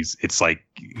 Like it's like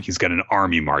he's got an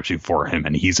army marching for him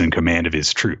and he's in command of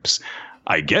his troops.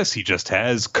 I guess he just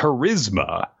has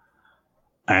charisma.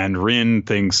 And Rin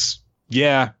thinks,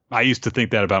 yeah, I used to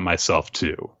think that about myself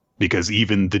too, because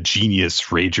even the genius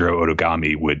Reijiro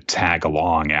Otogami would tag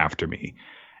along after me.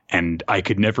 And I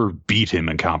could never beat him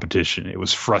in competition. It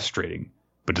was frustrating.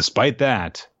 But despite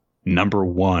that, number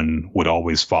one would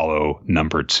always follow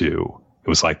number two. It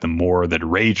was like the more that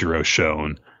Reijiro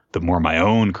shone, the more my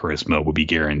own charisma would be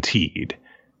guaranteed.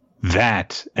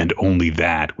 That, and only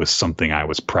that, was something I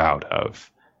was proud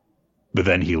of. But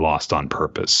then he lost on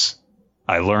purpose.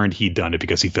 I learned he'd done it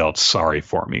because he felt sorry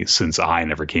for me, since I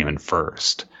never came in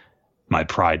first. My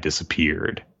pride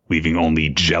disappeared, leaving only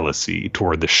jealousy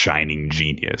toward the shining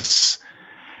genius.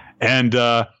 And,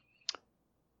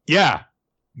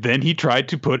 then he tried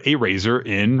to put a razor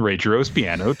in Reijiro's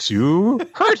piano to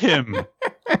hurt him.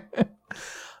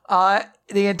 The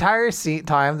entire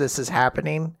time this is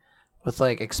happening, with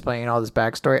like explaining all this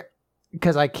backstory,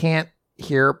 because I can't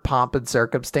hear Pomp and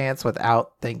Circumstance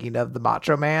without thinking of the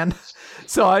Macho Man.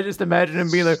 So I just imagine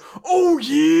him being like, "Oh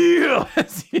yeah!"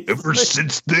 Ever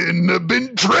since then, I've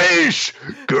been trash,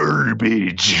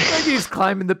 garbage. Like he's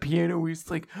climbing the piano.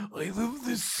 He's like, "I love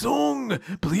this song.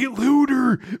 Play it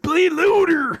louder. Play it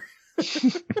louder."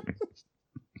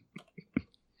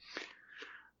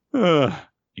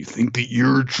 You think that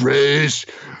you're trash?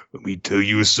 Let me tell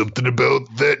you something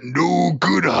about that no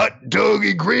good hot dog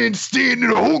and grandstand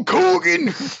and Hulk Hogan.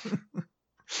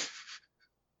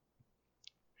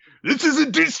 This is a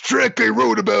diss track I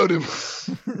wrote about him.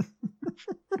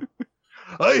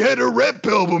 I had a rap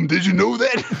album. Did you know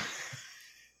that?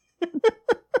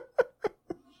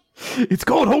 It's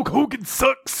called Hulk Hogan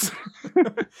Sucks.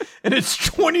 And it's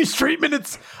 20 straight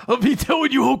minutes of me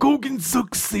telling you Hulk Hogan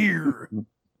sucks here.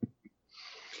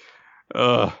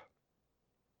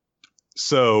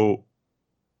 So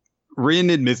Rin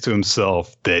admits to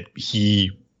himself that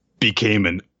he became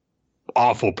an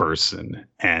awful person.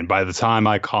 And by the time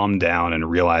I calmed down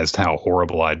and realized how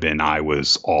horrible I'd been, I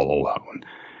was all alone.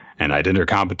 And I'd enter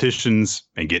competitions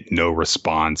and get no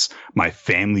response. My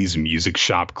family's music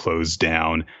shop closed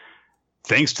down.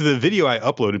 Thanks to the video I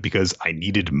uploaded because I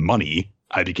needed money,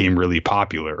 I became really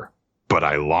popular. But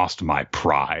I lost my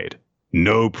pride.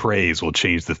 No praise will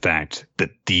change the fact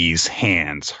that these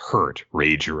hands hurt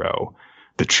Reijiro.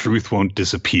 The truth won't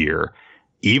disappear.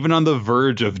 Even on the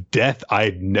verge of death,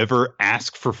 I'd never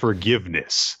ask for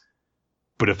forgiveness.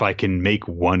 But if I can make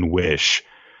one wish,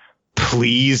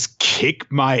 please kick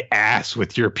my ass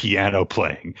with your piano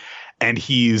playing. And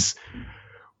he's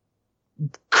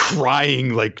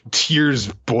crying, like tears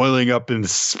boiling up and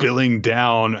spilling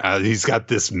down. He's got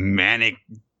this manic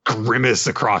grimace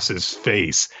across his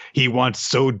face. He wants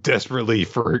so desperately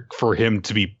for him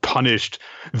to be punished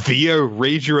via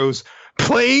Reijiro's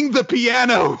playing the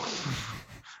piano.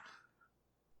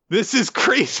 This is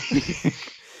crazy.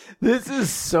 This is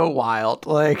so wild.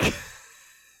 Like,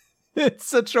 it's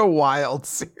such a wild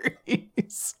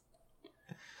series.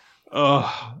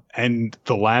 And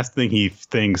the last thing he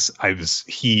thinks,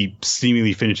 he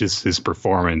seemingly finishes his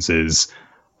performance is,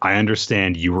 I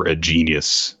understand you were a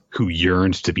genius who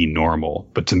yearned to be normal,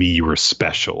 but to me you were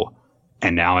special.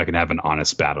 And now I can have an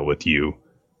honest battle with you.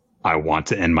 I want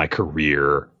to end my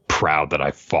career proud that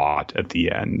I fought at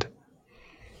the end.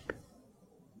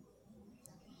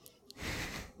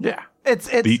 Yeah. It's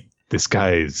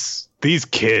these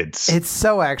kids. It's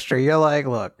so extra. You're like,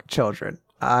 look, children,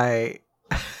 I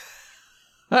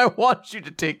want you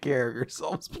to take care of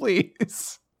yourselves,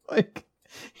 please. Like,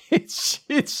 it's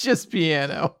just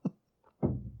piano.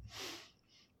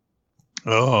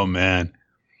 Oh man.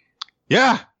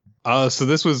 Yeah. So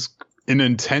this was an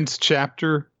intense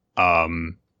chapter.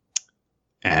 And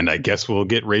I guess we'll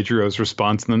get Reijiro's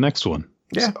response in the next one.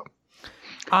 Yeah. So.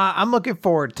 I'm looking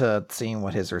forward to seeing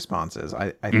what his response is.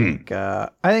 I think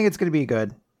it's going to be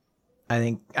good. I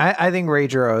think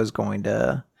Reijiro is going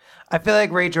to. I feel like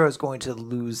Reijiro is going to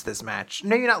lose this match.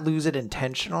 Maybe not lose it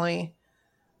intentionally,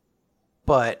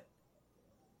 but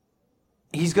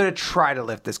he's going to try to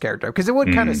lift this character up, because it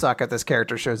would kind of suck if this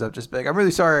character shows up just like, I'm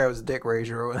really sorry I was a dick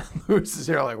Razor. When Lewis is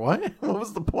here like, what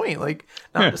was the point? Like,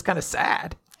 no, I'm just kind of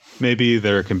sad. Maybe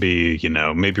there can be,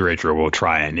 maybe Rachel will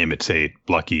try and imitate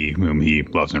Lucky, whom he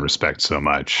loves and respects so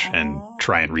much, and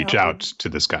try and reach out to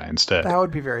this guy instead. That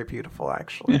would be very beautiful,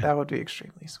 actually. Yeah. That would be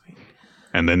extremely sweet.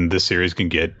 And then this series can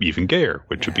get even gayer,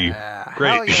 which would be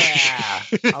great. Hell yeah.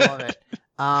 I love it.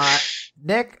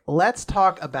 Nick, let's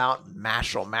talk about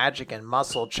Mashal, Magic and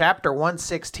Muscle, Chapter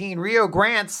 116, Rio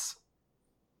Grants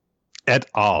et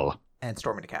al. And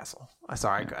Storming the Castle.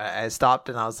 Sorry, I stopped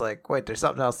and I was like, wait, there's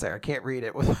something else there. I can't read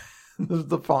it with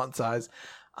the font size.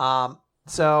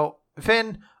 So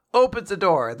Finn opens the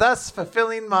door, thus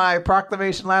fulfilling my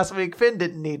proclamation last week. Finn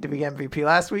didn't need to be MVP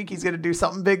last week. He's going to do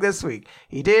something big this week.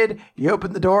 He did. He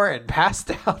opened the door and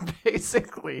passed out,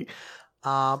 basically.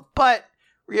 But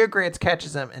Rio Grants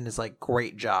catches him and is like,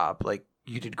 great job. Like,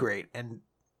 you did great. And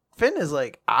Finn is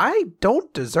like, I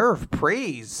don't deserve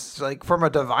praise, like, from a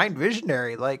divine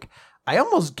visionary. Like, I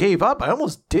almost gave up. I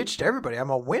almost ditched everybody.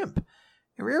 I'm a wimp.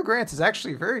 And Rio Grants is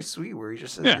actually very sweet, where he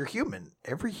just says, you're human.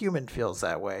 Every human feels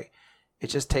that way. It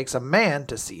just takes a man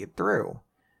to see it through.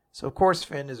 So, of course,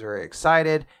 Finn is very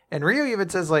excited. And Rio even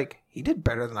says, like, he did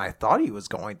better than I thought he was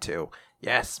going to.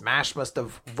 Yes, Mash must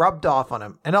have rubbed off on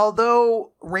him. And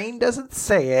although Rain doesn't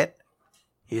say it,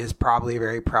 he is probably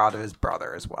very proud of his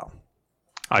brother as well.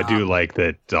 I do like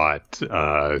that Dot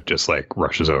just like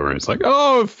rushes over and it's like,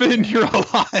 oh, Finn, you're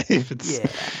alive. It's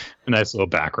a nice little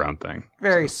background thing.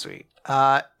 Very sweet.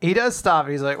 He does stop.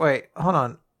 He's like, wait, hold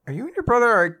on. Are you and your brother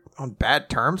are on bad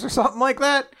terms or something like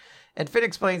that? And Finn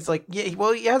explains, like, yeah,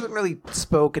 well, he hasn't really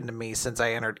spoken to me since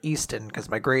I entered Easton, because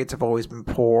my grades have always been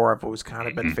poor. I've always kind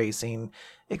of been facing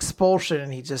expulsion,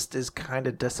 and he just is kind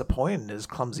of disappointed in his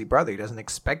clumsy brother. He doesn't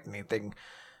expect anything,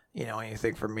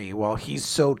 anything from me. Well, he's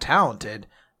so talented,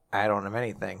 I don't have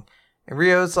anything. And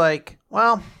Rio's like,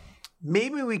 well,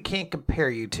 maybe we can't compare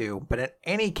you two, but in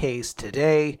any case,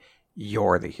 today,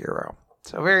 you're the hero.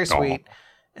 So very sweet.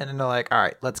 And then they're like, all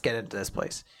right, let's get into this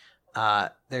place.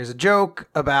 There's a joke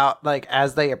about, like,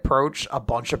 as they approach, a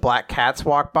bunch of black cats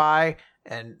walk by,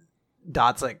 and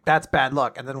Dot's like, that's bad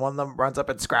luck. And then one of them runs up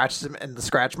and scratches him, and the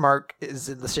scratch mark is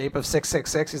in the shape of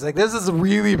 666. He's like, this is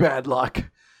really bad luck.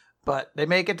 But they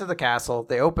make it to the castle.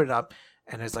 They open it up,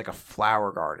 and there's, like, a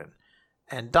flower garden.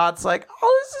 And Dot's like,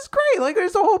 oh, this is great. Like,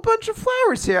 there's a whole bunch of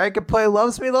flowers here. I could play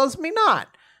Loves Me Not.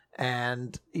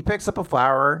 And he picks up a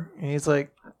flower, and he's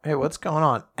like, hey, what's going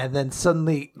on? And then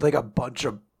suddenly, like, a bunch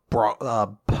of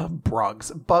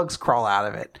bugs crawl out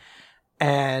of it.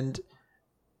 And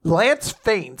Lance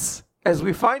faints as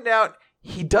we find out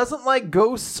he doesn't like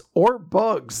ghosts or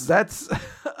bugs. That's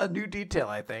a new detail,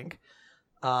 I think.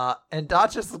 And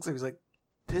Dot just looks like he's like,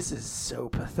 this is so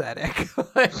pathetic.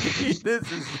 Like,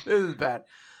 this is bad.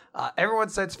 Everyone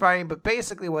starts fighting, but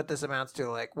basically what this amounts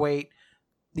to, like, wait,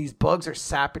 these bugs are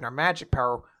sapping our magic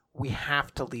power. We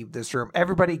have to leave this room.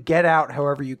 Everybody get out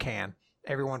however you can.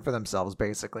 Everyone for themselves,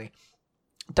 basically.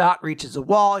 Dot reaches a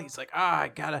wall. He's like, I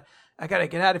gotta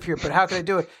get out of here, but how can I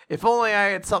do it? If only I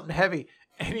had something heavy.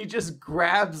 And he just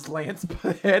grabs Lance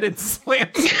by the head and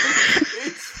slams him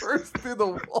face first through the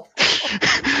wall.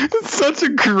 It's such a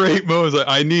great moment. Like,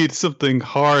 I need something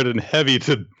hard and heavy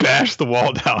to bash the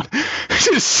wall down.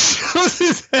 He just shoves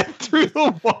his head through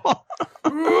the wall.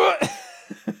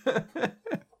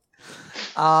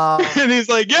 And he's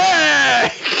like,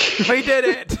 yeah! We did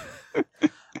it!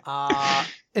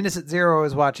 Innocent Zero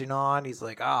is watching on. He's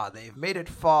like, they've made it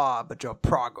far, but your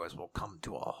progress will come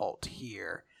to a halt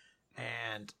here.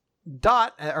 And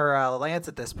Lance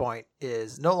at this point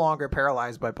is no longer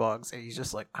paralyzed by bugs, and he's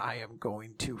just like, I am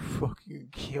going to fucking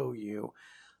kill you.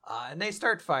 And they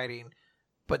start fighting,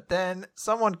 but then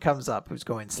someone comes up who's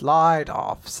going slide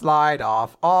off,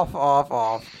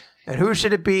 off. And who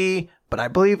should it be? But I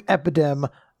believe Epidem,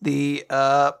 the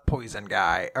poison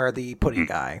guy, or the pudding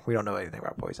guy. We don't know anything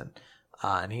about poison.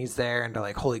 And he's there, and they're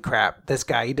like, holy crap, this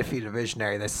guy, he defeated a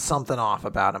visionary. There's something off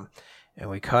about him. And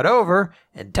we cut over,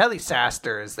 and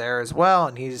Telesaster is there as well,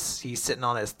 and he's sitting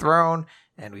on his throne,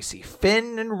 and we see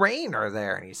Finn and Rain are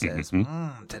there, and he says,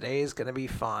 today's going to be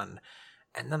fun.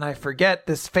 And then I forget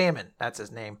this Famine. That's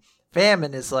his name.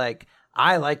 Famine is like,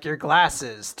 I like your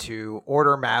glasses to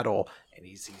Order Maddle. And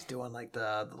he's doing like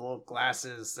the little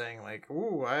glasses thing, like,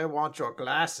 ooh, I want your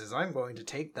glasses. I'm going to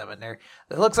take them. And it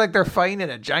looks like they're fighting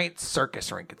in a giant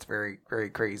circus rink. It's very,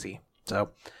 very crazy. So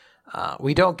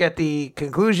we don't get the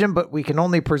conclusion, but we can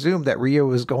only presume that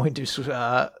Rio is going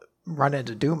to run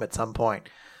into Doom at some point.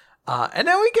 And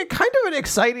then we get kind of an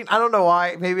exciting, I don't know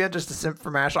why, maybe I'm just a simp for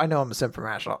Mashal. I know I'm a simp for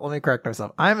Mashal. Let me correct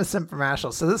myself. I'm a simp for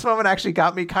Mashal. So this moment actually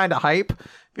got me kind of hype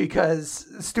because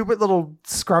stupid little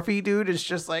scruffy dude is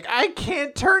just like, I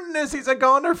can't turn this. He's a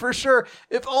goner for sure.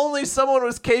 If only someone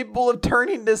was capable of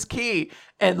turning this key.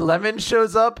 And Lemon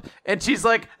shows up and she's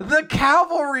like, the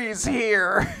cavalry's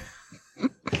here.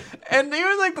 And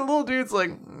even like the little dude's like,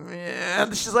 yeah,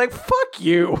 and she's like, fuck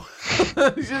you. She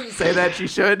shouldn't say that. She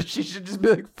should just be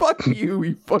like, fuck you,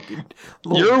 you fucking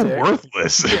You're dick.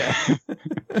 worthless. Yeah.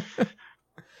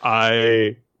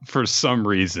 I, for some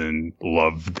reason,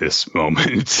 love this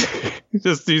moment.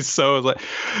 Just he's so like,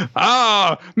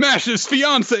 Mash's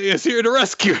fiance is here to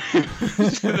rescue him.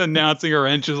 Announcing her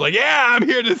entrance like, yeah, I'm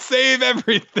here to save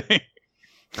everything.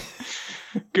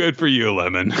 Good for you,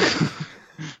 Lemon.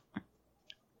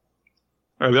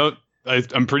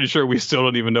 I'm pretty sure we still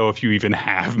don't even know if you even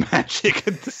have magic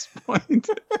at this point.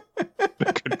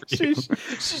 She's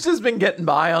just been getting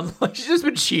by on, like, she's just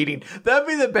been cheating. That'd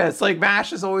be the best. Like, Mash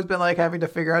has always been like having to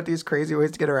figure out these crazy ways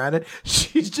to get around it.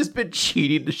 She's just been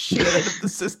cheating the shit out of the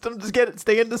system to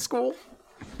stay into school.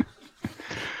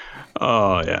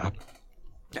 Oh yeah.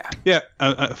 Yeah,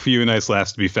 a few nice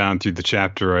laughs to be found through the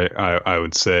chapter, I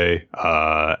would say.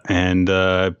 I'm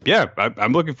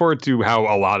looking forward to how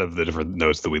a lot of the different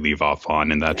notes that we leave off on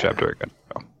in that chapter are going to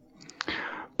go.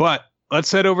 But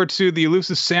let's head over to the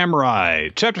Elusive Samurai,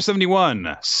 Chapter 71,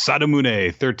 Sadamune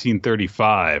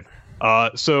 1335.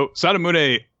 So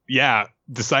Sadamune,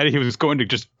 decided he was going to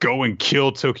just go and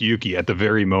kill Tokiyuki at the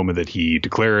very moment that he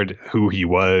declared who he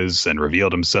was and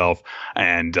revealed himself.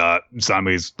 And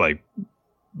Sadamune's like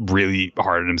really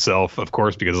hard on himself, of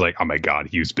course, because like, oh my god,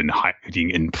 he's been hiding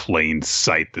in plain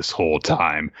sight this whole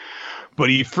time. But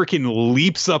he freaking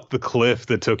leaps up the cliff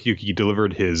that Tokiyuki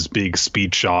delivered his big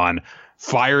speech on,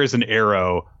 fires an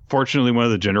arrow. Fortunately, one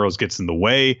of the generals gets in the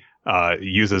way,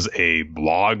 uses a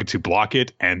log to block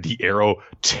it, and the arrow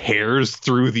tears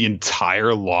through the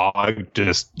entire log,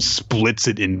 just splits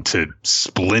it into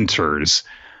splinters.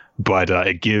 But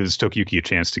it gives Tokiyuki a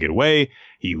chance to get away.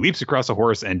 He leaps across a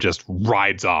horse and just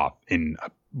rides off in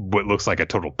what looks like a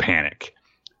total panic,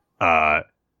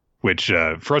 which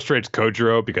frustrates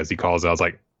Kojiro because he calls out, I was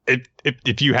like,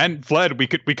 if you hadn't fled, we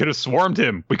could have swarmed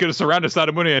him. We could have surrounded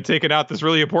Sadamune and taken out this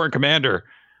really important commander.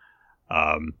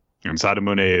 And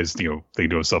Sadamune is, thinking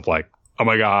to himself like, oh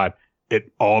my god,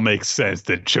 it all makes sense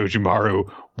that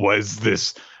Chojimaru was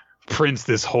this prince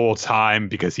this whole time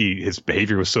because his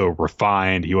behavior was so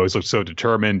refined. He always looked so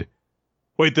determined.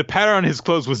 Wait, the pattern on his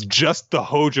clothes was just the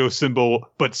Hojo symbol,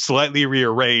 but slightly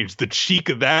rearranged. The cheek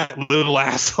of that little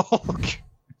asshole.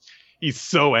 He's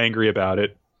so angry about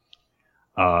it.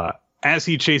 As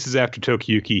he chases after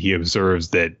Tokiyuki, he observes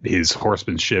that his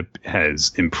horsemanship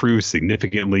has improved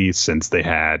significantly since they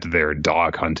had their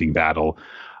dog hunting battle.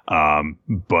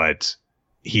 But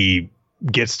he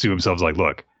gets to himself like,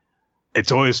 look,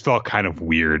 it's always felt kind of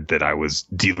weird that I was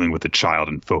dealing with a child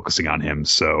and focusing on him.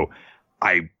 So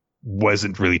I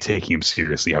wasn't really taking him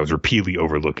seriously. I was repeatedly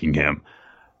overlooking him.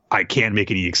 I can't make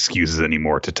any excuses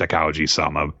anymore to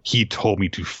Takauji-sama. He told me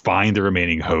to find the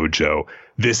remaining Hojo.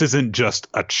 This isn't just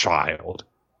a child.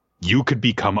 You could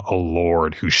become a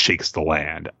lord who shakes the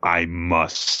land. I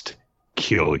must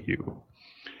kill you.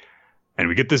 And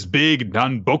we get this big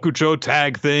Nanbokucho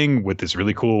tag thing with this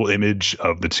really cool image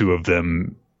of the two of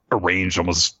them arranged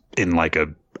almost in like a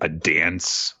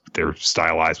dance. They're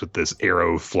stylized with this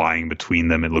arrow flying between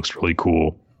them. It looks really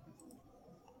cool.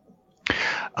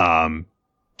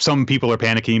 Some people are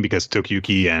panicking because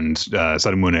Tokiyuki and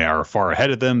Sadamune are far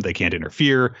ahead of them. They can't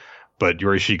interfere. But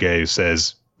Yorishige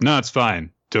says, no, it's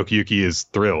fine. Tokiyuki is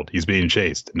thrilled. He's being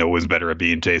chased. No one's better at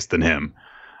being chased than him.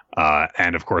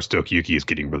 And of course, Tokiyuki is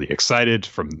getting really excited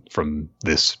from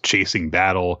this chasing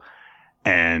battle.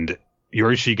 And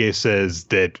Yorishige says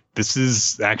that this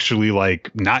is actually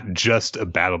like not just a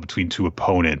battle between two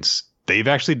opponents. They've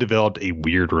actually developed a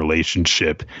weird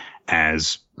relationship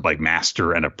as like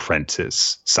master and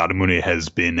apprentice. Sadamune has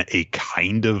been a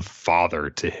kind of father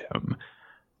to him.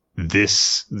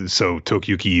 So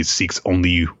Tokiyuki seeks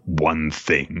only one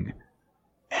thing.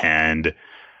 And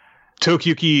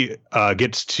Tokiyuki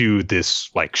gets to this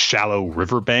like shallow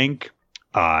riverbank.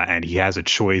 And he has a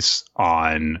choice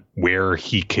on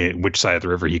which side of the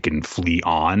river he can flee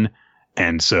on.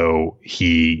 And so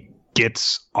he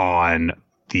gets on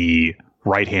the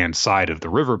right-hand side of the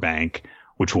riverbank,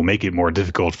 which will make it more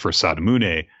difficult for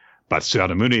Sadamune. But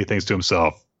Sadamune thinks to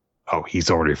himself, oh, he's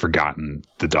already forgotten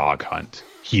the dog hunt.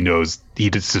 He knows, he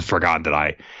just has forgotten that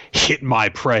I hit my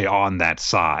prey on that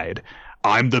side.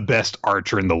 I'm the best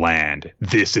archer in the land.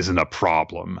 This isn't a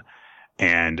problem.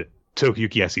 And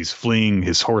Tokiyuki, as he's fleeing,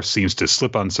 his horse seems to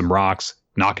slip on some rocks,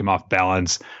 knock him off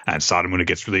balance, and Sadamune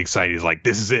gets really excited. He's like,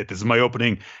 this is it. This is my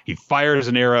opening. He fires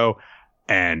an arrow,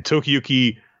 and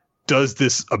Tokiyuki does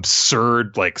this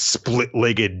absurd, like,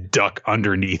 split-legged duck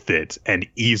underneath it and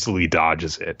easily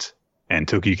dodges it. And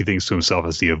Tokiyuki thinks to himself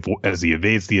as he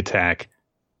evades the attack,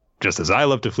 just as I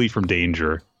love to flee from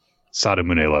danger,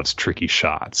 Sadamune loves tricky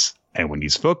shots. And when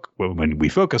we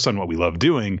focus on what we love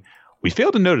doing, we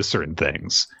fail to notice certain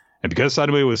things. And because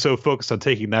Sadamune was so focused on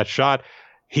taking that shot,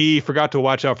 he forgot to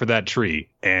watch out for that tree.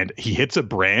 And he hits a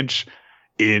branch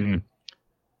in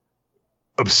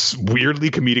a weirdly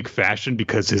comedic fashion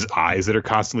because his eyes that are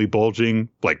constantly bulging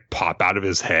like pop out of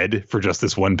his head for just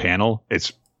this one panel.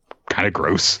 It's kind of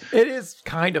gross. It is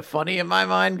kind of funny in my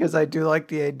mind because I do like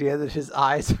the idea that his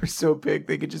eyes are so big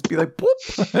they could just be like,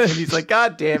 boop. And he's like,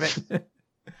 God damn it.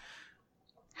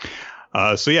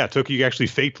 So yeah, Tokiyuki actually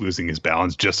faked losing his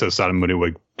balance just so Sadamune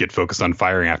would get focused on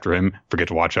firing after him, forget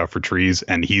to watch out for trees,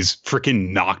 and he's freaking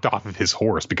knocked off of his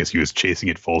horse because he was chasing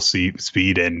it full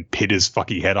speed and hit his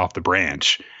fucking head off the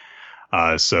branch.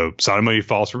 So Sadamune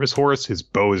falls from his horse, his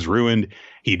bow is ruined,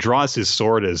 he draws his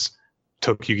sword as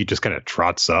Tokiyuki just kind of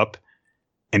trots up,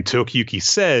 and Tokiyuki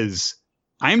says,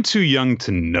 I'm too young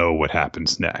to know what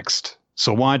happens next,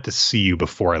 so I wanted to see you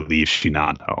before I leave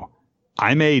Shinano.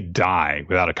 I may die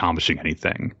without accomplishing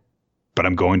anything, but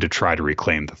I'm going to try to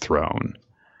reclaim the throne.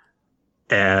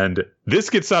 And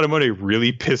this gets Sadamune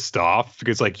really pissed off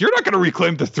because, like, you're not going to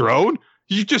reclaim the throne.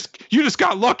 You just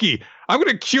got lucky. I'm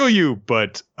going to kill you.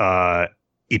 But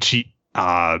Ichikawa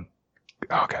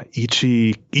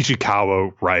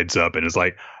rides up and is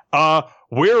like,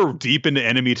 we're deep into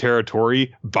enemy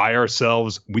territory by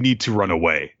ourselves. We need to run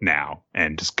away now.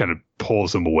 And just kind of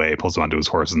pulls him onto his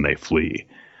horse, and they flee.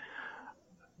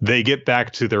 They get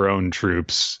back to their own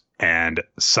troops, and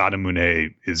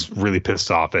Sadamune is really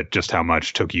pissed off at just how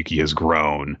much Tokiyuki has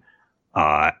grown.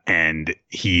 And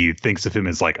he thinks of him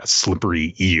as like a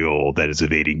slippery eel that is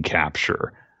evading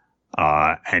capture.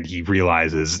 And he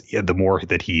realizes the more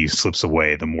that he slips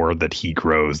away, the more that he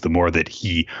grows, the more that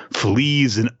he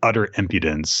flees in utter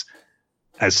impudence.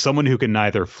 As someone who can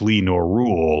neither flee nor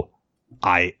rule,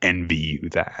 I envy you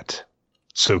that.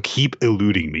 So keep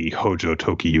eluding me, Hojo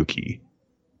Tokiyuki.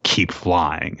 Keep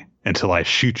flying until I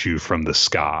shoot you from the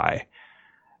sky.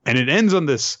 And it ends on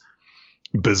this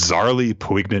bizarrely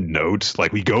poignant note.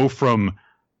 Like, we go from,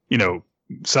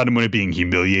 Sadamune being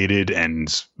humiliated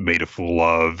and made a fool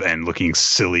of and looking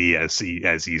silly as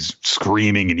he's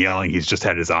screaming and yelling. He's just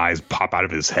had his eyes pop out of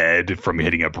his head from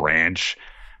hitting a branch,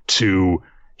 to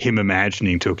him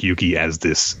imagining Tokiyuki as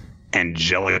this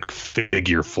angelic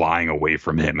figure flying away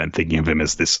from him and thinking of him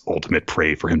as this ultimate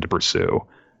prey for him to pursue.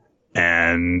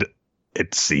 And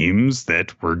it seems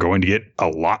that we're going to get a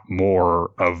lot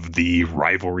more of the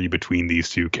rivalry between these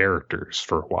two characters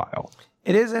for a while.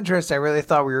 It is interesting. I really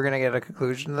thought we were going to get a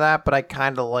conclusion to that, but I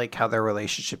kind of like how their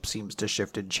relationship seems to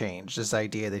shift and change. This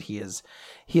idea that he has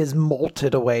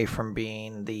molted away from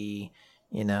being the,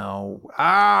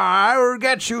 I will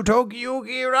get you,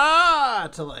 Tokiyuki, rah,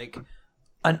 to like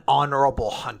an honorable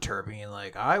hunter being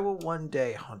like, I will one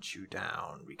day hunt you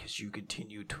down because you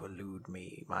continue to elude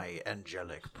me, my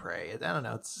angelic prey. I don't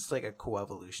know. It's just like a cool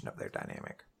evolution of their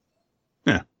dynamic.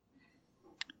 Yeah.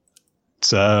 It's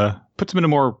puts him in a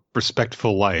more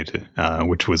respectful light,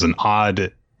 which was an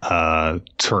odd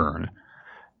turn.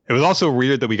 It was also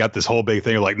weird that we got this whole big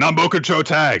thing of like, Nambokucho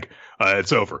tag.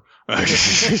 It's over.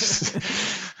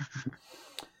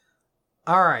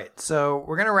 All right, so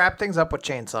we're going to wrap things up with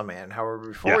Chainsaw Man. However,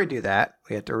 before we do that,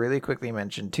 we have to really quickly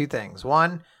mention two things.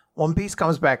 One, One Piece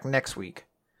comes back next week.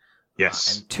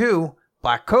 Yes. And two,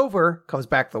 Black Clover comes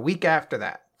back the week after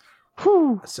that.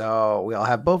 Whew. So we'll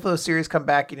have both of those series come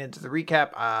back into the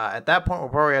recap. At that point, we'll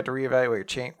probably have to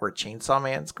reevaluate where Chainsaw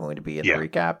Man's going to be in the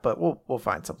recap, but we'll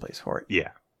find some place for it. Yeah,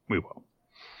 we will.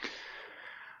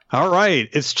 All right,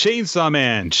 it's Chainsaw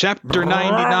Man, Chapter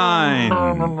 99.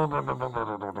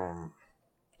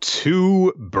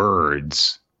 Two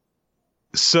birds.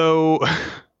 So,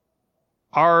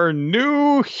 our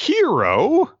new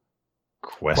hero?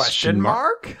 Question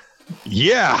mark?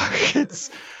 Yeah,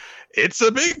 it's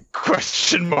a big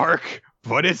question mark,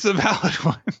 but it's a valid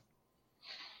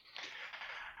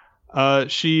one.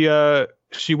 She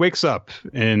wakes up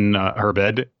in her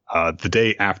bed the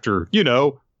day after,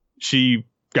 she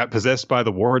got possessed by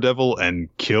the War Devil and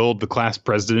killed the class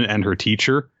president and her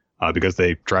teacher because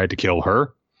they tried to kill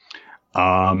her.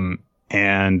 What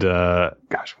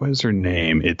is her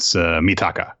name? It's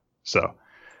Mitaka. So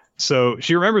So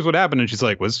she remembers what happened, and she's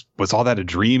like, was all that a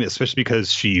dream? Especially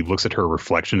because she looks at her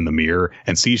reflection in the mirror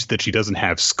and sees that she doesn't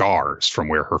have scars from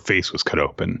where her face was cut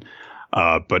open.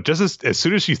 But just as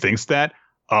soon as she thinks that,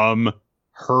 an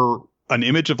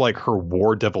image of like her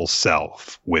war devil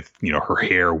self with, her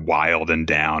hair wild and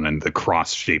down and the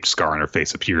cross-shaped scar on her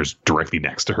face appears directly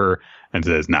next to her and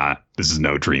says, "Nah, this is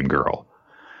no dream, girl."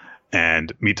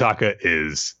 And Mitaka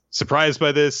is surprised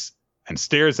by this and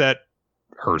stares at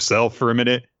herself for a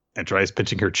minute and tries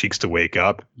pinching her cheeks to wake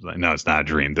up. Like, no, it's not a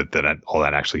dream. That all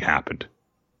that actually happened.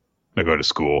 Now go to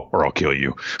school or I'll kill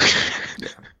you.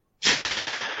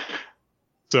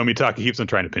 So Mitaka keeps on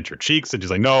trying to pinch her cheeks, and she's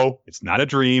like, "No, it's not a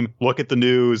dream. Look at the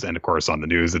news." And of course, on the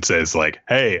news, it says like,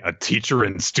 "Hey, a teacher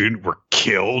and student were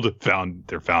killed.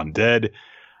 They're found dead."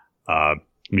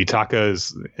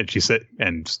 Mitaka's, and she said,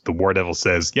 and the War Devil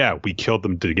says, "Yeah, we killed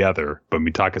them together." But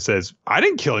Mitaka says, "I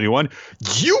didn't kill anyone.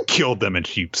 You killed them." And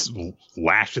she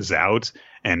lashes out,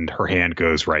 and her hand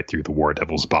goes right through the War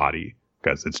Devil's body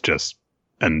because it's just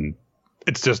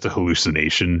a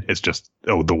hallucination. It's just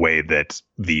the way that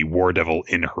the War Devil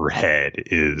in her head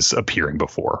is appearing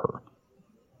before her.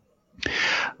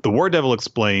 The War Devil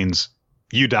explains,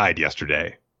 "You died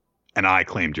yesterday, and I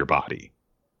claimed your body."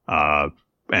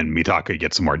 And Mitaka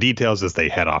gets some more details as they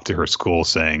head off to her school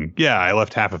saying, "Yeah, I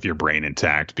left half of your brain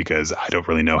intact because I don't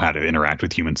really know how to interact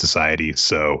with human society.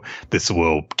 So this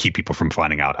will keep people from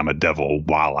finding out I'm a devil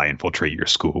while I infiltrate your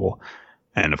school."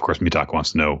 And of course, Mitaka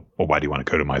wants to know, "Well, why do you want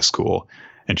to go to my school?"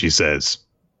 And she says,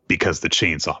 "Because the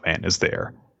Chainsaw Man is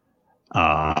there."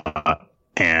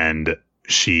 And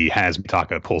she has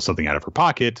Mitaka pull something out of her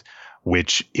pocket,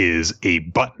 which is a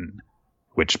button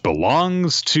which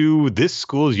belongs to this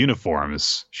school's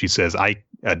uniforms. She says, a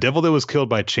devil that was killed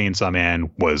by Chainsaw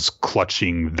Man was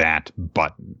clutching that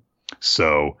button.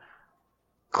 So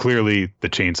clearly the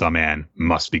Chainsaw Man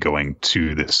must be going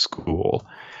to this school.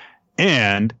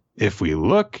 And if we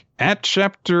look at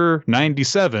chapter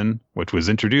 97, which was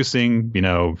introducing,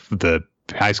 the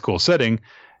high school setting,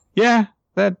 yeah,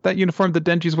 that uniform that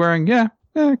Denji's wearing, yeah,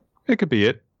 it could be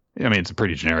it. I mean, it's a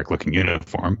pretty generic looking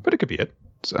uniform, but it could be it.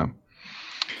 So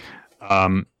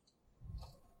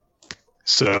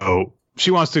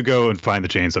she wants to go and find the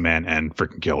Chainsaw Man and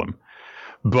freaking kill him.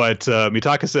 But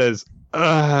Mitaka says,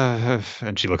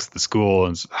 and she looks at the school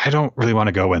and says, "I don't really want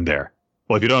to go in there."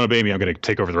 "Well, if you don't obey me, I'm going to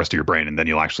take over the rest of your brain and then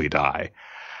you'll actually die."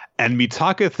 And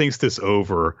Mitaka thinks this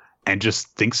over and just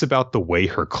thinks about the way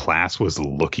her class was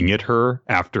looking at her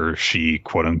after she,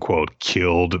 quote unquote,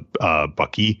 killed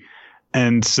Bucky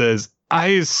and says,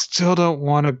 "I still don't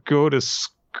want to go to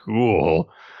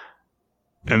school."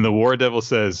 And the War Devil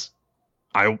says,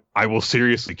 I will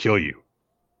seriously kill you.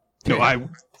 No, I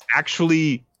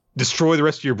actually destroy the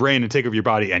rest of your brain and take over your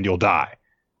body and you'll die.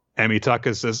 And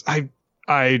Mitaka says,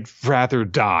 I'd rather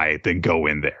die than go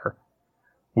in there.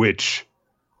 Which,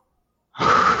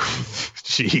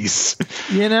 jeez.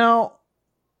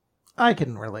 I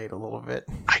can relate a little bit.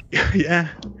 Yeah.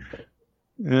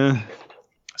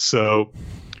 So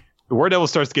the War Devil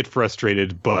starts to get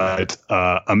frustrated, but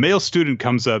a male student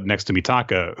comes up next to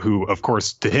Mitaka, who, of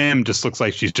course, to him just looks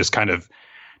like she's just kind of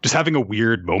just having a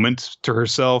weird moment to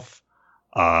herself.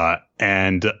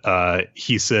 And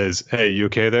he says, "Hey, you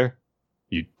okay there?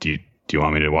 Do you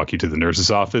want me to walk you to the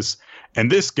nurse's office?" And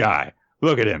this guy,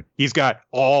 look at him. He's got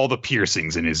all the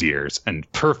piercings in his ears and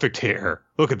perfect hair.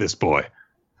 Look at this boy.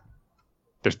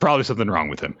 There's probably something wrong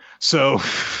with him. So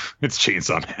it's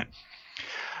Chainsaw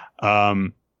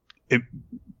Man.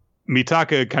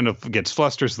 Mitaka kind of gets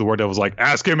flustered, so the War Devil's like,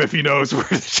 "Ask him if he knows where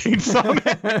the Chainsaw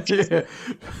Man is." Yeah.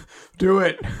 Do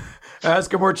it.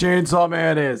 Ask him where Chainsaw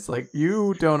Man is. Like,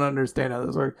 you don't understand how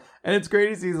this works. And it's great.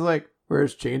 He's like,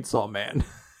 "Where's Chainsaw Man?"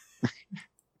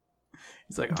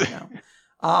 He's like, "Oh,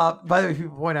 no." By the way,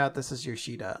 people point out this is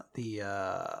Yoshida, the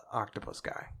octopus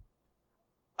guy.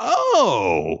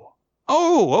 Oh,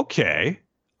 okay.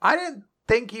 I didn't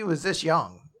think he was this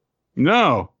young.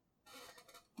 No.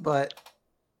 But,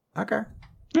 okay.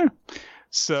 Yeah.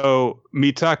 So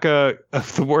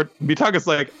Mitaka's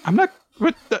like, "I'm not,"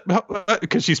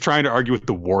 because she's trying to argue with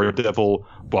the War Devil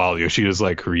while Yoshida's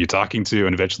like, "Who are you talking to?"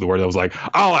 And eventually the War Devil's like,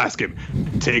 "I'll ask him."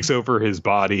 Takes over his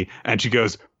body and she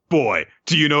goes, "Boy,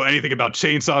 do you know anything about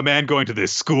Chainsaw Man going to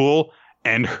this school?"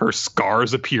 And her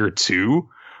scars appear too,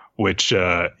 which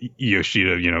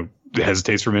Yoshida,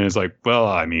 hesitates for a minute. Is like, "Well,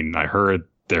 I mean, I heard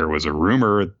there was a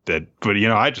rumor that, but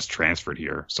I just transferred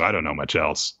here, so I don't know much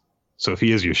else." So if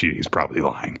he is Yoshida, he's probably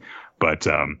lying. But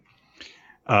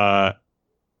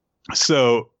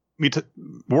so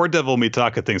War Devil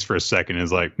Mitaka thinks for a second and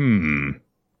is like,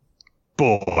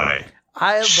 boy,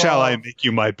 Shall I make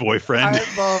you my boyfriend?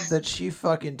 I love that she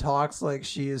fucking talks like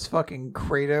she is fucking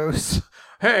Kratos.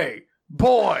 Hey,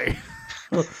 boy.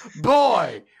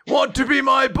 Boy, want to be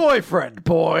my boyfriend,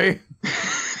 boy.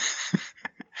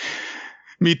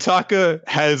 Mitaka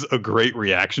has a great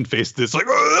reaction face to this, like,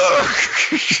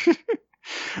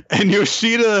 and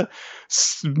Yoshida,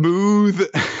 smooth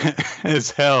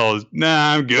as hell.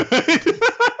 Nah, I'm good.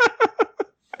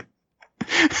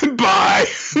 Bye.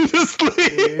 Just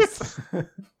leave.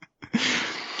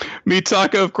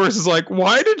 Mitaka, of course, is like,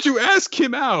 why did you ask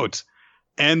him out?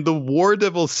 And the War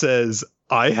Devil says,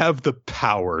 I have the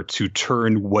power to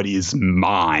turn what is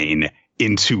mine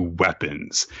into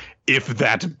weapons. If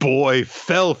that boy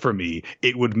fell for me,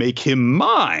 it would make him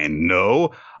mine.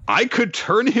 No, I could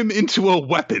turn him into a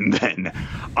weapon then.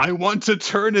 I want to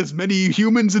turn as many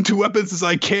humans into weapons as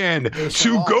I can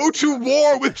to go to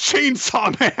war with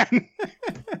Chainsaw Man.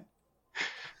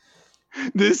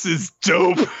 This is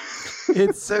dope.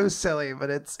 It's so silly, but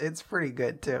it's pretty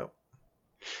good too.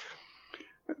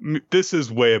 This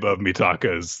is way above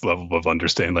Mitaka's level of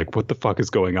understanding, like, what the fuck is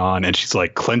going on? And she's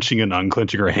like clenching and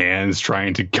unclenching her hands,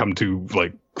 trying to come to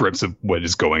like grips of what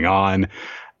is going on.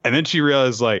 And then she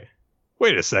realizes, like,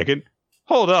 wait a second,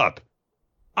 hold up.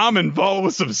 I'm involved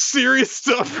with some serious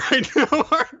stuff right now.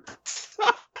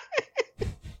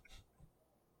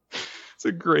 It's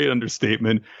a great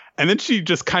understatement. And then she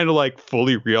just kind of like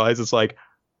fully realizes, like,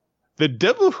 the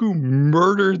devil who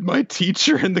murdered my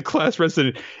teacher and the class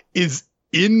president is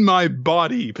in my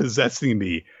body, possessing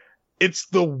me. It's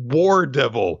the War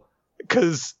Devil,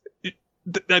 because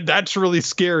that's really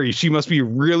scary. She must be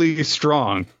really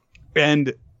strong.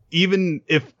 And even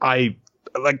if I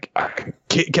like,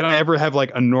 can I ever have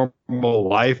like a normal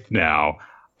life now?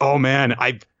 Oh man,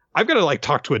 I've got to like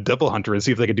talk to a devil hunter and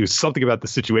see if they can do something about the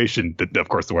situation. Of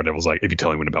course, the War Devil's like, if you tell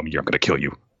anyone about me, I'm going to kill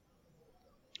you.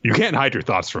 You can't hide your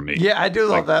thoughts from me. Yeah, I do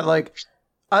love that. Like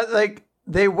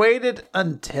they waited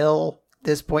until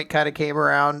this point kind of came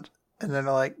around, and then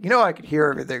they're like, I could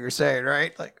hear everything you're saying,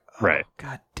 right? Like, oh, right.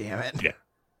 God damn it. Yeah.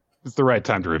 It's the right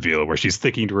time to reveal it, where she's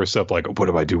thinking to herself, like, what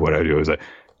do I do? What do I do? Is like,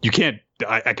 you can't,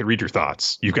 I can read your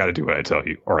thoughts. You've got to do what I tell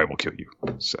you, or I will kill you.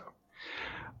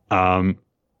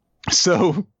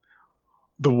 So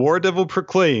the War Devil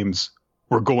proclaims,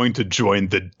 we're going to join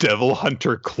the Devil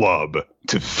Hunter Club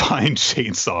to find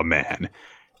Chainsaw Man.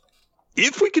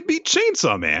 If we can beat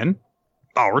Chainsaw Man,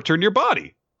 I'll return your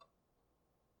body.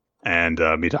 And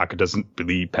Mitaka doesn't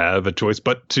really have a choice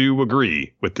but to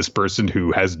agree with this person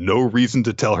who has no reason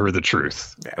to tell her the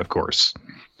truth, of course.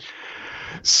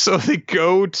 So they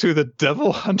go to the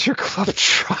Devil Hunter Club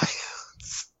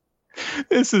tryouts.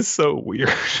 This is so weird.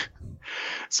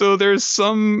 So there's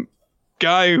some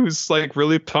guy who's like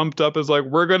really pumped up, is like,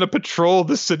 we're going to patrol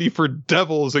the city for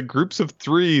devils in groups of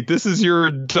 3. This is your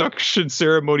induction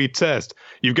ceremony test.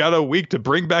 You've got a week to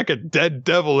bring back a dead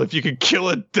devil. If you can kill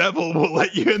a devil, we'll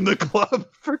let you in the club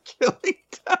for killing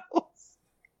devils.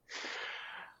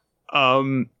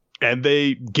 And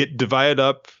they get divided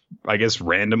up, I guess,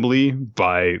 randomly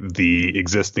by the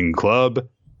existing club.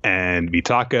 And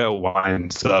Mitaka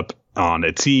winds up on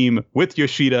a team with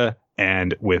Yoshida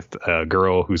and with a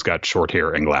girl who's got short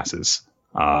hair and glasses.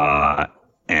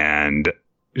 And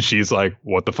she's like,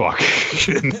 what the fuck?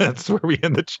 And that's where we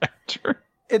end the chapter.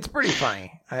 It's pretty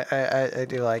funny. I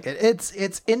do like it.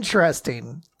 It's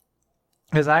interesting,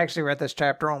 because I actually read this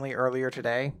chapter only earlier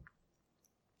today.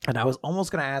 And I was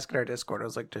almost going to ask in our Discord. I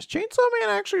was like, does Chainsaw Man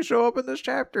actually show up in this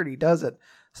chapter? And he doesn't.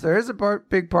 So there is a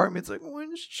big part of me. It's like,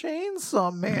 when's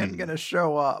Chainsaw Man going to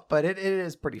show up? But it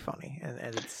is pretty funny. And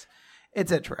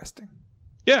it's interesting.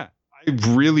 Yeah. I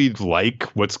really like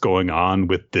what's going on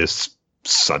with this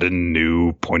sudden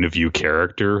new point of view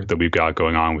character that we've got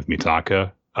going on with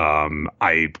Mitaka.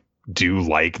 I do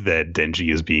like that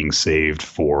Denji is being saved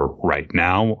for right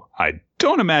now. I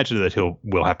don't imagine that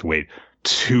we'll have to wait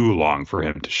too long for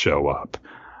him to show up.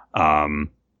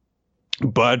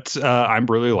 But I'm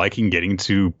really liking getting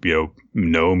to,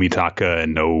 know Mitaka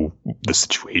and know the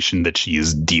situation that she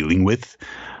is dealing with.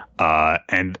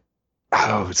 And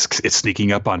it's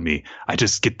sneaking up on me. I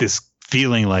just get this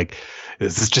feeling like,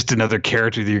 is this just another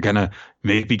character that you're going to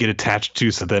maybe get attached to,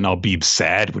 so then I'll be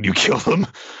sad when you kill them?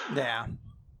 Yeah.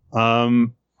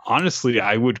 Honestly,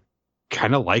 I would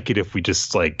kind of like it if we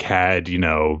just like had,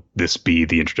 this be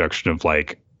the introduction of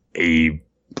like a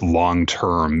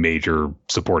long-term major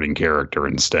supporting character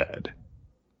instead.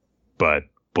 But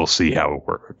we'll see how it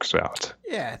works out.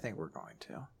 Yeah, I think we're going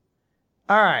to.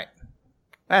 All right.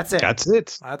 That's it. That's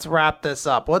it. Let's wrap this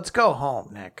up. Let's go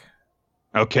home, Nick.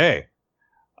 Okay.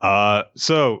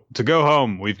 So to go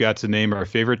home, we've got to name our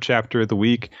favorite chapter of the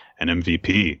week and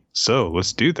MVP. So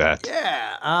let's do that.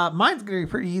 Yeah, mine's going to be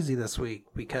pretty easy this week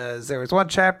because there was one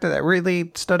chapter that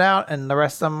really stood out and the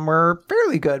rest of them were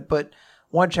fairly good, but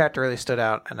one chapter really stood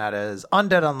out, and that is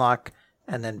Undead Unluck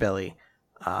and then Billy.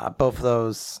 Both of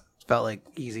those felt like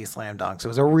easy slam dunks. It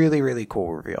was a really, really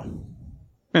cool reveal.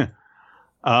 Yeah.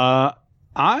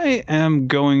 I am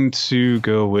going to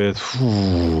go with.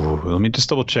 Let me just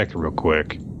double check it real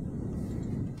quick.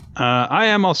 I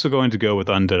am also going to go with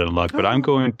Undead Unluck, but I'm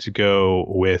going to go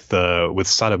with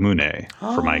Sadamune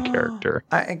for my character.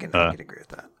 I can agree with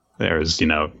that.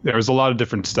 There was a lot of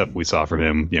different stuff we saw from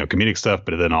him, comedic stuff,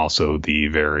 but then also the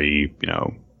very,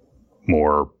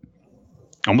 more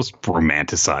almost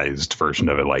romanticized version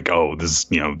of it. Like, oh, this is,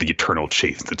 the eternal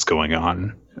chase that's going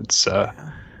on. It's,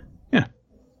 yeah.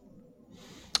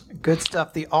 Good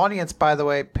stuff. The audience, by the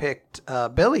way, picked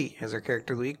Billy as her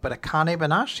character of the week, but Akane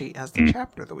Banashi as the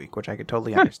chapter of the week, which I could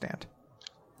totally understand.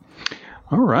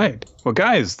 All right. Well,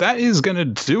 guys, that is going to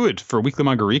do it for Weekly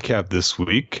Manga Recap this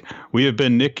week. We have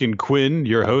been Nick and Quinn,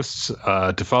 your hosts.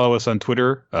 To follow us on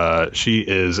Twitter, she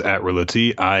is at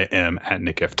Riloti. I am at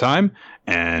Nick F. Time,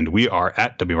 and we are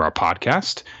at WR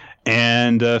Podcast.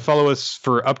 And follow us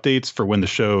for updates for when the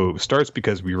show starts,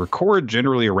 because we record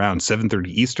generally around 7:30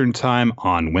 Eastern time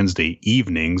on Wednesday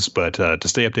evenings. But to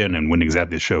stay updated on when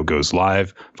exactly the show goes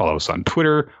live, follow us on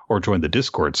Twitter or join the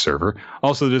Discord server.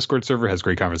 Also, the Discord server has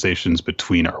great conversations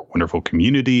between our wonderful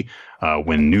community.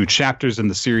 When new chapters in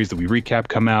the series that we recap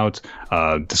come out,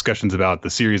 discussions about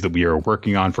the series that we are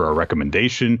working on for our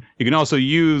recommendation. You can also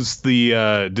use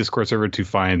the Discord server to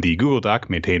find the Google Doc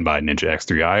maintained by Ninja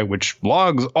X3i, which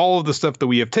logs all of the stuff that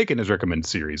we have taken as recommended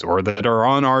series or that are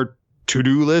on our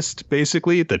to-do list,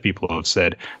 basically, that people have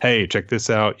said, hey, check this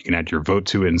out. You can add your vote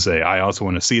to it and say, I also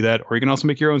want to see that. Or you can also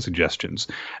make your own suggestions.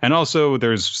 And also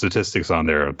there's statistics on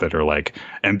there that are like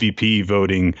MVP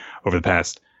voting over the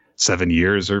past 7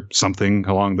 years or something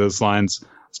along those lines.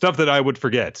 Stuff that I would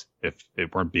forget if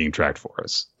it weren't being tracked for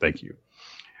us. Thank you.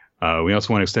 We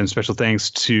also want to extend special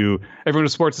thanks to everyone who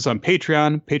supports us on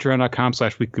Patreon,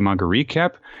 patreon.com/weekly manga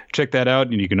recap. Check that out.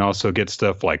 And you can also get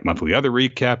stuff like monthly other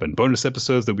recap and bonus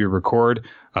episodes that we record.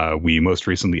 We most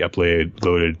recently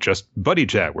uploaded just Buddy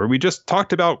Chat, where we just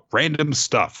talked about random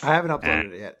stuff. I haven't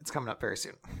uploaded it yet. It's coming up very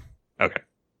soon. Okay.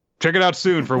 Check it out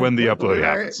soon for when the upload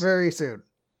happens. Very soon.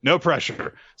 No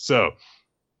pressure. So,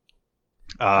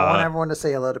 I want everyone to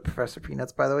say hello to Professor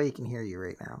Peanuts, by the way. He can hear you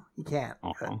right now. He can't.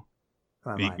 He can.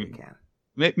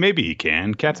 Maybe he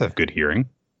can. Cats have good hearing.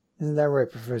 Isn't that right,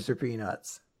 Professor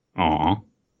Peanuts? Aw.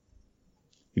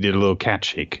 He did a little cat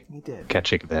shake. He did. Cat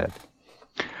shake of the head.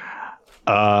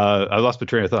 I lost my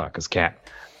train of thought because cat.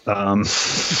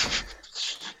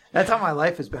 That's how my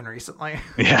life has been recently.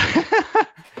 Yeah.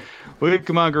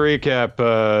 Weekly Manga Recap,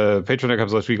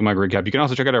 patreon.com/Weekly Manga Recap. You can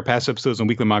also check out our past episodes on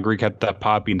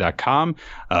weeklymangarecap.podbean.com.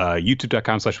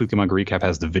 YouTube.com/Weekly Manga Recap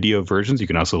has the video versions. You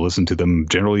can also listen to them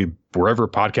generally wherever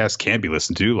podcasts can be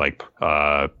listened to, like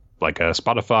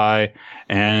Spotify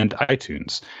and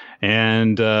iTunes.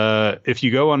 And if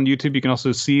you go on YouTube, you can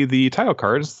also see the title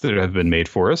cards that have been made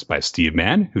for us by Steve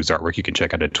Mann, whose artwork you can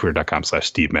check out at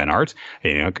twitter.com/SteveMannArt.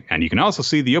 And you can also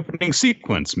see the opening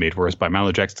sequence made for us by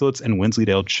Milo Jack Stillitz and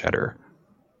Wensleydale Cheddar.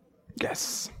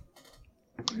 Yes.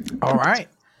 All right.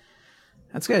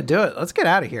 That's going to do it. Let's get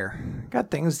out of here.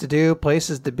 Got things to do,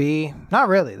 places to be. Not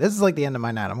really. This is like the end of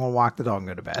my night. I'm going to walk the dog and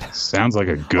go to bed. Sounds like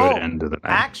a good end of the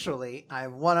night. Actually, I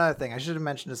have one other thing. I should have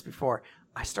mentioned this before.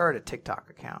 I started a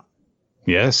TikTok account.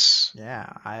 Yes.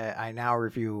 Yeah, I now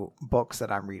review books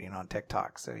that I'm reading on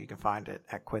TikTok, so you can find it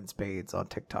at Quinn Spades on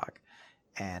TikTok,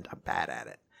 and I'm bad at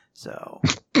it, so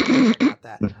not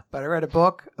that. But I read a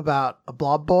book about a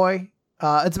blob boy.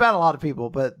 It's about a lot of people,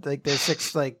 but like there's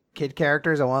 6 like kid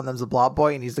characters, and one of them's a blob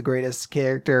boy, and he's the greatest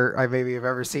character I've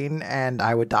ever seen, and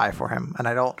I would die for him. And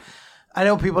I know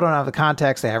people don't have the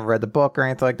context; they haven't read the book or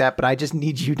anything like that, but I just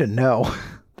need you to know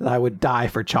that I would die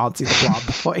for Chauncey the blob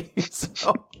boy.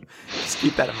 So. Just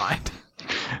keep that in mind.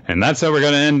 And that's how we're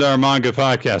going to end our manga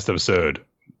podcast episode.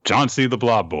 Chauncey the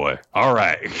Blob Boy. All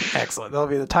right. Excellent. That'll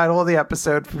be the title of the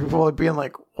episode for people being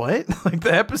like, what? Like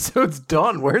the episode's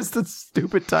done. Where's the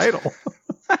stupid title?